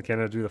hazy in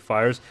Canada due to the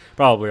fires.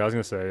 Probably. I was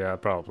going to say, yeah,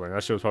 probably.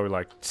 That shit was probably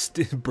like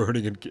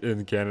burning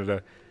in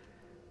Canada.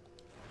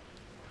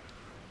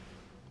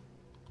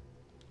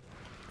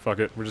 Fuck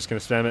it. We're just going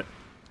to spam it.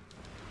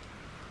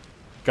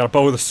 Got a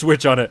bow with a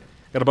switch on it.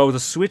 Got a bow with a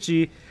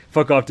switchy.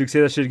 Fuck off, dude.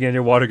 Say that shit again.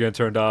 Your water getting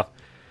turned off.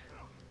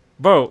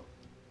 Bro.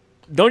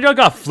 Don't y'all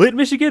got Flint,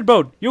 Michigan?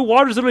 Bro, your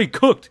water's literally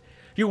cooked.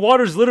 Your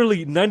water's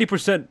literally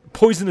 90%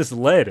 poisonous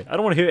lead. I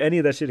don't want to hear any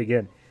of that shit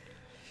again.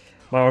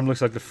 My arm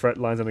looks like the fret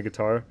lines on a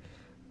guitar.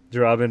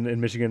 Drew, I've been in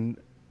Michigan.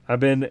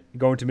 I've been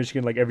going to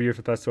Michigan like every year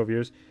for the past 12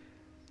 years.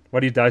 Why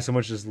do you die so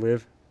much? Just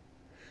live.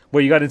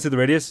 Wait, you got Into the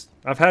Radius?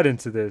 I've had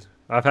Into the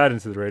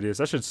Radius.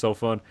 That shit's so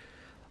fun.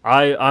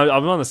 I'm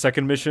on the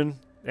second mission,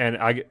 and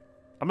I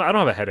don't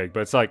have a headache, but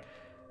it's like,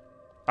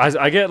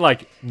 I get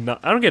like, I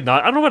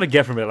don't know what to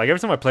get from it. Like every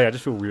time I play, I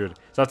just feel weird.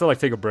 So I have to like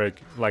take a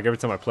break. Like every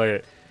time I play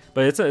it,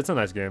 but it's a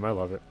nice game. I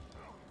love it.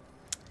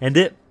 End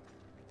it.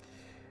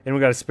 And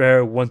we got to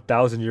spare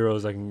 1,000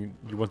 euros.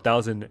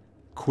 1,000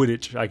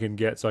 Quidditch I can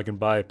get so I can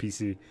buy a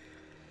PC.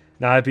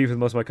 Now I have beef with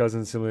most of my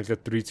cousins. Similar like a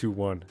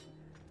 3-2-1.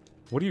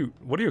 What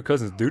do your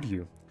cousins do to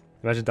you?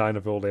 Imagine dying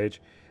of old age.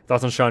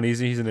 Thoughts on Sean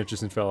Easy? He's an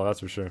interesting fellow,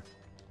 that's for sure.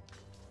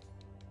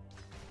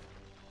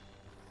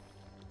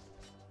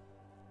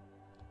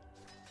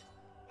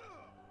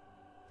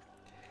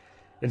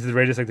 Into the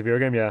Radius like the VR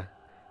game? Yeah.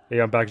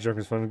 Yeah, I'm back to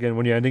Drunken's Fun again.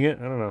 When you ending it?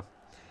 I don't know.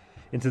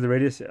 Into the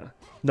Radius? Yeah.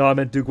 No, I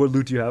meant Duke, what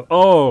loot do you have?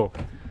 Oh!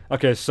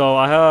 Okay, so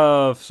I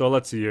have... So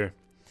let's see here.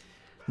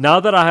 Now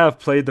that I have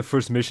played the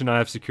first mission, I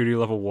have security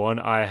level 1.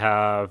 I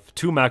have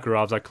 2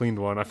 Makarovs. I cleaned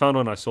one. I found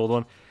one, I sold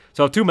one.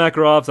 So I have 2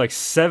 Makarovs, like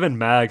 7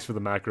 mags for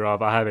the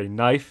Makarov. I have a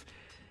knife,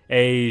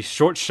 a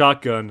short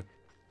shotgun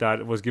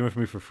that was given for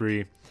me for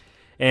free.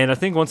 And I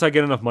think once I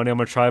get enough money, I'm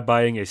going to try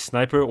buying a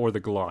sniper or the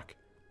Glock.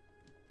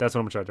 That's what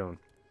I'm going to try doing.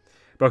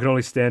 But I can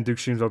only stand Duke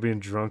streams while being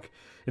drunk.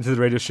 Into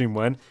the radio stream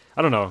when?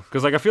 I don't know.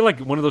 Because like I feel like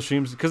one of those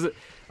streams... Because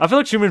I feel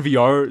like streaming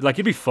VR, like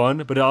it'd be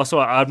fun, but also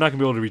I'm not going to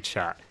be able to read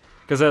chat.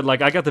 Because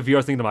like I got the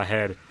VR thing to my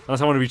head. Unless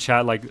I want to read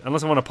chat, like...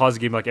 Unless I want to pause the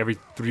game like every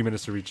 3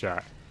 minutes to read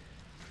chat.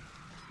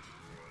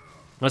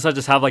 Unless I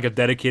just have like a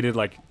dedicated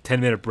like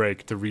 10-minute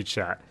break to read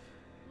chat.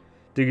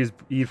 Duke is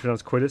E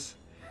pronounced Quidditch.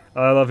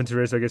 I love Into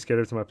Race, so I get scared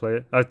every time I play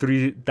it. I have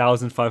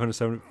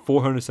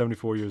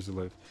 474 years to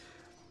live.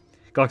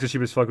 Glock's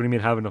cheap as fuck. What do you mean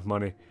have enough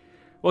money?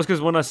 Well, it's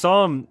because when I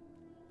saw him...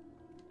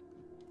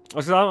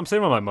 I'm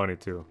saving my money,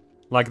 too.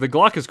 Like, the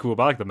Glock is cool,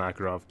 but I like the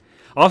Makarov.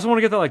 I also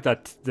want to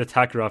get the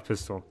Takarov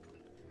pistol.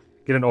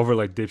 Get an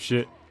overlay,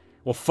 dipshit.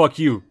 Well, fuck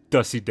you,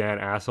 Dusty Dan,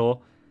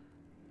 asshole.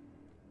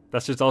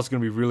 That's just also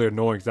going to be really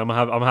annoying, because I'm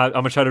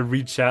gonna try to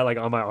read chat, like,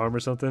 on my arm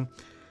or something.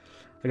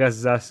 I got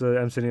Zasta,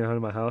 I'm sitting at home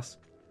in my house.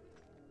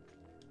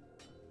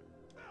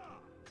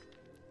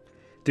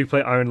 Duke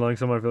play Iron Lung,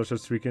 some of my village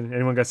this weekend.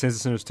 Anyone got Sins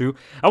of Sinners 2?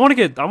 I wanted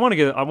to get The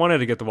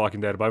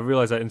Walking Dead, but I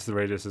realized that Into the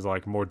Radius is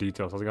like more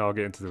details. I was like, I'll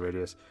get Into the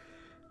Radius.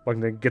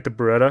 Walking Dead, get the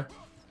Beretta.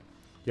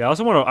 Yeah,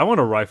 I want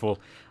a rifle.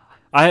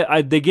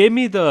 They gave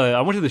me I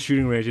went to the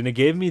shooting range and they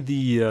gave me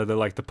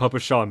the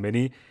Puppet Shaw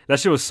Mini. That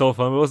shit was so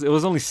fun. It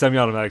was only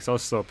semi-automatic, so I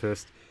was so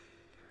pissed.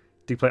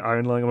 Duke play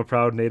Iron Lung. I'm a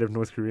proud native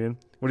North Korean.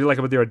 What do you like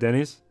about the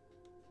Ardennes?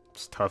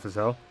 It's tough as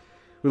hell.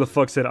 Who the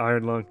fuck said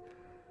Iron Lung?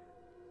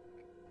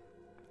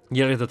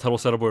 You gotta get the tunnel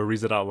setup where it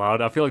reads it out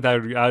loud. I feel like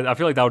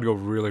that would go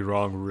really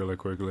wrong really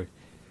quickly.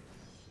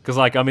 Cause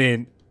like I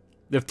mean,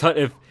 if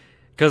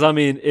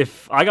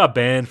I got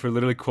banned for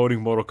literally quoting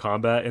Mortal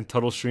Kombat in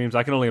Tuttle streams,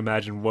 I can only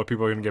imagine what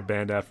people are gonna get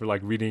banned at for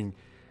like reading,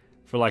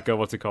 for like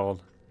what's it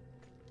called,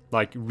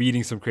 like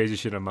reading some crazy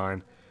shit of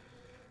mine.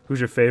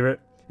 Who's your favorite?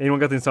 Anyone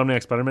got the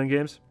Insomniac Spider-Man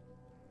games?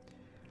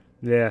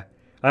 Yeah,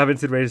 I have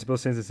Into the Radius, both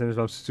Saints and Sinners,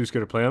 but I'm too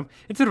scared to play them.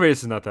 Into the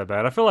Radius is not that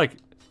bad. I feel like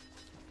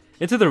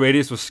Into the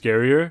Radius was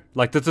scarier.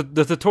 Like, the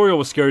tutorial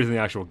was scarier than the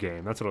actual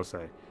game. That's what I'll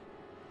say.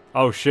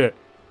 Oh, shit.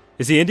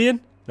 Is he Indian?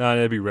 Nah,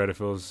 it'd be red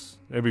if it was...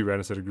 It'd be red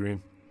instead of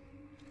green.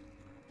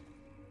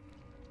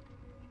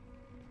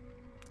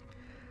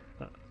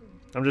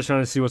 I'm just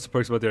trying to see what's the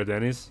perks about the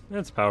Ardennes. Yeah,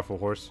 it's a powerful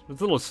horse. It's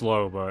a little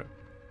slow, but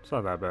it's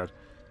not that bad.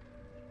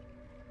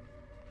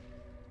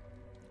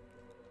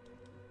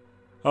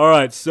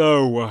 Alright,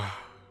 so...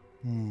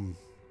 Now,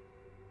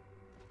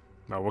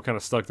 we're kind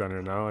of stuck down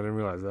here now. I didn't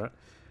realize that.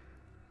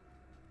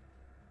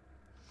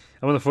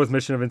 I'm on the 4th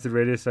mission of Into the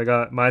Radius.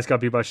 My eyes got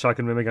beat by a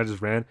shotgun mimic. I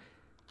just ran.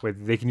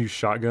 Wait, they can use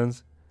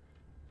shotguns?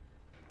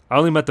 I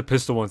only met the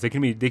pistol ones. They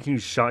can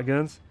use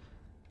shotguns?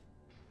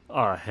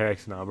 Oh,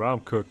 heck no, bro.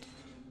 I'm cooked.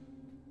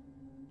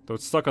 So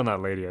it's stuck on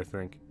that lady, I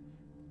think.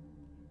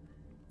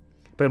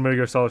 But I'm gonna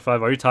give a solid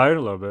 5. Are you tired? A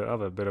little bit. I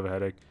have a bit of a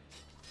headache.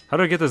 How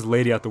do I get this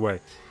lady out the way?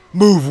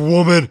 Move,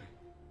 woman!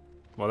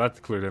 Well,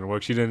 that clearly didn't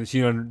work. She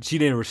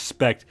didn't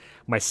respect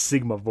my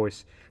Sigma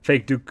voice.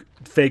 Fake Duke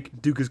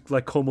is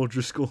like Como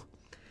Driscoll.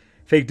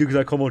 Fake Duke is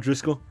like Como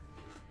Driscoll.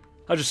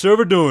 How's your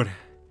server doing?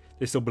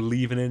 They still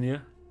believing in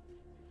you?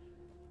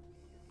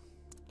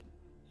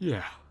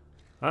 Yeah.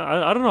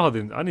 I don't know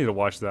how I need to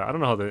watch that. I don't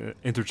know how the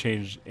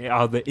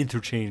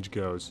interchange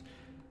goes.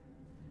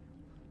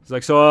 It's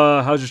like,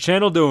 so how's your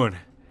channel doing?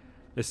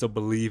 They still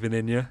believing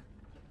in you?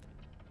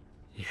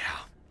 Yeah.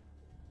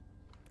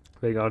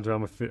 Big Andre,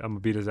 I'm gonna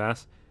beat his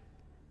ass.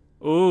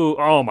 Ooh,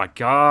 oh my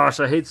gosh,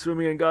 I hate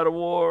swimming in God of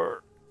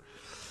War.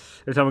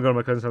 Every time I go to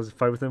my cousin's house to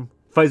fight with him,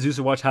 fight Zeus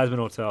and watch Hasbin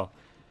Hotel.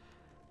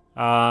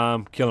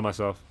 Killing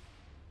myself.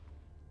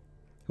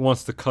 Who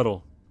wants to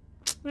cuddle?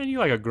 Man, you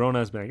like a grown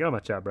ass man. Get on my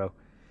chat, bro.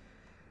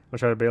 I'm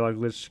trying to bail like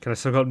glitch. Can I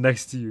still go up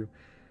next to you?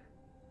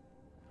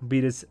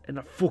 Beat his in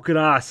the fucking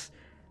ass.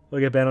 I'll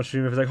get banned on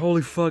stream if it's like,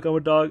 holy fuck, I'm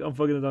a dog. I'm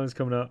fucking the dog is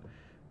coming out.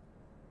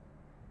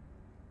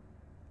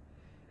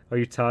 Are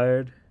you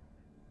tired?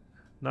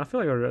 No, I feel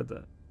like I read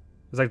that.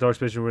 It's like Dark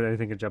Space where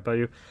anything can jump at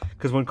you.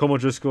 Because when Como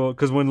Driscoll,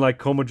 they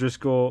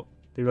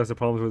realize the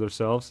problems with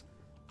themselves.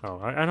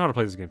 Oh, I know how to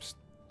play these games.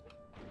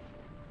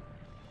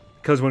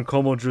 Because when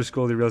Como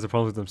Driscoll, they realize the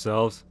problems with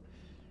themselves.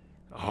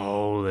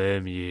 All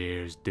them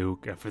years,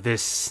 Duke. And for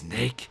this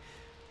snake,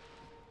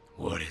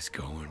 what is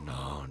going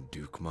on,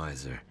 Duke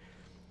Miser?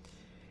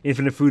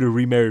 Infinite food or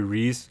remarry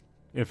Reese?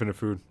 Infinite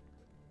food.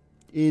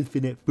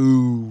 Infinite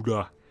food.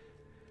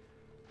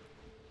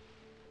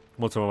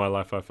 One time in my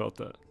life I felt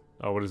that.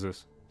 Oh, what is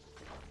this?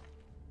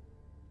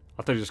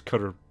 I thought he just cut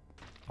her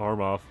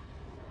arm off.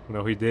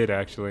 No, he did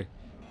actually.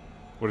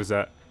 What is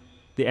that?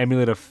 The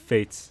Amulet of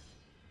Fate.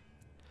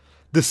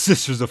 The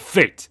Sisters of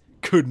Fate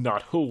could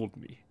not hold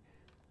me.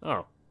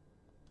 Oh.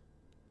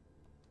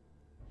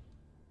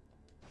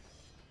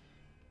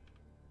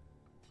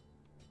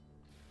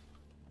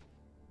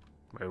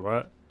 Wait,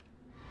 what?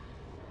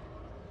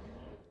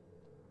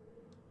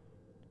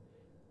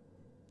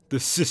 The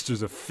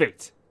Sisters of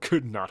Fate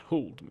could not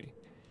hold me.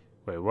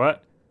 Wait,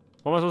 what?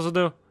 What am I supposed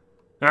to do?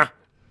 Ah!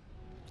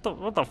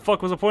 What the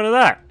fuck was the point of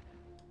that?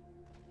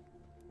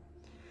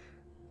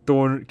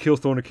 Kill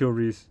Thorn or kill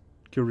Reese.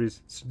 Kill Reese.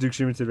 Duke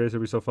streaming today, so it'll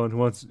be so fun. Who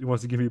wants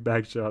to give me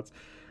bag shots?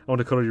 I want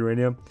to cuddle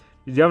uranium.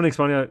 Do you have the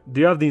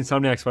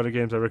Insomniac Spider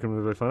games? I recommend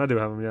they're really fun. I do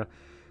have them, yeah.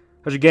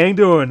 How's your gang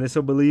doing? They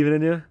still believing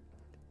in you?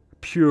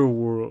 Pure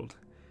world.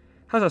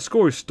 How's that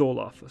score you stole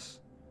off us?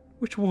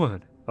 Which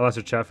one? I'll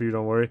answer chat for you,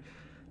 don't worry.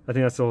 I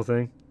think that's the whole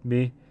thing.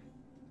 Me.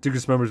 Duke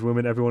dismembers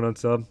women, everyone on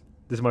sub.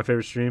 This is my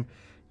favorite stream.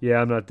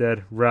 Yeah, I'm not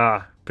dead.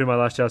 Rah. Put in my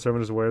last chat so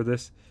everyone is aware of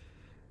this.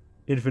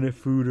 Infinite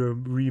food or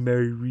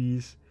remarry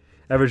Reese.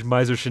 Average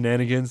miser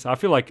shenanigans. I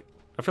feel like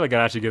I would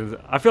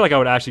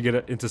actually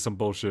get into some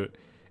bullshit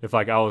if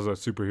like I was a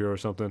superhero or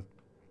something.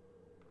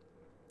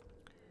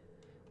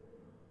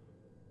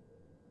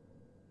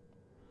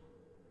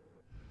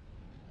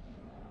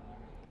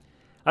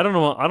 I don't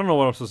know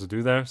what I'm supposed to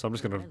do there, so I'm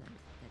just gonna. Relic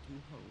that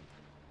you hold,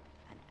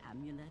 an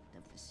amulet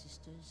of the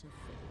Sisters of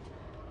Fate,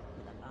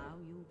 will allow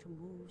you to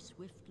move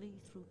swiftly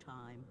through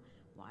time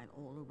while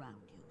all around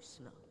you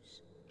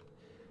slows.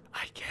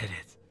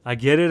 I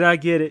get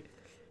it.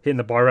 Hitting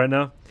the bar right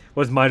now.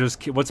 What's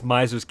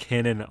Miser's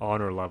canon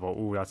honor level?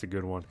 Ooh, that's a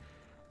good one.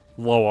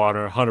 Low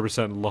honor,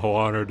 100% low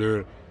honor,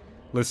 dude.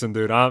 Listen,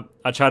 dude, I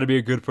try to be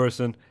a good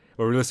person,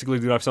 but realistically,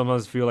 dude, I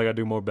sometimes feel like I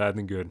do more bad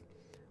than good.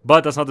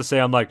 But that's not to say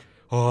I'm like,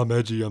 oh, I'm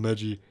edgy. I'm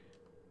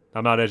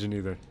not edging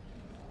either.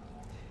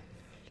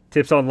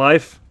 Tips on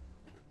life.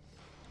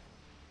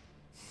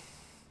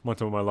 One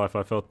time in my life,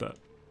 I felt that.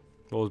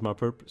 What was my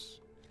purpose?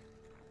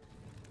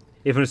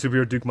 If a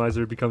superhero Duke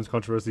Miser becomes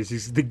controversial,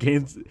 he's to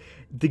gain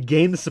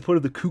the support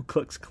of the Ku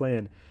Klux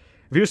Klan.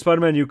 If you're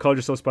Spider-Man, you called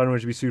yourself Spider-Man, you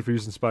should be sued for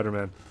using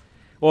Spider-Man.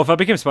 Well, if I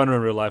became Spider-Man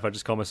in real life, I'd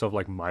just call myself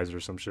like Miser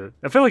or some shit.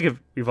 I feel like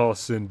if we've all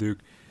sinned, Duke.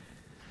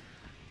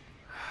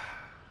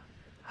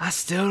 I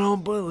still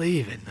don't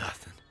believe in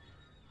nothing.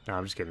 No,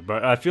 I'm just kidding.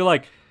 But I feel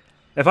like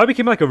if I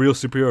became like a real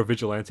superhero or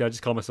vigilante, I'd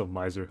just call myself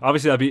Miser.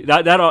 Obviously,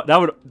 that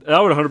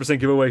would 100%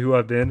 give away who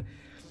I've been.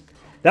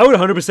 That would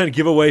 100%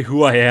 give away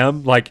who I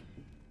am. Like,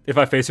 if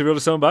I face reveal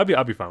to someone, but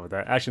I'd be fine with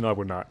that. Actually, no, I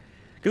would not.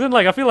 Because then,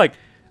 like, I feel like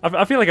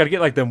I'd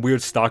get like them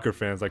weird stalker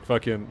fans. Like,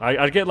 fucking,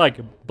 I'd get like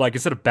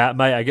instead of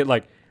Batmite, I get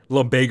like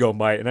Lumbago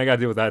Mite, and I gotta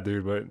deal with that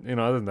dude. But you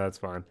know, other than that, it's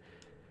fine.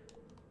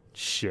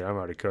 Shit, I'm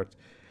already cooked.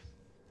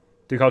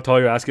 Dude, how tall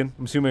are you asking?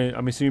 I'm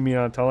assuming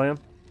how tall I am.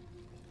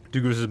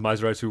 Duke versus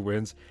Miserites, who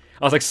wins?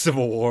 I was like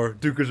Civil War.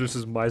 Duke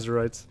versus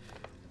Miserites.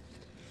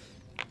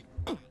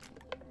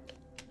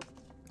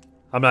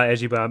 I'm not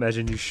edgy, but I'm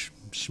edging you.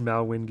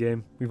 Schmal win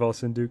game. We've all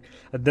seen Duke.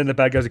 And then the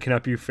bad guys who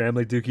cannot be your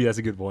family. Dookie, that's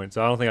a good point.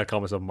 So I don't think I call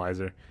myself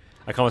Miser.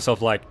 I call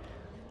myself like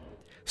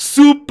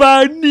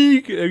Super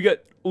Nick.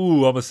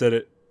 Ooh, I almost said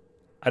it.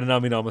 I did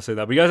not mean to almost say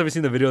that. But you guys ever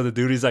seen the video of the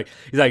dude? He's like,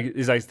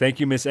 thank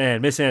you, Miss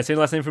Ann. Miss Ann, say the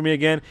last name for me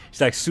again.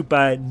 He's like, Super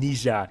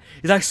Ninja.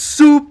 He's like,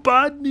 Super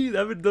Ninja.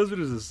 I mean, those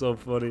videos are so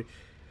funny.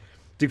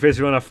 Dick face,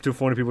 you run off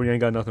 240 people, you ain't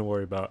got nothing to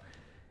worry about.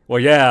 Well,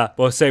 yeah,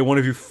 but say one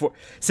of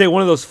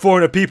those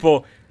 400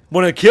 people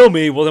want to kill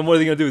me. Well, then what are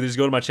they gonna do? They just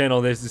go to my channel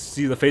and they just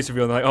see the face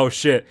reveal and they're like, oh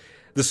shit,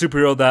 the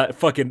superhero that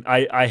fucking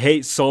I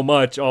hate so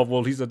much. Oh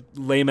well, he's a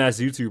lame ass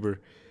YouTuber.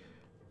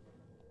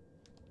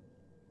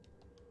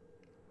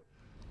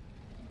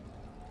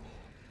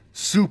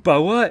 Super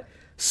what?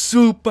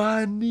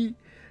 Super neat.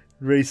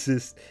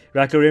 Racist.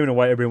 Racco Raven and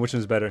White Abraham, which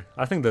one's better?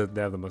 I think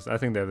they have the most. I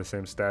think they have the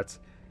same stats.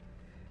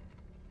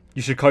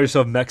 You should call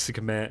yourself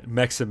Mexican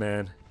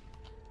man.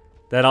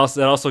 That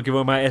also give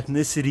them my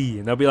ethnicity,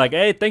 and they'll be like,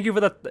 "Hey, thank you for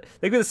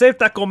the safe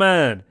taco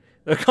man."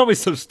 They'll call me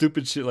some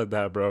stupid shit like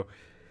that, bro.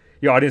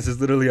 Your audience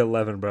is literally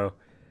 11, bro.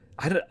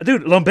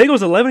 Dude,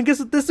 Lumbago's 11. Guess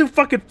what? This dude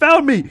fucking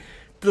found me.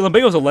 The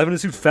Lumbago's 11.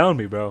 This dude found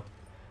me, bro.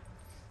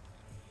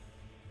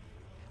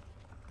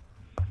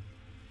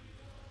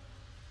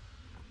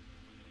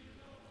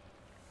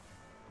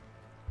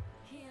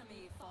 Hear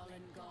me,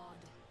 fallen god.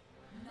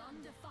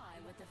 None defy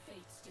what the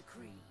fates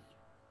decree.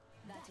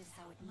 That is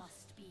how it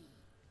must be.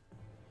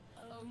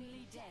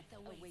 Only death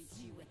awaits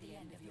you at the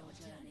end of your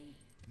journey.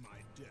 My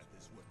death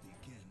is what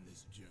began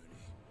this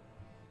journey.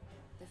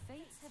 The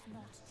fates have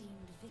not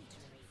deemed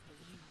victory for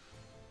you.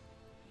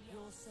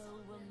 Your soul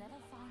will never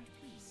find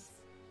peace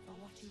for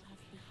what you have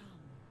become.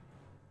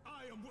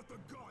 I am what the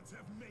gods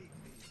have made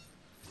me.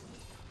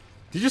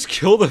 Did you just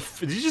kill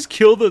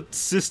the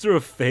sister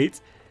of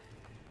fate?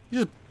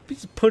 You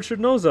just punched her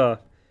nose off.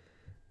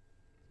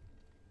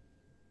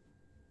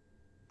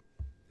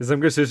 I'm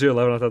good sister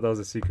 11. I thought that was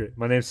a secret.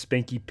 My name's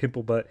Spanky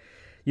Pimplebutt.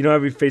 You know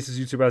every Faces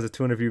YouTuber has a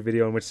 200 view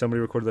video in which somebody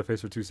recorded their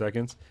face for 2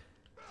 seconds?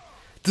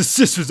 The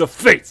Sisters of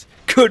Fate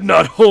could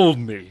not hold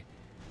me.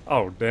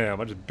 Oh damn,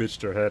 I just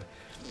bitched her head.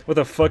 What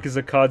the fuck is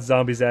the COD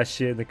zombies ass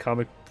shit in the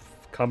comic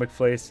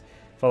place?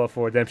 Fallout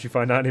 4, damn she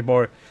fine, not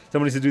anymore.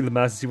 Someone needs to do the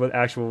math to see what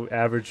actual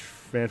average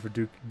fan for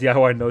Duke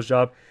DIY nose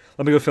job.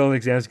 Let me go fill in the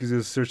exams because he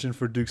was searching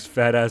for Duke's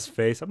fat ass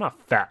face. I'm not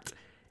fat,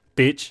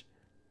 bitch.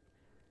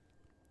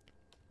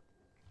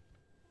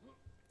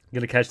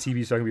 Gonna catch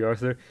TV so I can be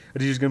Arthur. Or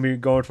is he just gonna be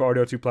going for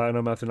RDR 2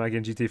 Platinum after not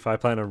getting GTA 5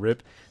 Platinum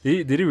rip?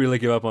 Did he really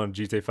give up on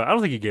GTA 5? I don't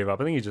think he gave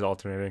up. I think he's just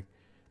alternating.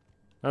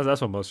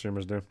 That's what most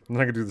streamers do. I'm not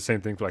gonna do the same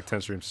thing for like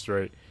 10 streams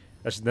straight.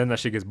 Then that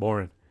shit gets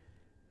boring.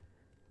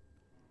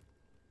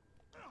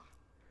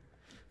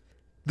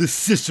 The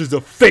Sisters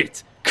of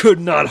Fate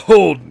could not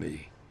hold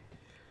me.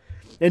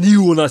 And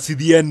you will not see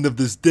the end of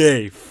this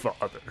day,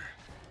 Father.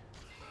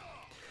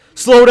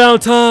 Slow down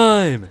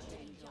time!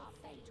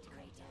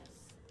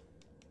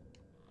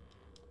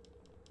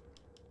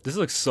 This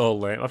looks so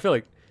lame. I feel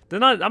like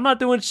I'm not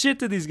doing shit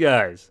to these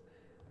guys.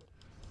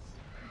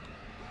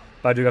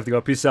 But I do have to go.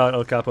 Peace out,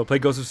 El Capo. Play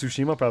Ghost of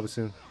Tsushima probably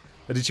soon.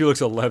 Adichie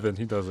looks 11.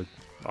 He does look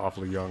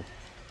awfully young.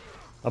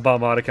 I bought a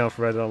mod account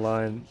for Reddit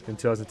Online in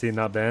 2010,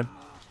 not banned.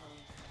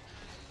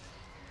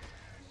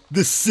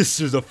 The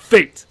Sisters of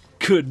Fate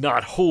could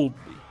not hold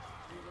me.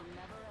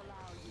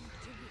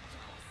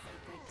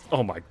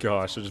 Oh my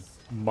gosh, I just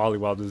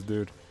mollywowed this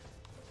dude.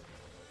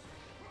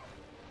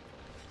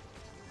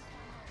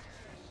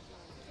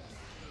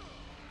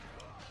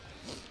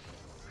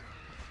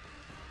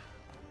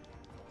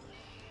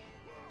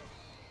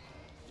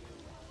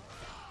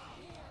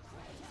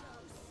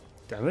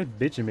 Damn, they're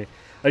bitching me.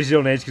 I just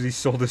don't age because he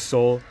sold his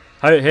soul.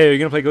 Hey, are you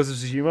gonna play Ghost of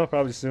Tsushima?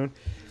 Probably soon.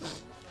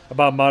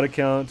 About mod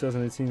account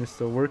 2018 is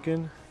still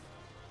working.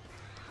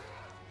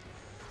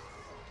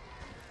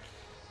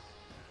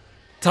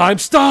 Time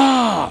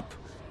stop!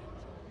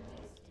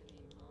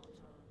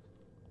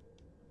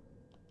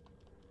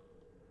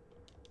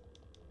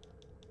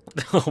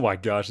 Oh my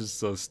gosh, it's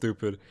so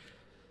stupid.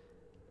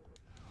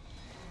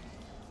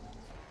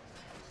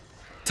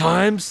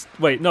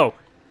 Wait, no.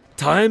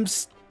 Time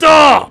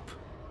stop!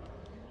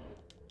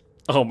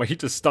 Oh my, he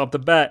just stomped the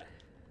bat.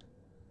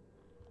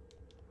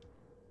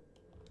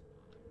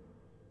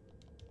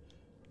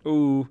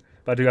 Ooh,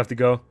 but I do have to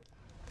go.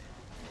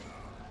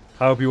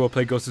 I hope you will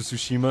play Ghost of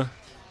Tsushima.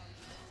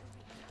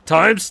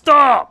 Time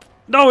stop!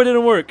 No, it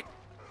didn't work.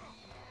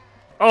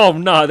 Oh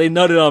nah, they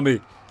nutted on me.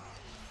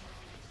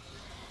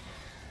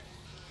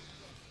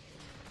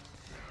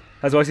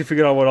 Has Waxy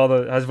figured out what all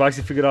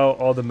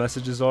the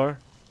messages are?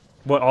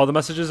 What all the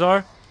messages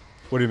are?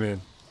 What do you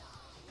mean?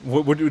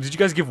 What did you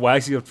guys give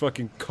Waxy a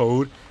fucking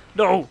code?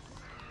 No!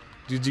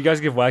 Did you guys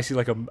give Waxy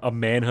like a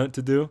manhunt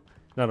to do?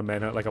 Not a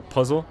manhunt, like a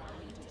puzzle?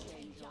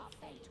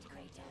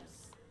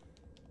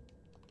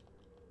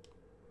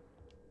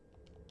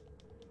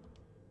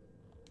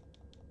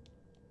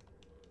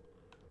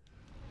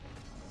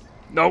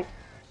 Nope.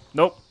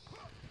 Nope.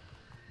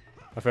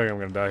 I feel like I'm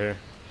gonna die here.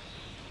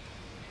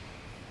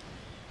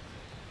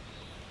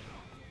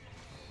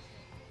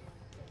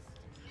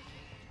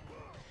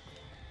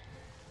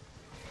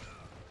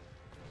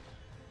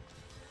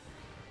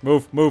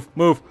 Move.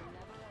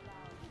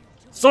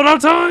 Slow down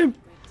time!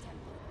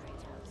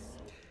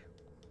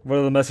 What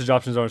are the message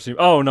options on stream?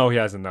 Oh no, he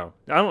hasn't. No,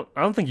 I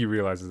don't think he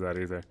realizes that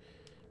either.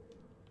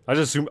 I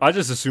just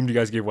assumed you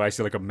guys gave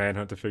YC like a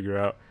manhunt to figure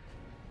out.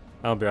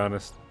 I'll be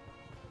honest.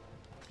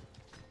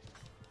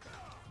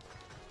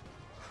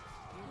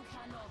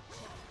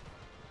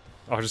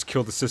 I'll just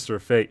kill the Sister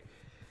of Fate.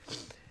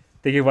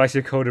 They gave YC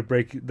a code to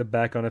break the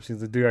back on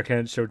Epstein's. Dude, I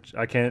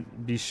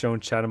can't be shown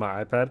chat on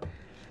my iPad.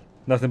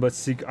 Nothing but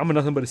secret. I'm a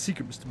nothing but a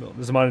secret, Mr. Mill.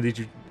 There's a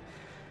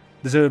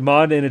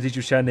mod in a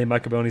teacher chat named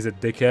Mike Cabell. He's a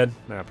dickhead.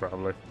 Nah,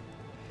 probably.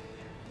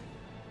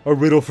 A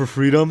riddle for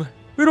freedom.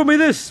 Riddle me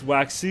this,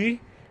 Waxy.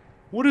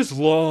 What is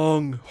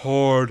long,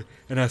 hard,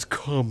 and has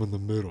cum in the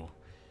middle?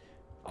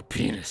 A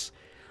penis.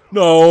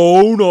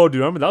 No,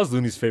 dude. I mean, that was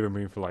Looney's favorite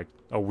meme for like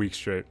a week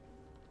straight.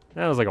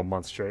 That was like a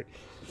month straight.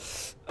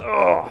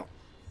 Ugh.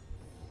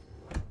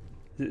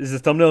 Is the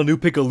thumbnail a new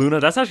pick of Luna?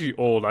 That's actually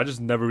old. I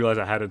just never realized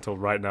I had it until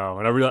right now.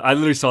 And I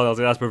literally saw that. I was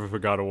like, that's perfect for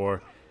God of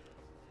War.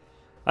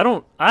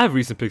 I have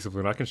recent pics of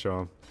Luna. I can show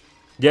them.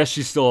 Yes,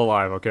 she's still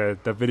alive, okay?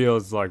 That video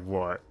is like,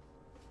 what?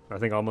 I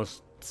think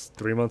almost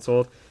 3 months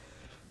old.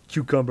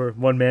 Cucumber,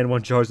 one man,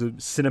 one jar is a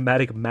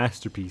cinematic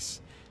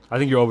masterpiece. I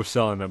think you're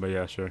overselling it, but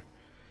yeah, sure.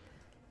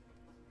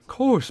 Of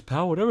course,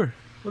 pal. Whatever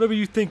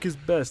you think is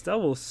best. I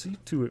will see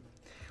to it.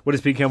 What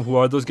is PCam? Who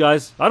are those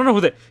guys? I don't know who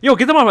they... Yo,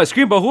 get them on my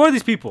screen, but who are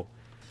these people?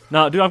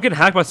 Nah, dude, I'm getting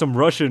hacked by some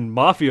Russian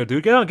mafia,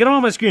 dude. Get them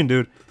on my screen,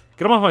 dude.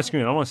 Get them off my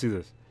screen. I want to see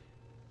this.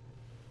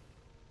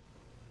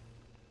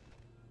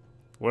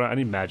 What? I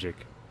need magic.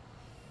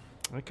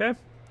 Okay.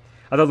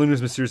 I thought Luna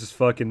was mysterious as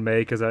fuck in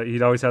May because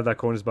he'd always have that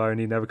quote in his bio and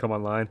he'd never come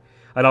online.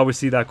 I'd always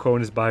see that quote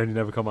in his bio and he'd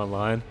never come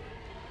online.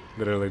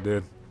 Literally,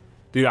 dude.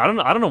 Dude, I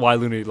don't know why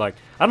Looney like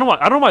I don't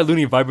know why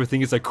Looney and Viper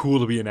think it's like cool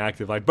to be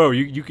inactive. Like, bro,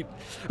 you could.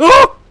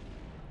 Oh!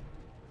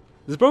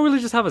 Does bro really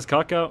just have his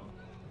cock out?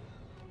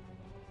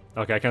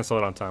 Okay, I can't slow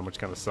it on time, which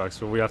kind of sucks.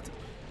 But we have to.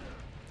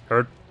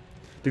 Heard.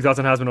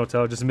 2000 has been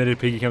hotel. Just admitted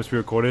Piggy Camps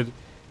pre-recorded.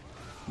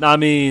 Nah, I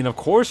mean, of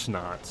course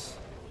not.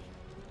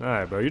 All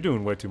right, bro, you're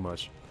doing way too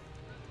much.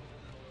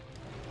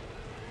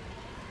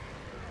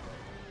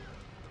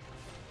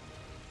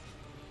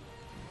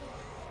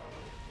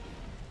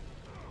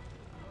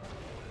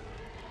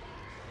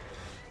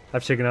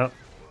 I've shaken out.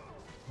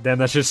 Damn,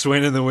 that shit's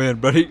swaying in the wind,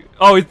 bro. He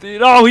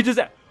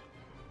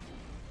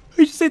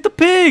just ate the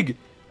pig.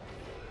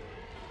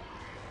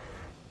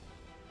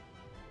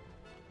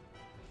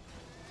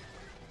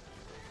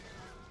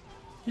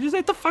 He just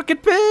ate the fucking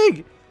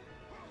pig.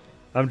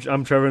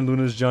 I'm Trevor and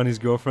Luna's Johnny's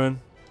girlfriend.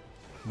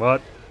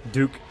 What?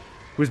 Duke.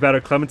 Who's better,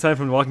 Clementine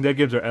from the Walking Dead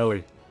games or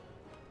Ellie?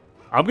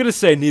 I'm gonna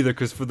say neither,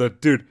 cause for the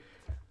dude,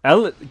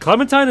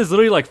 Clementine is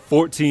literally like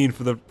 14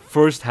 for the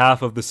first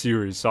half of the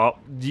series, so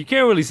you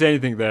can't really say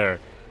anything there.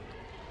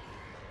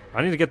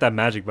 I need to get that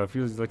magic, but I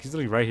feel like he's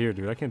literally right here,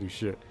 dude. I can't do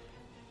shit.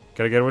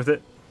 Gotta get with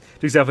it.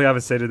 Dude's definitely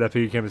haven't stated that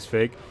Piggy Cam is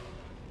fake.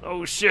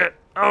 Oh shit!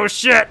 Oh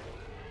shit!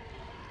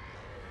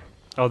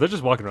 Oh, they're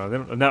just walking around. They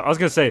don't, now, I was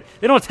gonna say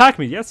they don't attack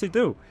me. Yes, they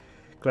do.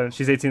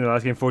 She's 18 in the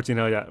last game, 14.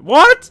 Hell yeah!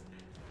 What?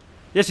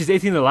 Yeah, she's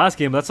 18 in the last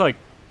game. That's like,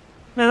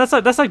 man,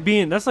 that's like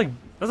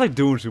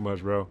doing too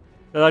much, bro.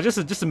 Just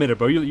admit it,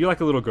 bro. You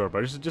like a little girl,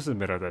 bro. Just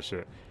admit that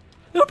shit.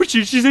 No, but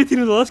she's 18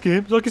 in the last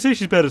game, so I can say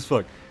she's bad as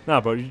fuck. Nah,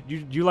 bro,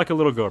 you like a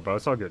little girl, bro.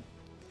 It's all good.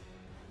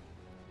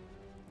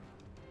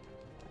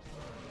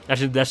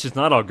 Actually, that's just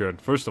not all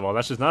good. First of all,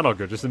 that's just not all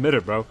good. Just admit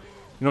it, bro. You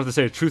don't have to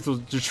say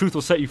the truth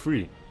will set you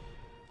free.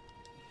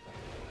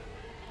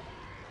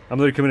 I'm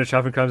literally committing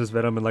traffic crimes as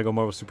Venom and Lego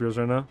Marvel Superheroes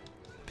right now.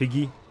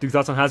 Piggy, dude,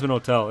 thoughts on Has Been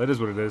Hotel? It is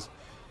what it is.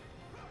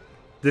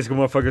 Disco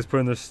motherfuckers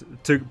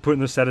putting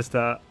their status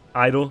to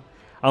idle.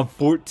 I'm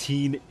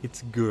 14.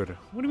 It's good.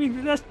 What do you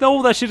mean?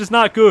 No, that shit is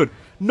not good.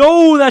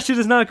 No, that shit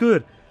is not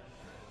good.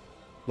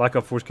 Lock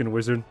up Foreskin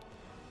Wizard.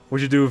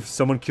 What'd you do if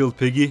someone killed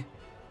Piggy?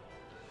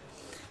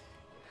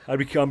 I'd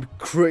become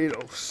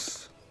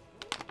Kratos.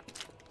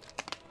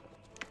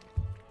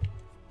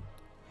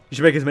 You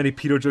should make as many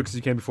pedo jokes as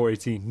you can before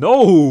 18.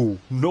 No,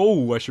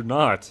 I should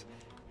not.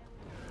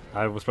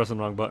 I was pressing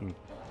the wrong button.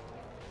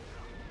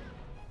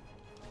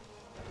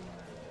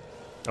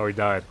 Oh, he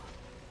died.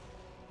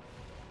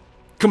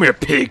 Come here,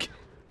 pig!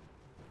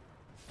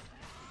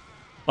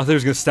 I thought he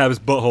was gonna stab his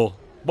butthole.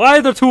 Why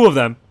are there two of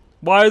them?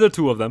 Why are there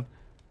two of them?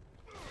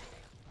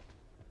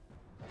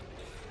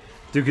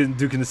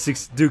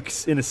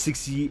 Duke's in a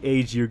 60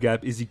 age year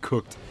gap. Is he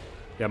cooked?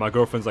 Yeah, my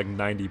girlfriend's like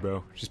 90,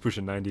 bro. She's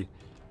pushing 90.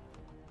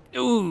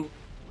 Ooh.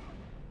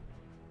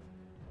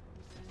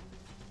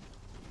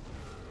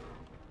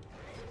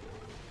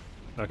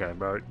 Okay,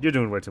 bro, you're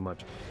doing way too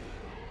much.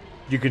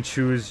 You can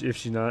choose if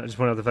she's not. I just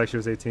point out the fact she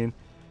was 18.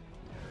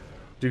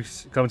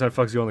 Duke's Clementine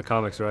fucks you on the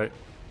comics, right?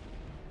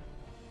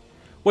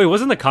 Wait,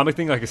 wasn't the comic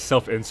thing like a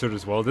self-insert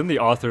as well? Doesn't the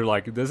author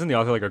like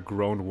a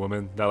grown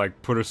woman that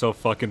like put herself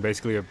fucking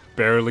basically a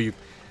barely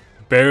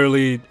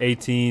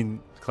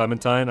 18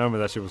 Clementine? I remember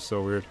that shit was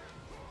so weird.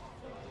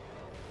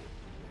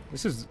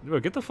 Bro,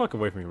 get the fuck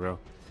away from me, bro.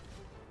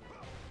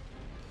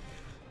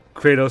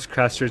 Kratos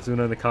castrates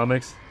Luna in the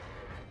comics.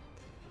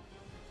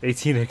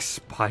 18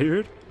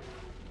 expired?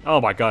 Oh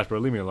my gosh, bro,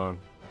 leave me alone.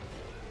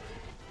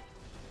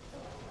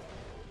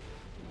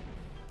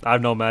 I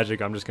have no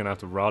magic. I'm just gonna have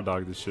to raw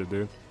dog this shit,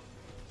 dude.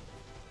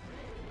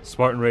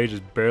 Spartan Rage is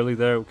barely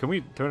there. Can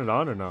we turn it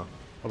on or no?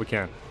 Oh, we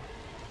can.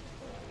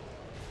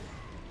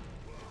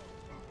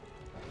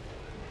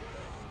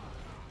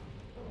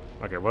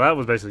 Okay, well that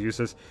was basically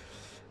useless.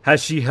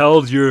 Has she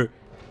held your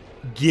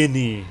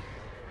guinea?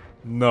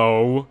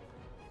 No.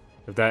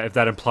 If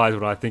that implies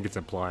what I think it's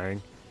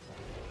implying.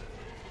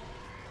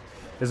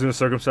 Is it gonna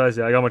circumcise?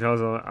 Yeah, I got my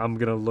towels on. I'm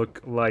gonna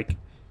look like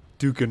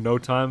Duke in no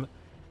time.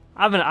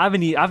 I haven't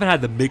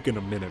had the mick in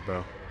a minute,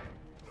 bro.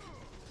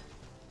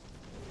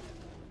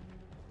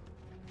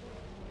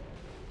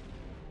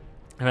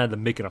 I haven't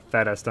had the mick in a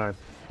fat ass time.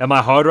 Am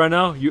I hard right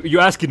now? You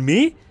asking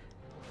me?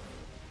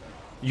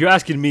 You're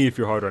asking me if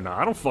you're hard or not.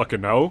 I don't fucking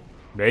know.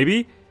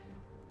 Maybe.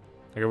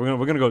 Okay,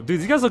 we're gonna go. Dude,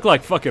 these guys look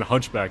like fucking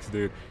hunchbacks,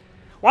 dude.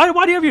 Why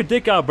do you have your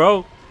dick out,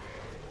 bro?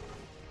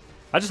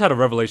 I just had a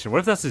revelation. What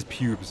if that's his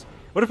pubes?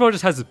 What if he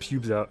just has his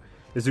pubes out?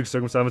 Is Duke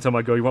circumcised? I'm gonna tell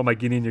my girl, you want my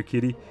guinea and your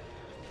kitty?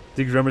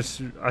 Duke, remember?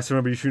 I still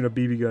remember you shooting a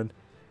BB gun.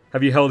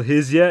 Have you held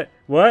his yet?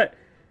 What?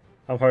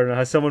 I'm hard now.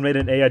 Has someone made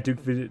an AI Duke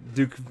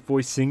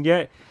voice sing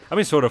yet? I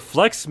mean, sort of.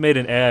 Flex made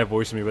an AI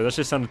voice to me, but that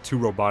shit sounded too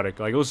robotic.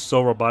 Like, it was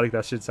so robotic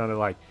that shit sounded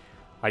like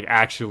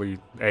actually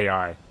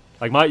AI.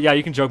 Like, yeah,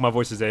 you can joke my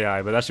voice is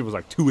AI, but that shit was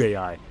like too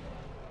AI.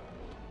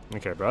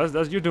 Okay, bro,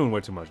 you're doing way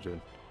too much, dude.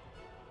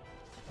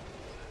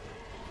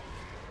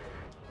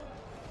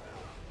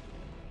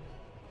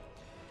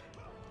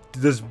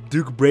 Does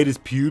Duke braid his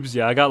pubes?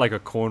 Yeah, I got like a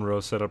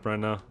cornrow set up right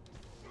now.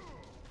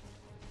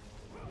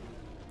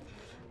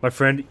 My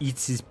friend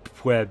eats his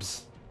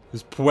plebs.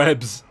 His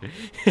plebs.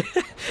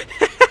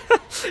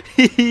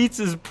 He eats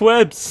his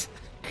plebs.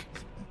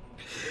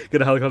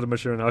 Get a helicopter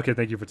machine now. Okay,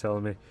 thank you for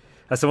telling me.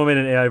 Has someone made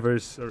an AI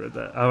verse?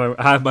 I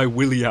have my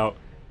willy out.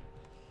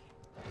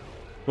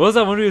 What was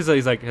that one? He's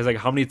like,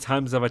 how many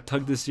times have I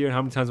tugged this year and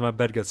how many times my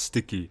bed got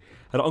sticky?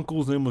 Had an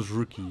uncle's name was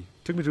Rookie.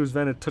 Took me to his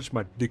van and touched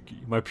my dicky.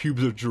 My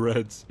pubes are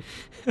dreads.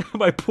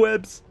 My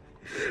plebs.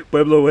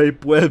 Pueblo way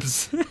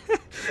plebs.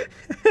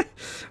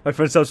 My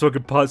friend stopped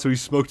smoking pot, so he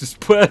smoked his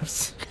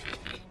plebs.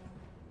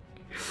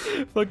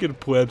 Fucking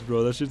plebs,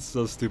 bro. That shit's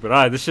so stupid.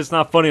 Alright, this shit's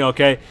not funny,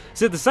 okay?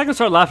 See, the second I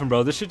start laughing,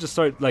 bro, this shit just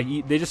start like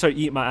they just start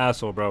eating my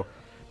asshole, bro.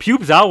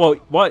 Pubes out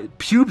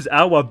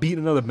while beating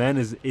another man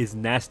is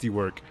nasty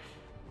work.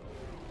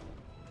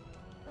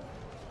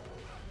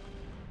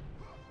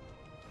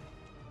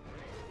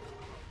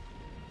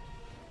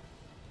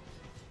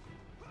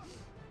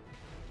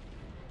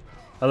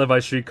 I live by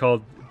a street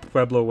called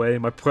Pueblo Way.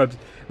 My pubes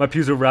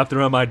are wrapped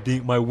around my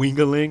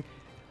wingaling.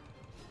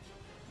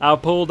 I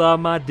pulled out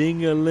my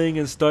dingaling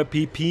and start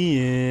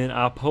pee-peeing.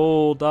 I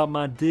pulled out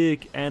my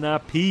dick and I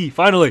pee.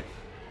 Finally!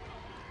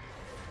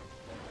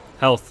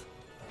 Health.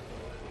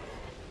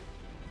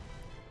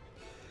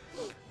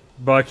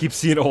 Bro, I keep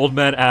seeing old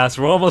man ass.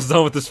 We're almost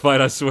done with this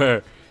fight, I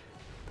swear.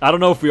 I don't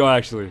know if we are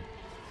actually.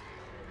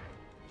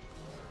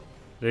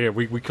 Yeah,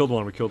 we killed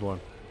one. We killed one.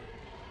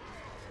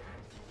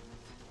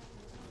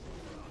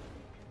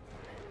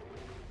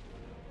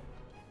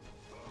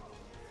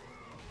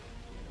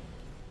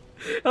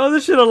 How is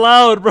this shit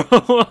allowed, bro?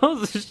 How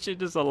is this shit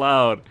just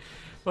allowed?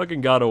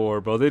 Fucking God of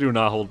War, bro. They do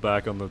not hold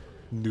back on the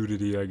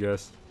nudity, I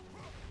guess.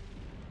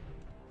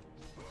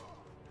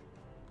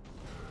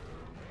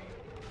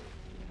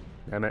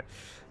 Damn it.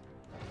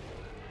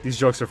 These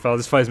jokes are foul.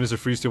 This fight is Mr.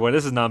 Freeze 2.0.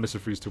 This is not Mr.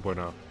 Freeze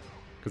 2.0.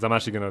 Because I'm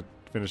actually going to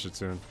finish it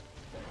soon.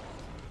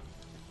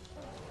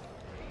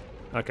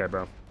 Okay,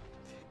 bro.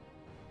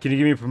 Can you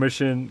give me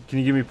permission? Can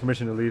you give me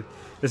permission to leave?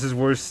 This is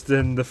worse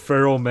than the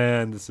feral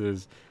man. This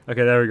is.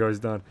 Okay, there we go. He's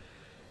done.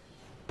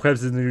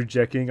 Plebs is the new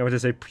jacking. I was to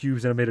say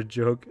pubes and I made a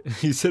joke.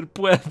 He said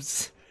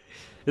plebs.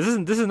 This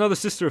is another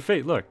Sister of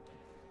Fate. Look.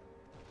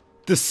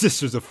 The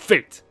Sisters of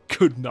Fate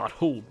could not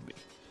hold me.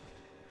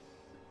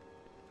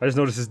 I just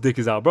noticed his dick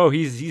is out. Bro,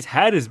 he's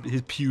had his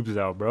pubes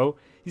out, bro.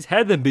 He's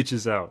had them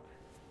bitches out.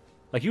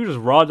 Like, you were just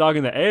raw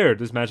dogging the air.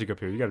 This magic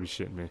up here. You gotta be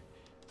shitting me.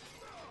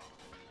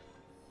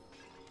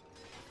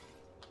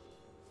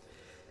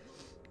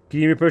 Can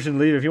you give me permission to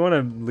leave? If you want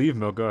to leave,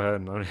 Milk, go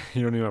ahead.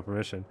 You don't need my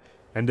permission.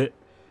 End it.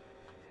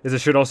 Is the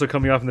shirt also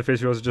coming off in the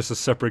face reveal? Is it just a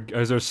separate?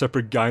 Is there a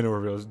separate gyno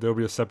reveal? There'll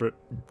be a separate.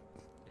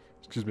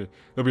 Excuse me.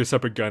 There'll be a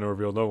separate gyno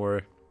reveal. Don't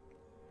worry.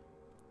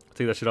 I'll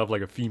take that shit off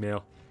like a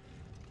female.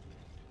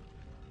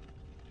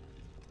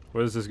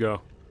 Where does this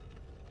go?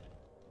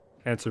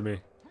 Answer me.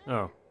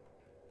 Oh.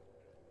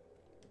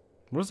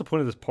 What's the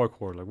point of this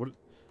parkour? Like, what?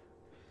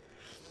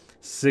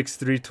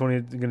 6'3",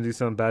 20. Gonna do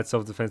some bad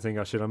self-defense thing.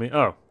 Got shit on me.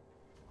 Oh.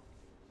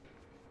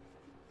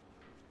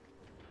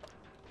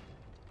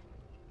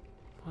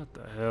 What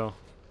the hell?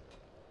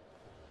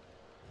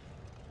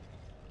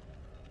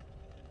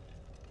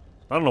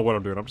 I don't know what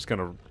I'm doing. I'm just kind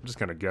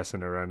of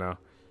guessing it right now.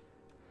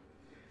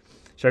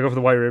 Should I go for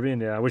the White Ribbon?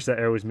 Yeah, I wish that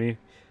air was me.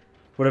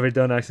 What have I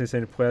done? Accidentally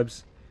saying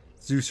plebs.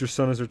 Zeus, your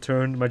son has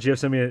returned. My GF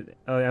sent me an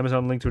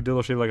Amazon link to a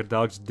dildo shaped like a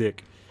dog's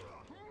dick.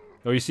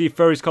 Oh, you see,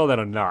 furries call that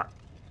a knot.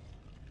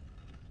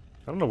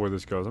 I don't know where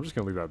this goes. I'm just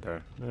gonna leave that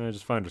there.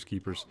 Just finders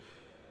keepers.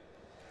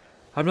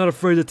 I'm not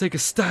afraid to take a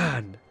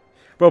stand.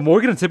 Bro,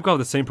 Morgan and Typical have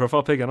the same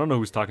profile pic. I don't know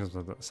who's talking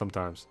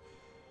sometimes.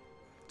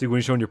 Dude, when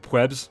you're showing your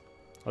plebs,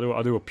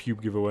 I'll do a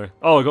pube giveaway.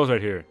 Oh, it goes right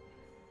here.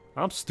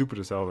 I'm stupid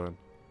as hell then.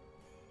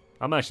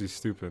 I'm actually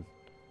stupid.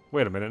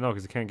 Wait a minute, no,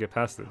 because I can't get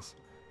past this.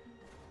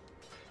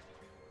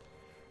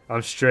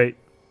 I'm straight.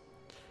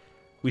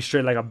 We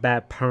straight like a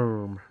bad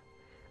perm.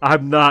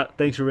 I'm not.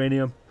 Thanks,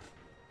 Uranium.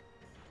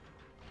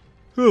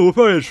 Oh, we'll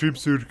probably have stream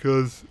soon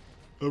because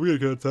I'm getting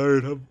kind of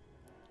tired.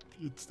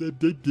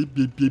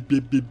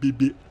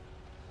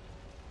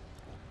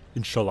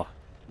 Inshallah.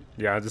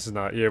 Yeah, this is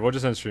not. Yeah, we'll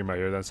just end stream right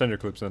here then. Send your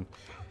clips in.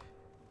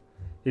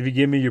 If you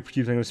give me your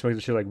cubes, I'm gonna smoke the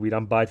shit like weed.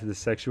 I'm bi to the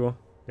sexual.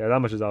 Yeah, that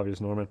much is obvious,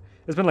 Norman.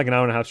 It's been like an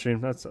hour and a half stream.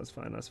 That's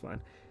fine. That's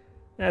fine.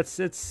 It's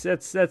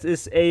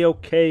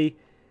a-okay.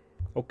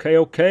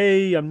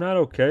 Okay. I'm not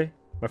okay.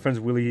 My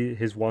friend's Willie,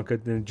 his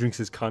Wonka, then drinks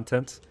his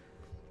contents.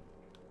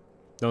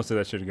 Don't say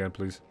that shit again,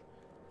 please.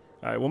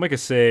 Alright, we'll make a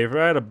save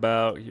right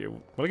about here.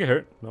 Will I get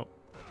hurt? No.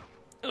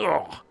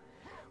 Ugh.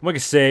 We'll make a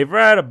save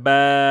right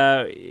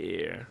about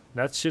here.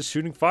 That's just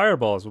shooting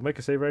fireballs. We'll make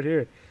a save right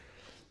here.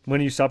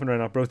 When are you stopping right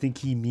now, bro? Think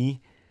he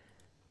me?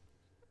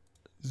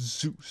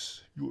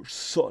 Zeus, your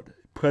son.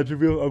 Plebs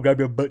reveal. I'll grab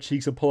your butt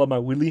cheeks and pull out my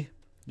willy.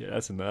 Yeah,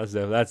 that's enough.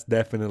 That's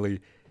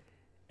definitely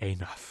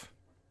enough.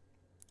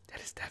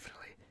 That is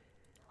definitely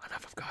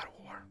enough of God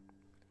of War.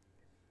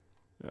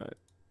 Alright.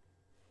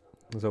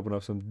 Let's open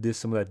up some of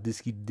that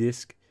disky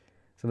disc.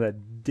 Some of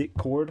that dick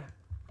cord.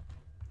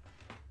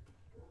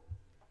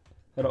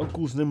 That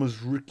uncle's name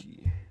was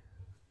Ricky.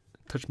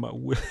 Touch my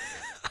will.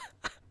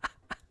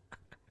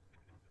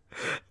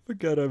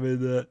 Forgot I made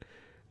that.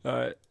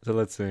 Alright, so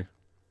let's see.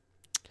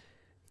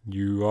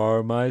 You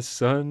are my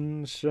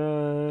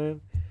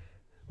sunshine.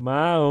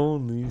 My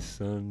only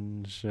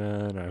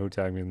sunshine. Alright, who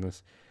tagged me in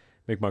this?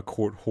 Make my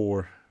court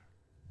whore.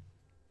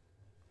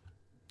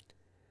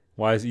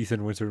 Why is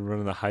Ethan Winter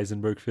running the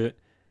Heisenberg fit?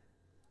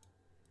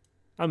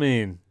 I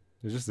mean,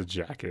 it's just a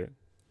jacket.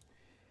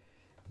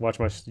 Watch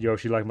my... Yo,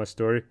 she liked my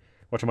story.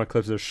 Watching my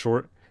clips, they're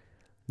short.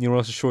 You know what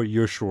else is short?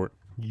 You're short.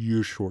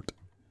 You're short.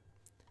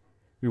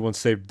 We once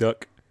saved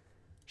Duck.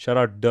 Shout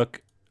out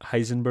Duck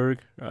Heisenberg.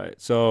 Alright,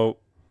 so...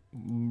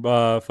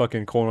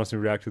 fucking Cole wants to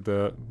react to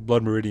the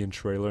Blood Meridian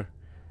trailer.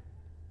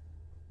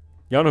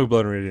 Y'all know who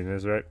Blood Meridian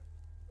is, right?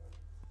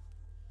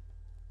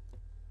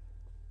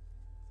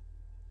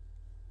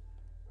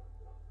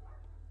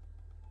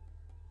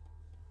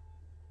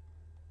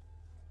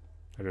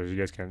 Okay, you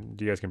guys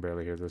can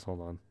barely hear this.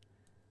 Hold on.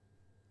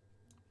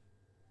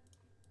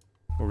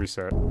 We'll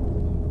reset.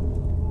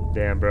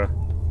 Damn, bro.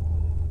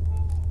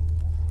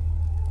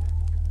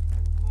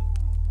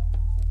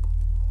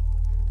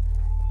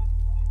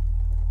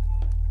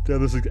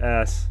 Damn, this looks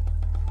ass.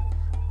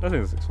 I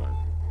think this looks fine.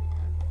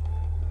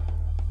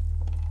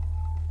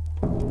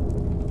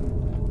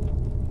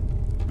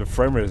 The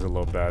frame rate is a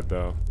little bad,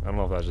 though. I don't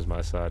know if that's just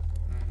my side.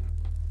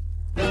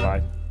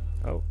 Bye.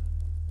 Oh.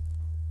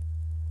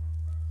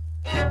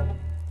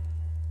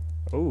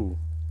 Oh.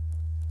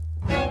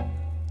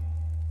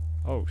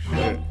 Oh,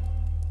 shit.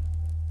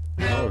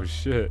 Oh,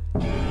 shit.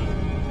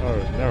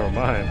 Oh, never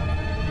mind.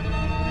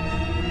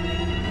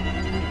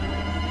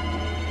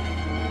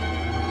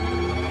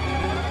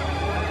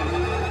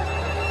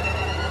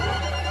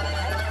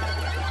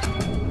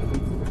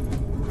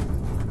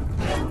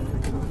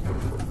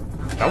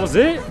 That was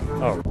it?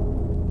 Oh.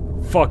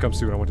 Fuck, I'm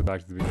stupid. I went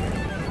back to the beginning.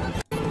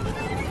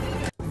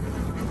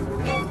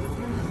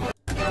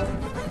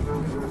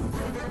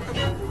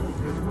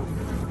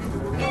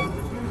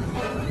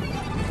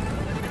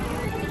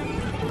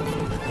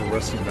 A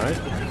rusty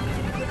knife?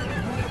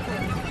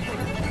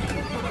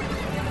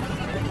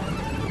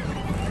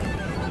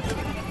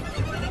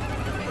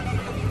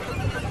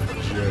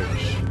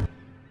 Judge.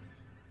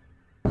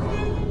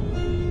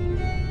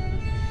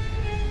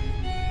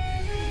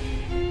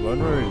 Blood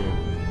Meridian.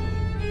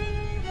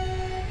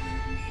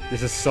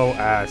 This is so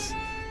ass.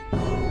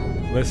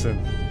 Listen,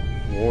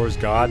 War's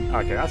God.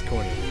 Okay, that's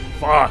corny.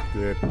 Fuck,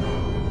 dude.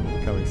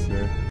 Coming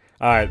soon.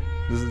 Alright,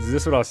 this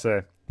is what I'll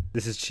say.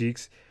 This is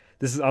cheeks.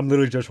 I'm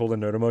literally Judge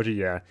Holden nerd emoji.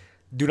 Yeah,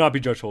 do not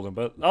be Judge Holden.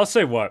 But I'll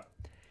say what.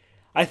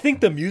 I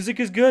think the music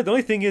is good. The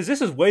only thing is,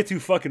 this is way too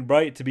fucking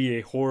bright to be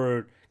a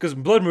horror. Because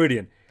Blood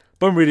Meridian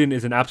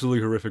is an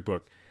absolutely horrific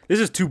book. This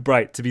is too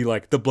bright to be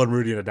like the Blood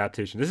Meridian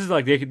adaptation. This is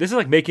like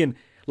making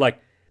like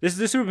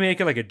this would be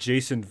making like a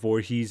Jason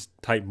Voorhees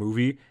type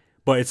movie.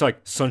 But it's like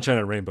sunshine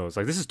and rainbows.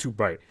 Like, this is too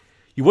bright.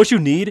 What you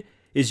need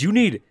is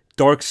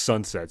dark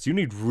sunsets. You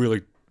need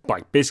really,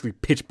 like, basically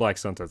pitch black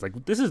sunsets.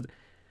 Like, this is...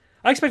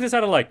 I expect this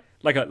out of, like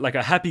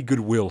a Happy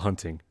Goodwill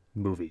Hunting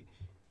movie.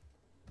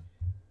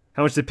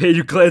 How much they pay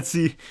you,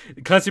 Clancy?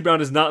 Clancy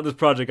Brown is not in this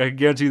project. I can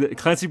guarantee you that.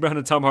 Clancy Brown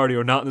and Tom Hardy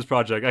are not in this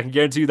project. I can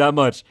guarantee you that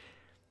much.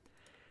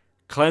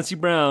 Clancy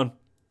Brown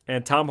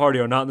and Tom Hardy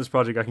are not in this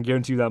project. I can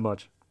guarantee you that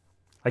much.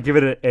 I give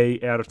it an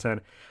 8 out of 10.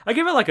 I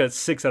give it like a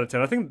 6 out of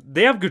 10. I think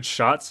they have good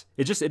shots.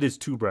 It is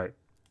too bright.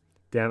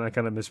 Damn, I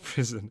kind of miss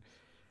Prison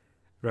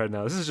right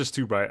now. This is just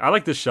too bright. I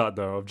like this shot,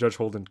 though, of Judge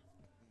Holden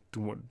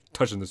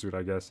touching the suit,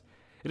 I guess.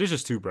 It is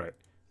just too bright.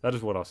 That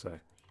is what I'll say.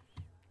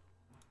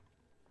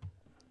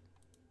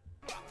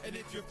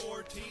 If you're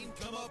 14,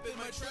 come up in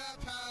my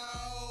trap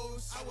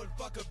house. I would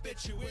fuck a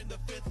bitch you in the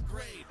 5th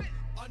grade.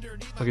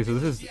 Underneath Okay, so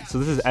this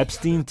is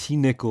Epstein, T.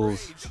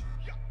 Nichols.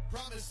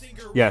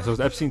 Yeah, so it's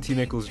Epstein, T.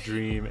 Nichols'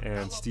 dream,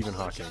 and Stephen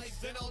Hawking.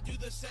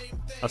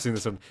 I've seen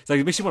this one. It's like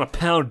it makes you want to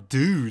pound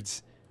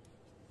dudes.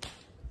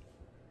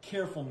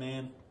 Careful,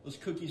 man. Those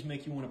cookies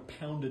make you want to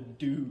pound a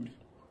dude.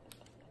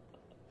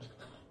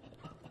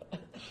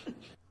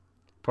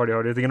 Party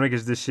harder. If they're gonna make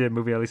this shit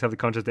movie, at least have the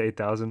contract to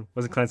 8,000.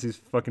 Wasn't Clancy's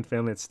fucking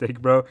family at stake,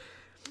 bro?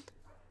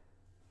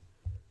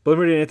 Blood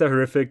Meridian ain't that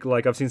horrific.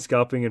 Like, I've seen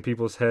scalping and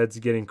people's heads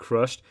getting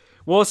crushed.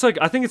 Well, it's like,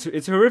 I think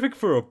it's horrific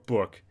for a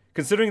book,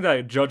 considering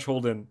that Judge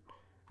Holden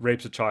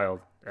rapes a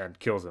child and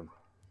kills him.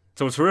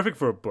 So it's horrific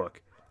for a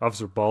book.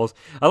 Officer Balls.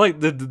 I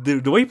like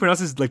the way he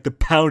pronounces like the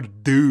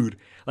pound dude.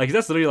 Like,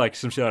 that's literally like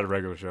some shit out of a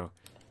regular show.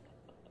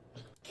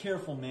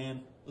 Careful,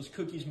 man. Those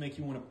cookies make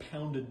you want to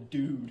pound a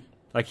dude.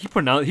 Like he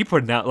pronounced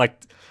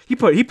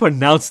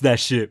that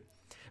shit.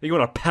 You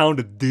want to pound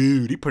a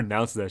dude? He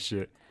pronounced that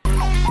shit.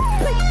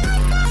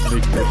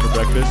 Make for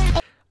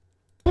breakfast.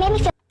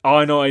 Oh,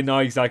 I know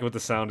exactly what the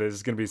sound is.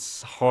 It's gonna be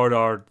hard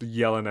R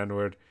yelling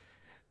N-word.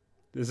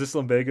 Is this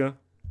Lumbago?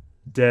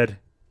 Dead.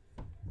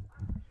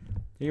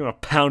 You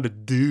want to pound a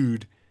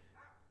dude?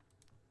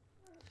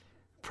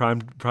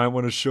 Prime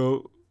want to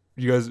show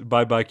you guys.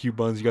 Bye cute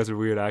buns. You guys are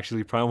weird.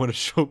 Actually, Prime want to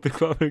show Big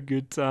Papa a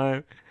good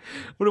time.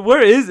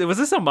 Where is it? Was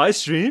this on my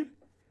stream?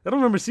 I don't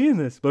remember seeing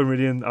this. Blood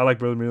Meridian. I like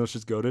Blood Meridian. It's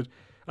just goated.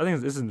 I think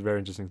this is a very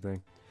interesting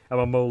thing. I'm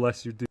a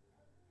molest your dude.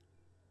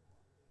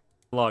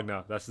 Log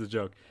now. That's the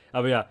joke.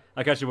 But yeah,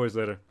 I'll catch you boys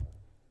later.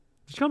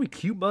 Did you call me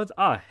cute buns?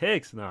 Ah,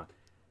 heck nah.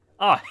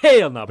 Ah,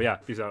 hell nah. But yeah,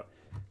 peace out.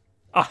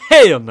 Ah,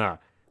 hell nah.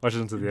 Watch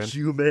this until the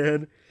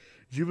end.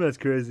 Jew-man's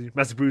crazy.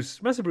 Master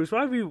Bruce,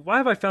 why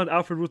have I found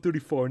Alfred Rule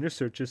 34 in your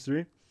search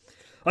history?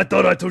 I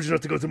thought I told you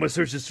not to go through my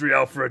search history,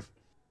 Alfred.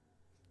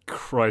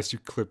 Christ, you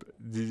clip.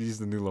 He's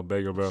the new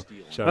Lumbago, bro.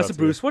 Master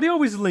Bruce, why do you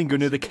always linger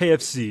near the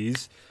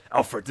KFCs?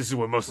 Alfred, this is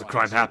where most of the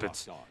crime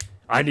happens.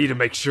 I need to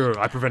make sure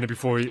I prevent it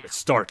before it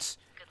starts.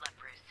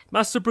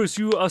 Master Bruce,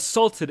 you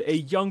assaulted a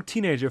young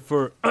teenager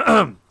for,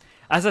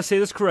 as I say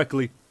this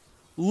correctly,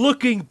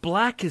 looking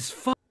black as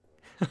fuck.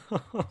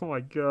 Oh my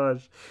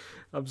gosh.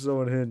 I'm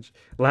so unhinged.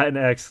 Latin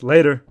X.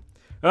 Later.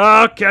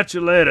 I'll catch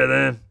you later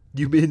then.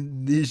 You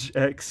mean niche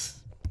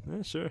X.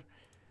 Yeah, sure.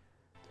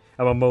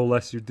 I'm a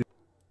molest your dude.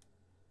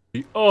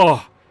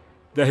 Oh!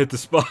 That hit the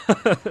spot.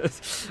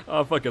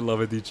 Oh, I fucking love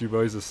Adichie,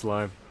 bro. He's a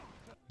slime.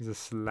 He's a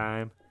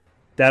slime.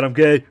 Dad, I'm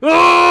gay.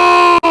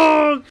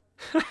 Oh!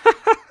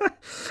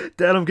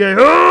 Dad, I'm gay.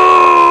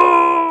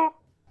 Oh!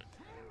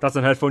 Thoughts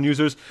on headphone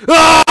users?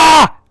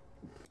 Ah!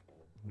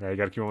 Yeah, you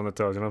gotta keep on the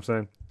toes, you know what I'm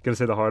saying? Gotta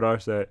say the hard R,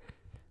 say it.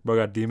 Bro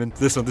got demon.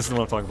 This one, this is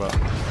what I'm talking about.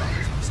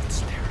 There's the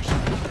stairs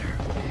up there.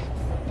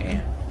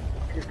 Man,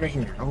 you're right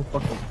here. Oh,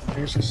 fucking.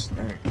 There's a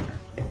stair.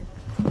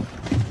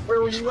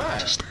 Where were you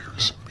at?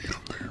 Stairs. Be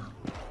up there.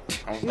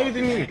 Nigga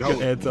didn't even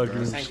go. Anti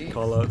giving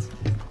call outs.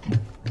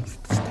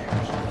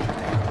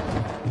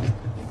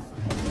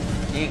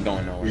 He ain't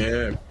going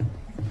nowhere. Yeah.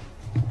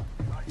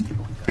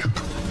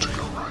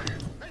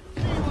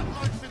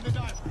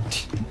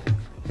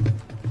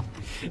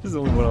 This is the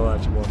only one I'll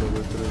actually walk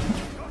over today.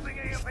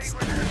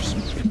 Stairs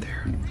right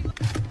there.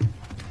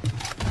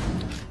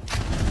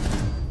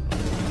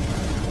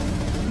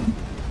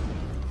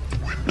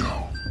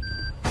 Window.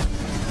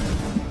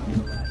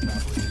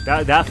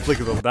 That flick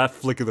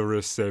of the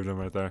wrist saved him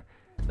right there.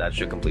 That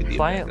should complete the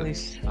Fly at objective.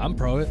 least. I'm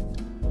pro it.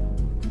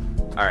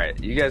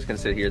 Alright, you guys can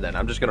sit here then.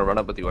 I'm just gonna run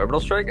up with the orbital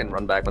strike and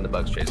run back when the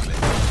bugs chase me.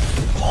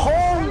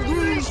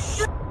 Holy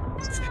shit!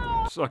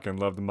 Fucking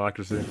love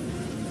democracy.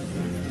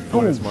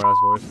 Oh, that's my ass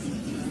voice.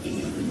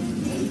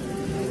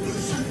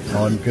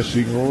 I'm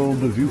guessing all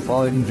of you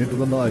fine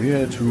gentlemen are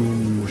here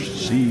to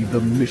see the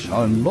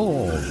mission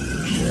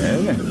launch,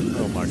 eh?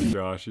 Oh my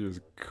gosh, he is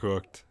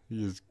cooked.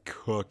 He is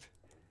cooked.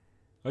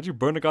 Why'd you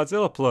burn the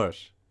Godzilla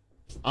plush?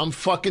 I'm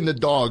fucking the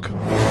dog.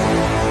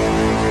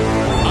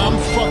 I'm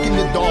fucking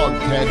the dog,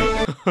 Ted.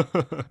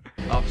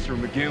 Officer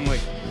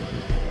McGinley.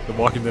 The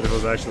Walking Dead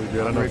was actually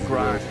good. I know it's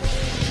good.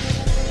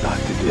 Not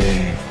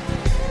today.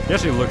 He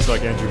actually looks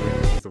like Andrew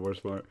Lincoln. That's the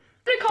worst part.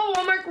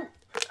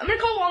 I'm gonna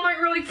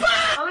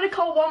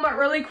call Walmart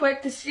really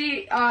quick to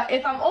see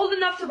if I'm old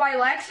enough to buy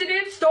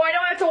laxatives, so I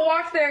don't have to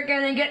walk there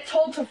again and get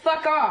told to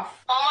fuck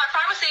off. Walmart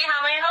Pharmacy,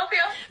 how may I help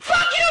you?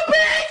 Fuck you,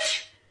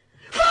 bitch!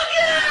 Fuck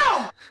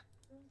you!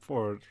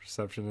 Poor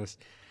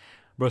receptionist.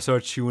 Bro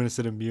started chewing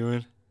instead of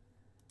mewing.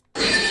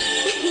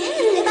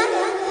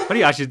 How do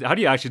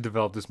you actually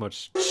develop this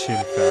much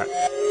chin fat?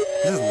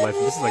 This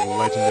is like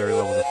legendary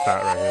levels of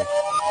fat right here.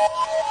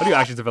 How do you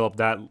actually develop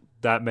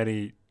that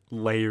many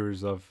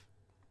layers of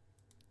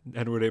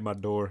Edward ate my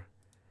door?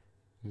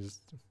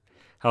 Just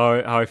how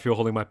I feel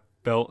holding my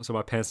belt so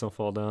my pants don't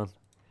fall down.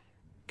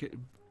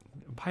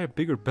 Buy a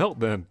bigger belt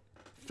then.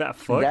 Fat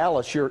fuck.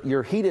 Dallas,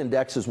 your heat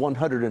index is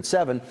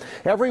 107.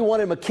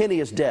 Everyone in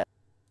McKinney is dead.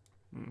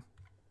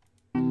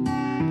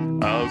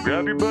 I'll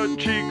grab your butt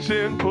cheeks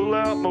and pull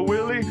out my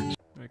willy.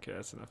 Okay,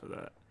 that's enough of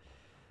that.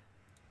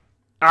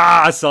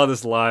 Ah, I saw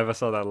this live. I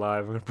saw that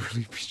live. I'm gonna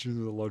really beat you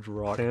with a large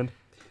rock hand.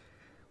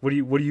 What do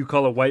you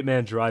call a white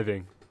man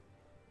driving?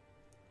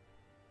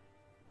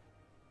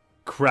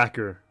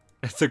 Cracker.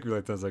 It took me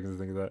like 10 seconds to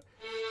think of that.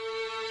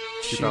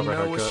 She know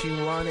what she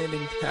wanted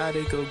and how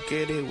to go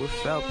get it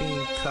without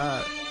being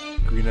caught.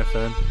 Green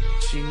FN.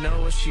 She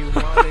know what she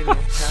wanted and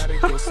how to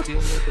go steal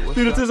it without...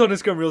 Dude, it is on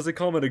Instagram Reels. They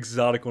call him an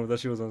exotic one. That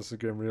shit was on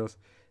Instagram Reels.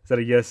 Is that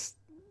a yes?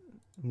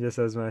 Yes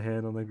has my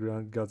hand on the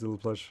ground. Godzilla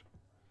plush.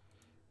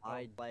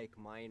 I'd like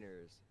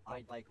miners.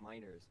 I'd like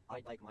miners.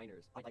 I'd like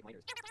miners. I'd like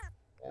miners.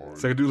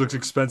 Second dude looks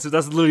expensive.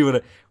 That's literally what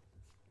it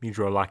means.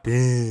 You're locked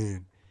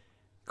in.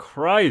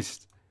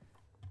 Christ.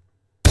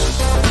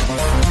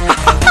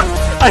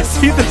 I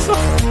see this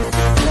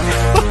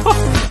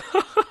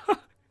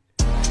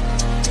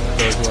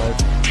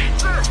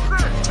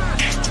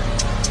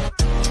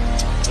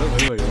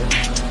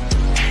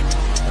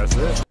That's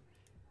it.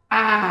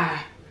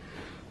 Ah,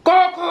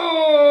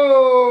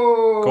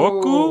 Goku!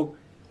 Goku?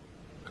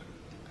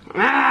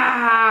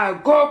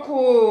 Ah,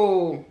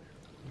 Goku!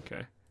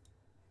 Okay.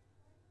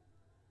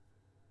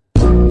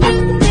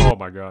 Oh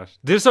my gosh.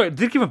 Did it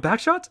give him back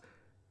shots?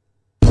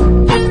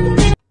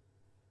 I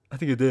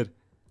think it did.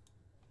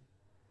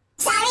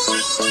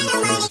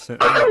 I'm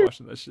not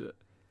watching that shit.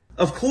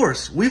 Of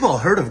course, we've all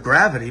heard of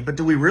gravity, but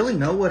do we really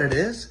know what it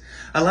is?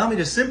 Allow me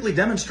to simply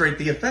demonstrate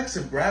the effects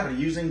of gravity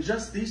using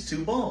just these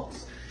two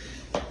balls.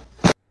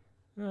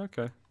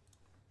 Okay.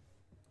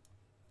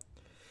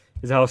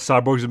 Is that how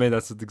cyborgs are made?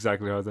 That's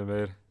exactly how they're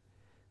made.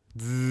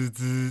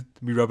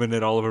 Me rubbing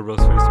it all over Rose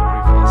face when he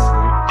falls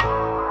asleep.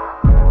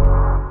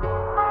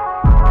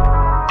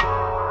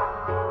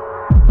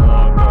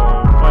 Oh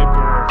no,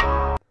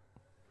 Viper.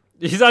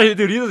 He's not,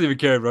 dude, he doesn't even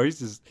care, bro. He's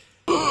just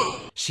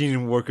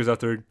sheening workers out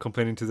there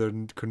complaining to their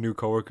new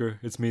coworker.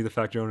 It's me, the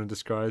factory owner in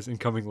disguise.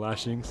 Incoming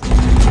lashings.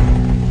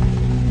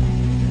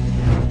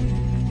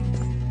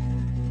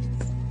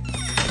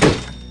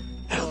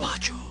 El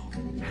Macho.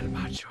 El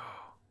Macho.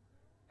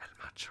 El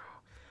Macho.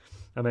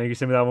 I'm angry.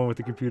 Send me that one with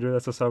the computer.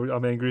 That's so sorry.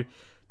 I'm angry.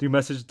 Do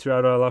message to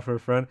out loud for a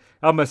friend.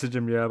 I'll message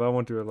him, yeah, but I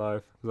won't do it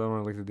live. Because I don't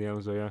want to look at the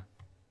DMs, but yeah.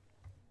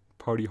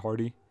 Party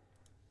hardy.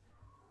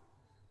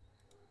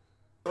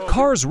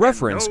 Cars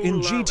reference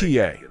in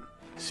GTA.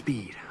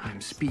 Speed, I'm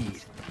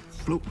speed.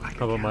 Float like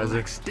How a about Cadillac,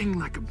 Isaac? sting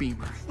like a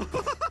beamer.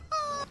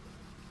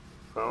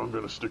 I'm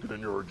gonna stick it in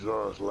your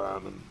exhaust,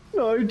 Landon.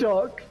 No,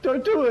 Doc,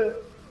 don't do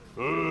it.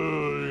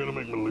 You're gonna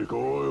make me leak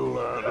oil,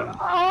 Landon.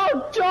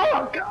 Oh,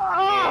 Doc!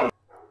 Oh!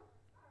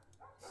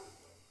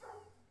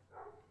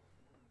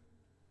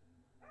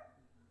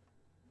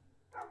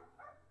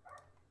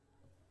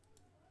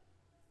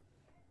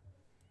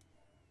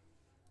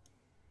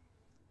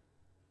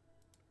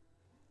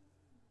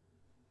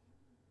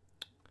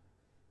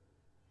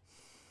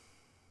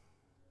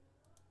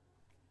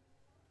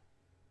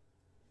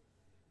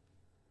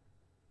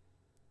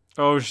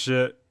 Oh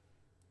shit.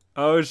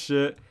 Oh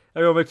shit.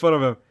 Everyone make fun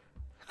of him.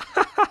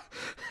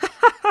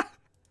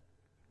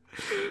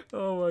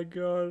 Oh my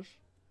gosh.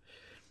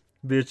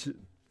 Bitch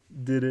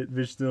did it.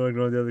 Bitch still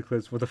ignoring the other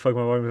clips. What the fuck,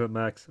 my wife was at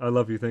max. I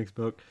love you. Thanks,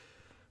 Milk.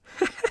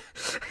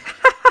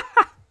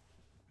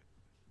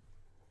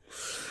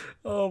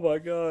 Oh my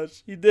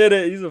gosh. He did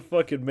it. He's a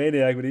fucking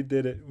maniac, but he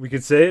did it. We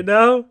can say it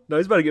now? No,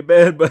 he's about to get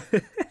banned, but...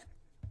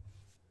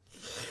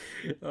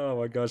 Oh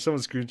my gosh.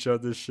 Someone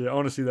screenshot this shit. I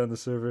want to see that in the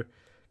server.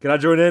 Can I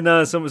join in?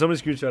 Somebody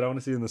screenshot. I want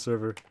to see it in the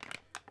server.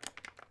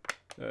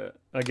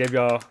 I gave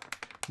y'all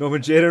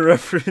Norman Jada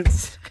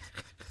reference.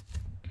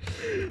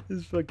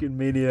 This fucking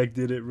maniac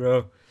did it,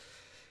 bro.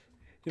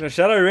 You know,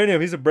 shout out Uranium.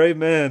 He's a brave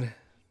man.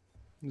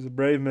 He's a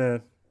brave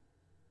man.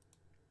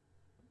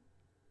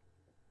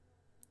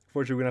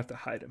 Fortunately, we're going to have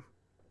to hide him.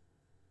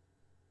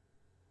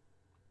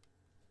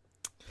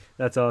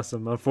 That's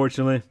awesome.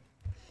 Unfortunately,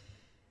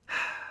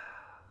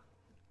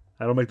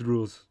 I don't make the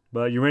rules.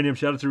 But Uranium,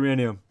 shout out to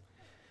Uranium.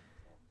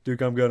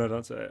 Duke, I'm good. I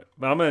don't say it.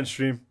 But I'm going to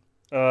stream.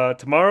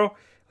 Tomorrow,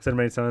 I said it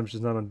many times,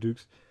 just not on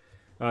Duke's.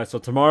 Alright, so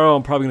tomorrow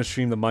I'm probably going to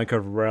stream the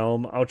Minecraft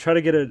Realm. I'll try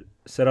to get it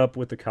set up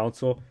with the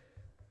council.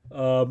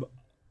 I'm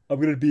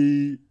going to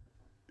be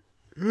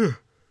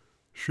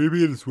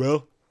streaming it as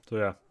well. So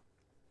yeah.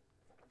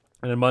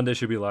 And then Monday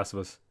should be Last of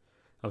Us.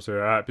 I'm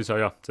sorry. Alright, peace out,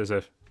 y'all. Stay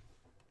safe.